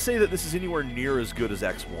not going to say that this is anywhere near as good as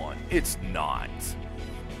X1. It's not.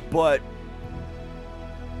 But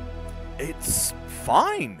it's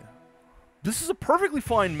fine. This is a perfectly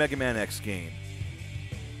fine Mega Man X game.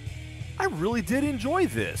 I really did enjoy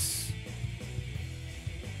this.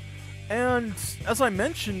 And as I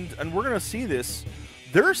mentioned, and we're going to see this,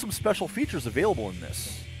 there are some special features available in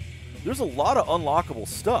this. There's a lot of unlockable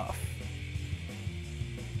stuff.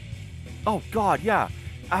 Oh god, yeah.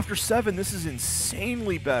 After 7, this is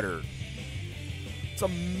insanely better. It's a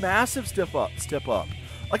massive step up.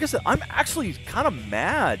 Like I said, I'm actually kind of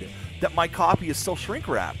mad that my copy is still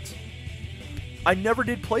shrink-wrapped. I never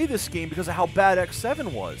did play this game because of how bad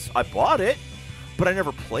X7 was. I bought it, but I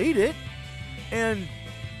never played it. And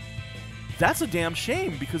that's a damn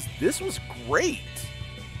shame because this was great.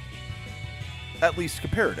 At least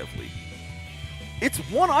comparatively. It's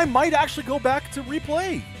one I might actually go back to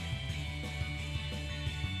replay.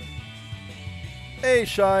 Hey,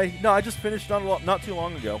 Shy. No, I just finished not too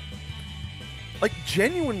long ago. Like,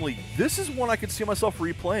 genuinely, this is one I could see myself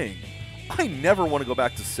replaying. I never want to go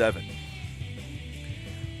back to 7.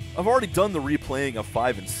 I've already done the replaying of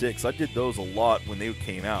 5 and 6. I did those a lot when they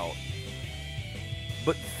came out.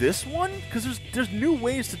 But this one? Because there's new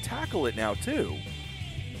ways to tackle it now, too.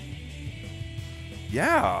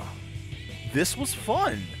 Yeah. This was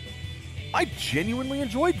fun. I genuinely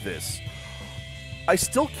enjoyed this. I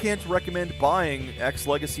still can't recommend buying X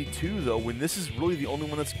Legacy 2, though, when this is really the only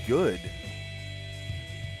one that's good.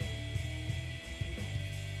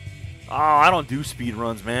 Oh, I don't do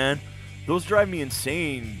speedruns, man. Those drive me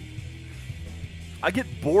insane. I get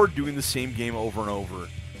bored doing the same game over and over,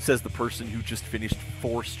 says the person who just finished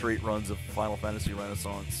 4 straight runs of Final Fantasy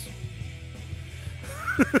Renaissance.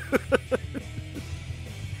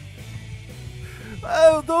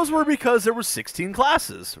 Those were because there were 16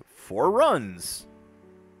 classes, 4 runs.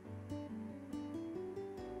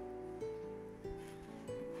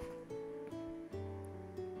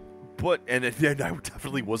 And I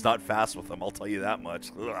definitely was not fast with them, I'll tell you that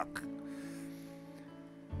much. Ugh.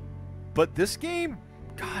 But this game,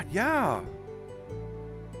 God, yeah.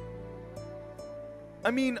 I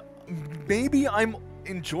mean, maybe I'm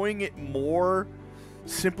enjoying it more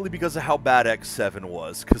simply because of how bad X7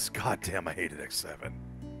 was, because goddamn, I hated X7.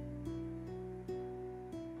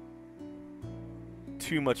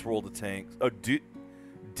 Too much World of Tanks. Oh,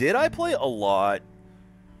 did I play a lot?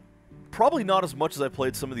 Probably not as much as I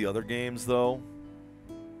played some of the other games, though.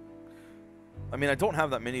 I mean, I don't have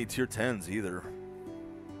that many tier 10s either.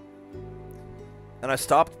 And I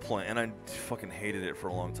stopped playing, and I fucking hated it for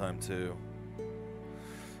a long time, too.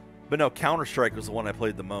 But no, Counter-Strike was the one I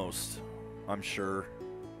played the most, I'm sure.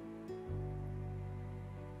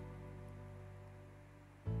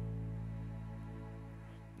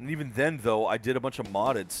 And even then, though, I did a bunch of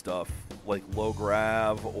modded stuff, like Low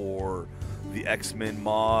Grav, or the X-Men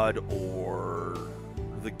mod, or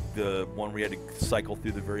the one where you had to cycle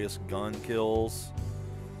through the various gun kills.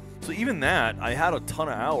 So even that, I had a ton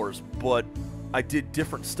of hours, but I did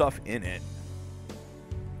different stuff in it.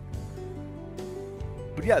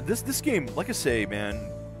 But yeah, this game, like I say, man,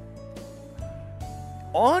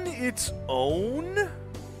 on its own,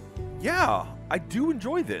 yeah, I do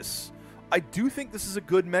enjoy this. I do think this is a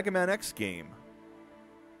good Mega Man X game.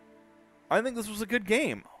 I think this was a good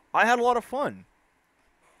game. I had a lot of fun.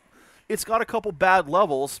 It's got a couple bad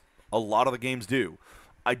levels. A lot of the games do.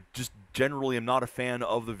 I just generally am not a fan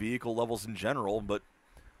of the vehicle levels in general, but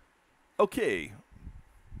okay.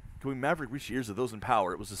 Going Maverick reached the ears of those in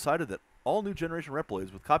power, it was decided that all new generation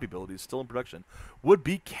Reploids with copy abilities still in production would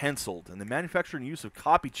be cancelled, and the manufacture and use of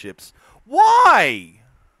copy chips. Why?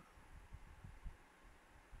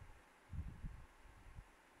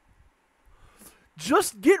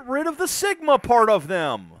 Just get rid of the Sigma part of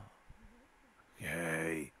them.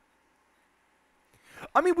 Yay.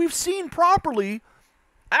 I mean, we've seen properly.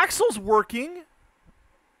 Axel's working.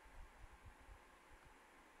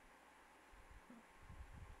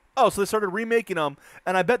 Oh, so they started remaking them,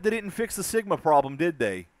 and I bet they didn't fix the Sigma problem, did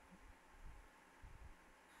they?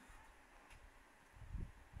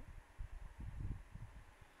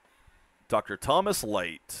 Dr. Thomas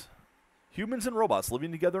Light. Humans and robots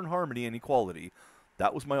living together in harmony and equality.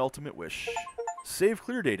 That was my ultimate wish. Save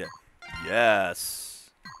clear data. Yes.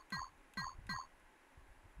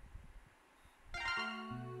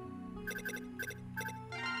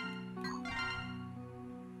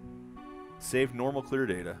 Save normal clear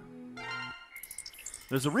data.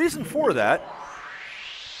 There's a reason for that.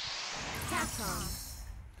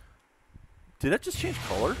 Did that just change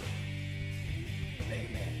color?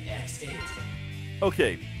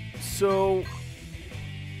 Okay, so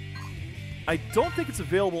I don't think it's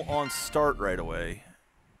available on start right away.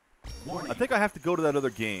 I think I have to go to that other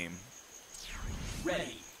game.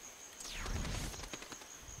 Ready.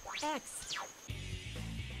 X.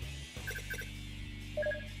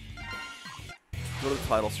 Go to the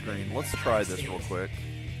title screen. Let's try this real quick.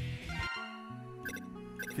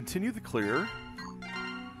 Continue the clear.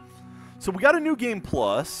 So we got a new game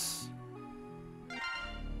plus.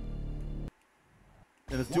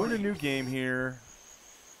 And it's doing a new game here.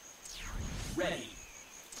 Ready.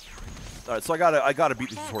 All right, so I gotta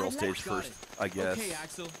beat the tutorial stage first, I guess. Okay,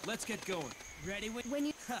 Axel, let's get going. Ready When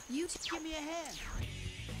you give me a hand.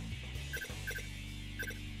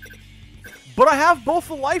 But I have both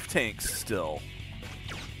the life tanks still.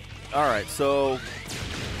 All right, so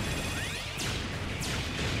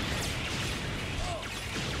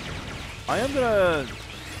I am gonna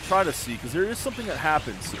try to see because there is something that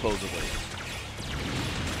happens supposedly.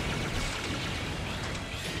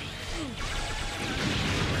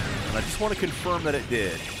 And I just want to confirm that it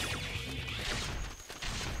did.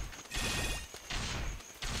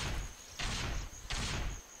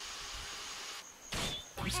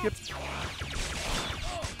 Can we skip?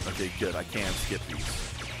 Okay, good. I can skip these.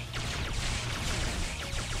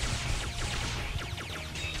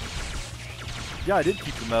 Yeah, I did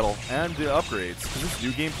keep the medal and the upgrades because this is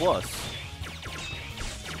New Game Plus.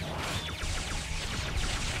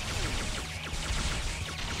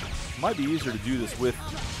 Might be easier to do this with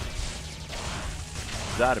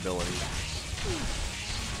that ability.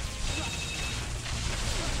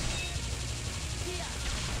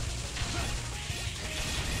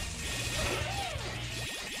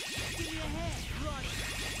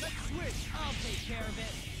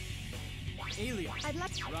 Alien. I'd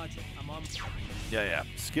like. Roger. I'm on. Yeah.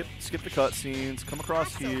 Skip the cutscenes. Come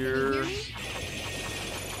across here. Can you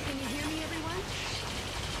hear me, everyone?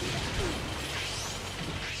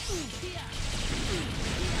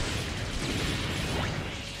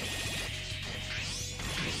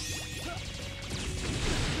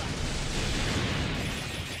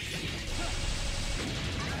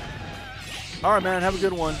 All right, man. Have a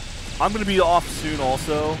good one. I'm going to be off soon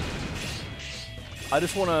also. I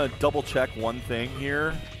just want to double check one thing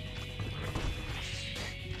here.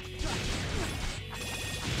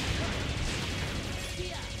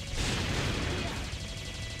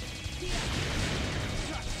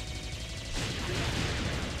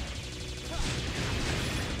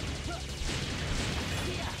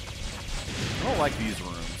 I don't like these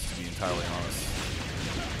rooms, to be entirely honest.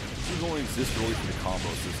 These only exist really for the combo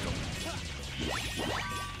system.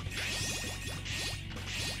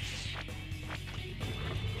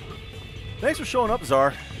 Thanks for showing up,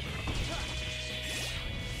 Czar.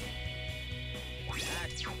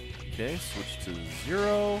 Okay, switch to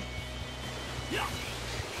 0.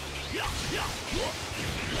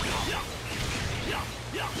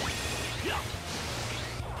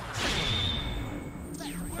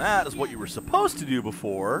 That is what you were supposed to do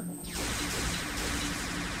before.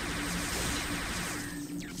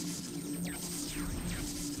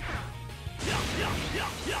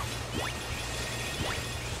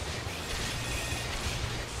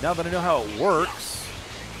 Now that I know how it works,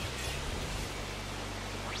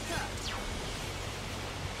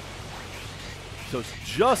 so it's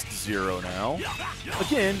just 0 now.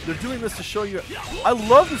 Again, they're doing this to show you. I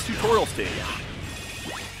love this tutorial stage.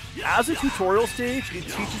 As a tutorial stage, it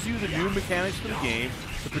teaches you the new mechanics for the game,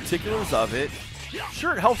 the particulars of it.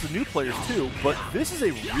 Sure, it helps the new players too, but this is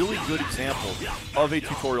a really good example of a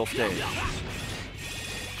tutorial stage.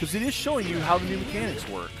 Because it is showing you how the new mechanics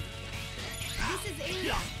work. This is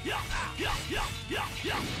Alien.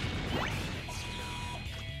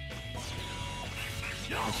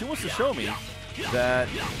 And she wants to show me that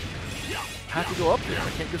I have to go up there. I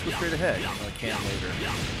can't just go straight ahead. I can later.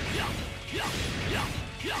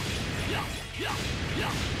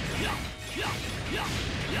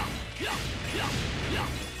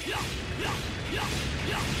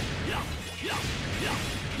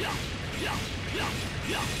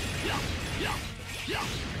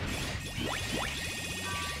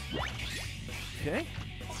 Okay.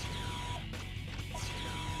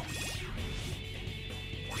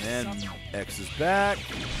 And X is back. X,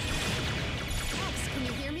 can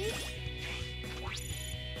you hear me?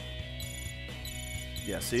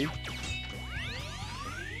 Yeah, see?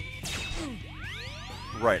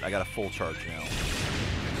 Right, I got a full charge now.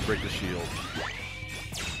 Break the shield.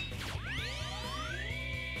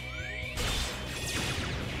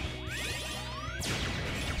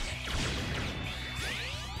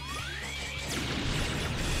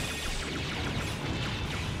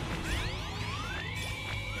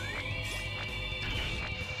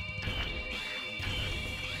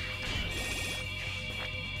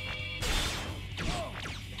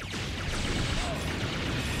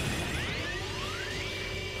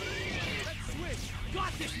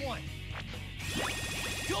 one.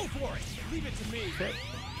 Go for it. Leave it to me. Okay.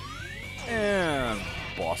 And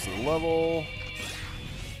boss of the level.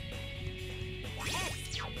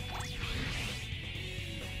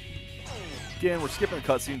 Again, we're skipping the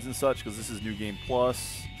cutscenes and such because this is New Game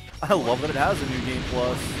Plus. I love that it has a New Game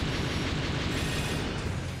Plus.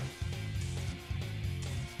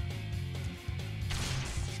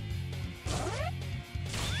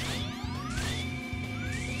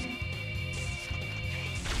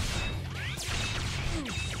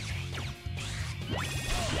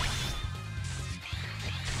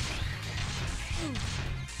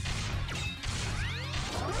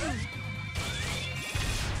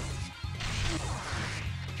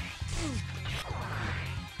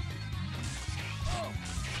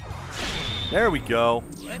 There we go.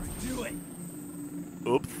 Let's do it.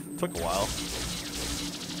 Oops, took a while.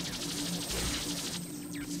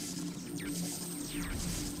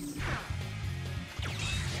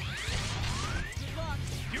 Good luck.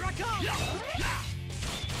 Here I come.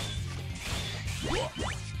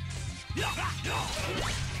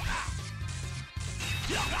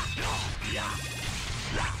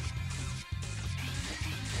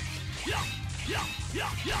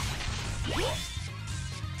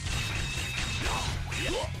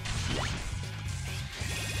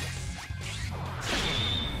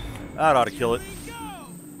 That ought to kill it.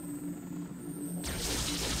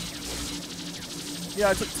 Yeah,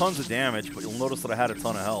 I took tons of damage, but you'll notice that I had a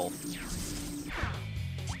ton of health.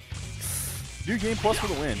 New Game Plus for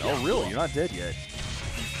the win. Oh, really? You're not dead yet.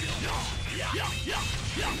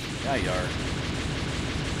 Yeah, you are.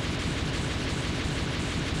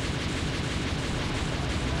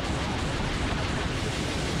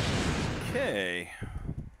 Okay.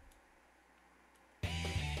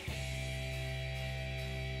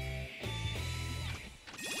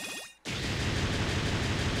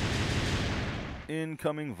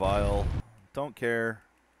 Incoming vial. Don't care.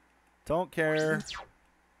 Don't care.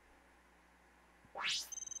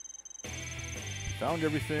 Found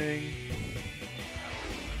everything.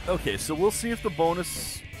 Okay, so we'll see if the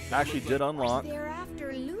bonus actually did unlock. They're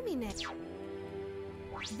after Luminet.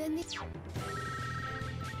 Then they...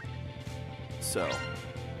 So,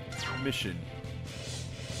 mission.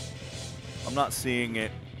 I'm not seeing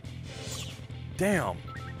it. Damn.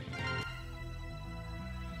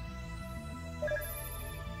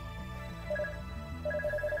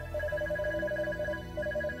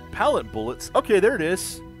 Pallet bullets. Okay, there it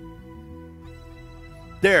is.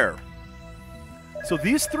 There. So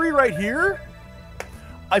these three right here,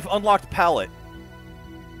 I've unlocked pallet.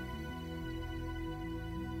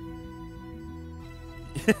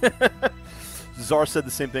 Czar said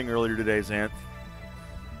the same thing earlier today, Xanth.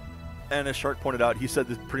 And as Shark pointed out, he said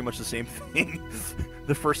pretty much the same thing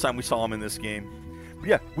the first time we saw him in this game. But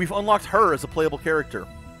yeah, we've unlocked her as a playable character.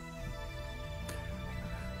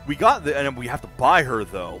 We got the, and we have to buy her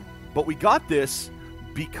though. But we got this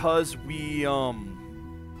because we oh,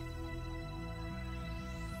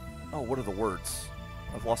 what are the words?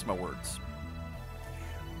 I've lost my words.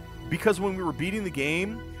 Because when we were beating the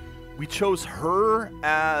game, we chose her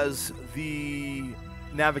as the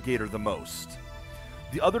navigator the most.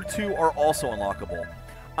 The other two are also unlockable.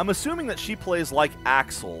 I'm assuming that she plays like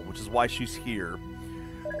Axel, which is why she's here.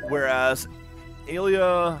 Whereas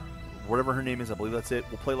Aelia, whatever her name is, I believe that's it,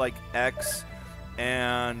 will play like X,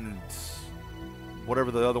 and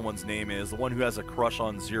whatever the other one's name is, the one who has a crush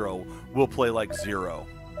on Zero, will play like Zero.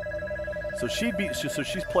 So so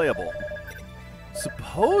she's playable.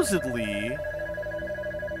 Supposedly,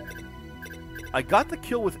 I got the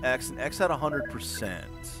kill with X, and X had 100%.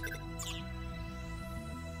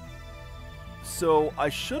 So I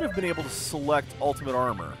should have been able to select Ultimate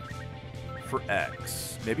Armor for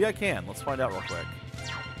X. Maybe I can. Let's find out real quick.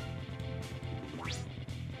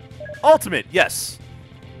 Ultimate, yes.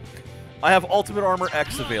 I have Ultimate Armor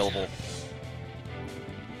X available.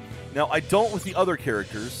 Now, I don't with the other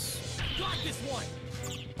characters.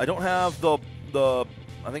 I don't have the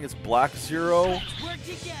I think it's Black Zero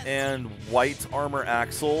and White Armor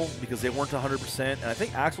Axel because they weren't 100%. And I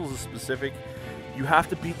think Axel's a specific. You have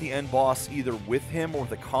to beat the end boss either with him or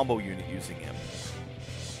with a combo unit using him.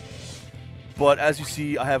 But as you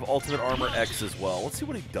see, I have Ultimate Armor X as well. Let's see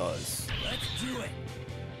what he does. Let's do it.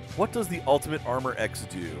 What does the Ultimate Armor X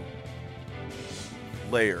do?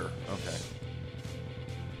 Layer. Okay.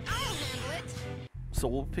 I'll handle it. So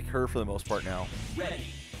we'll pick her for the most part now. Ready.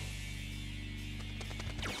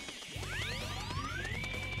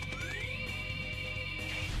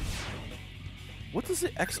 What does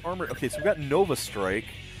the X armor? Okay, so we got Nova Strike,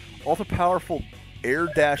 ultra powerful air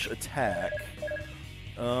dash attack,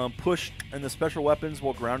 push and the special weapons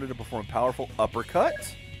while grounded to perform a powerful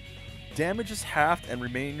uppercut. Damage is halved and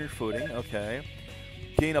remain in your footing. Okay.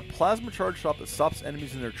 Gain a plasma charge shot that stops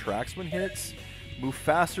enemies in their tracks when hits. Move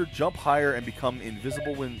faster, jump higher, and become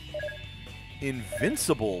invincible when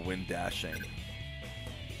dashing.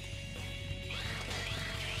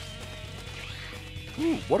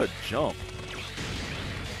 Ooh, what a jump.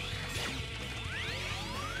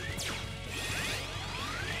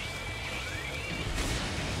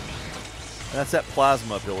 And that's that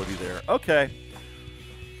plasma ability there. Okay.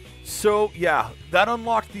 So, yeah, that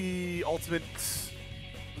unlocked the Ultimate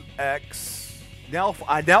X. Now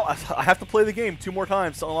I have to play the game 2 more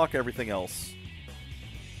times to unlock everything else.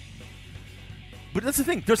 But that's the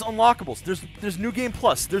thing. There's unlockables. There's New Game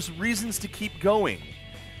Plus. There's reasons to keep going.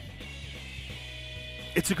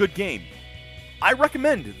 It's a good game. I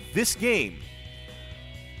recommend this game.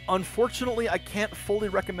 Unfortunately, I can't fully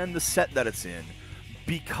recommend the set that it's in,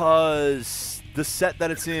 because the set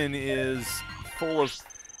that it's in is full of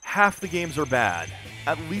half the games are bad.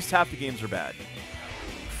 At least half the games are bad.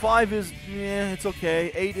 5 is, it's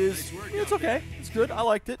okay. 8 is, it's okay. It's good. I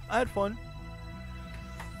liked it. I had fun.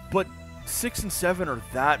 But 6 and 7 are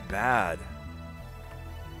that bad.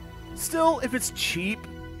 Still, if it's cheap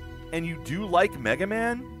and you do like Mega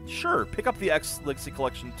Man, sure, pick up the X Legacy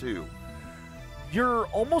Collection too. You're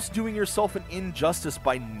almost doing yourself an injustice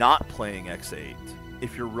by not playing X8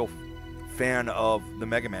 if you're a real fan of the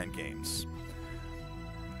Mega Man games.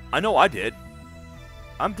 I know I did.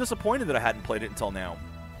 I'm disappointed that I hadn't played it until now.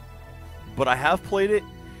 But I have played it,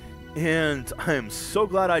 and I'm so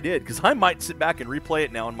glad I did, because I might sit back and replay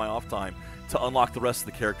it now in my off time to unlock the rest of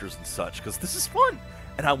the characters and such, because this is fun,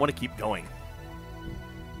 and I want to keep going.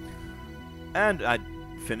 And I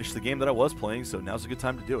finished the game that I was playing, so now's a good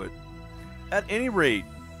time to do it. At any rate,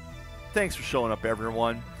 thanks for showing up,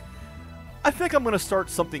 everyone. I think I'm going to start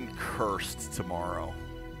something cursed tomorrow.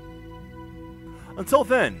 Until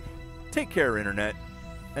then, take care, Internet,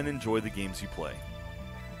 and enjoy the games you play.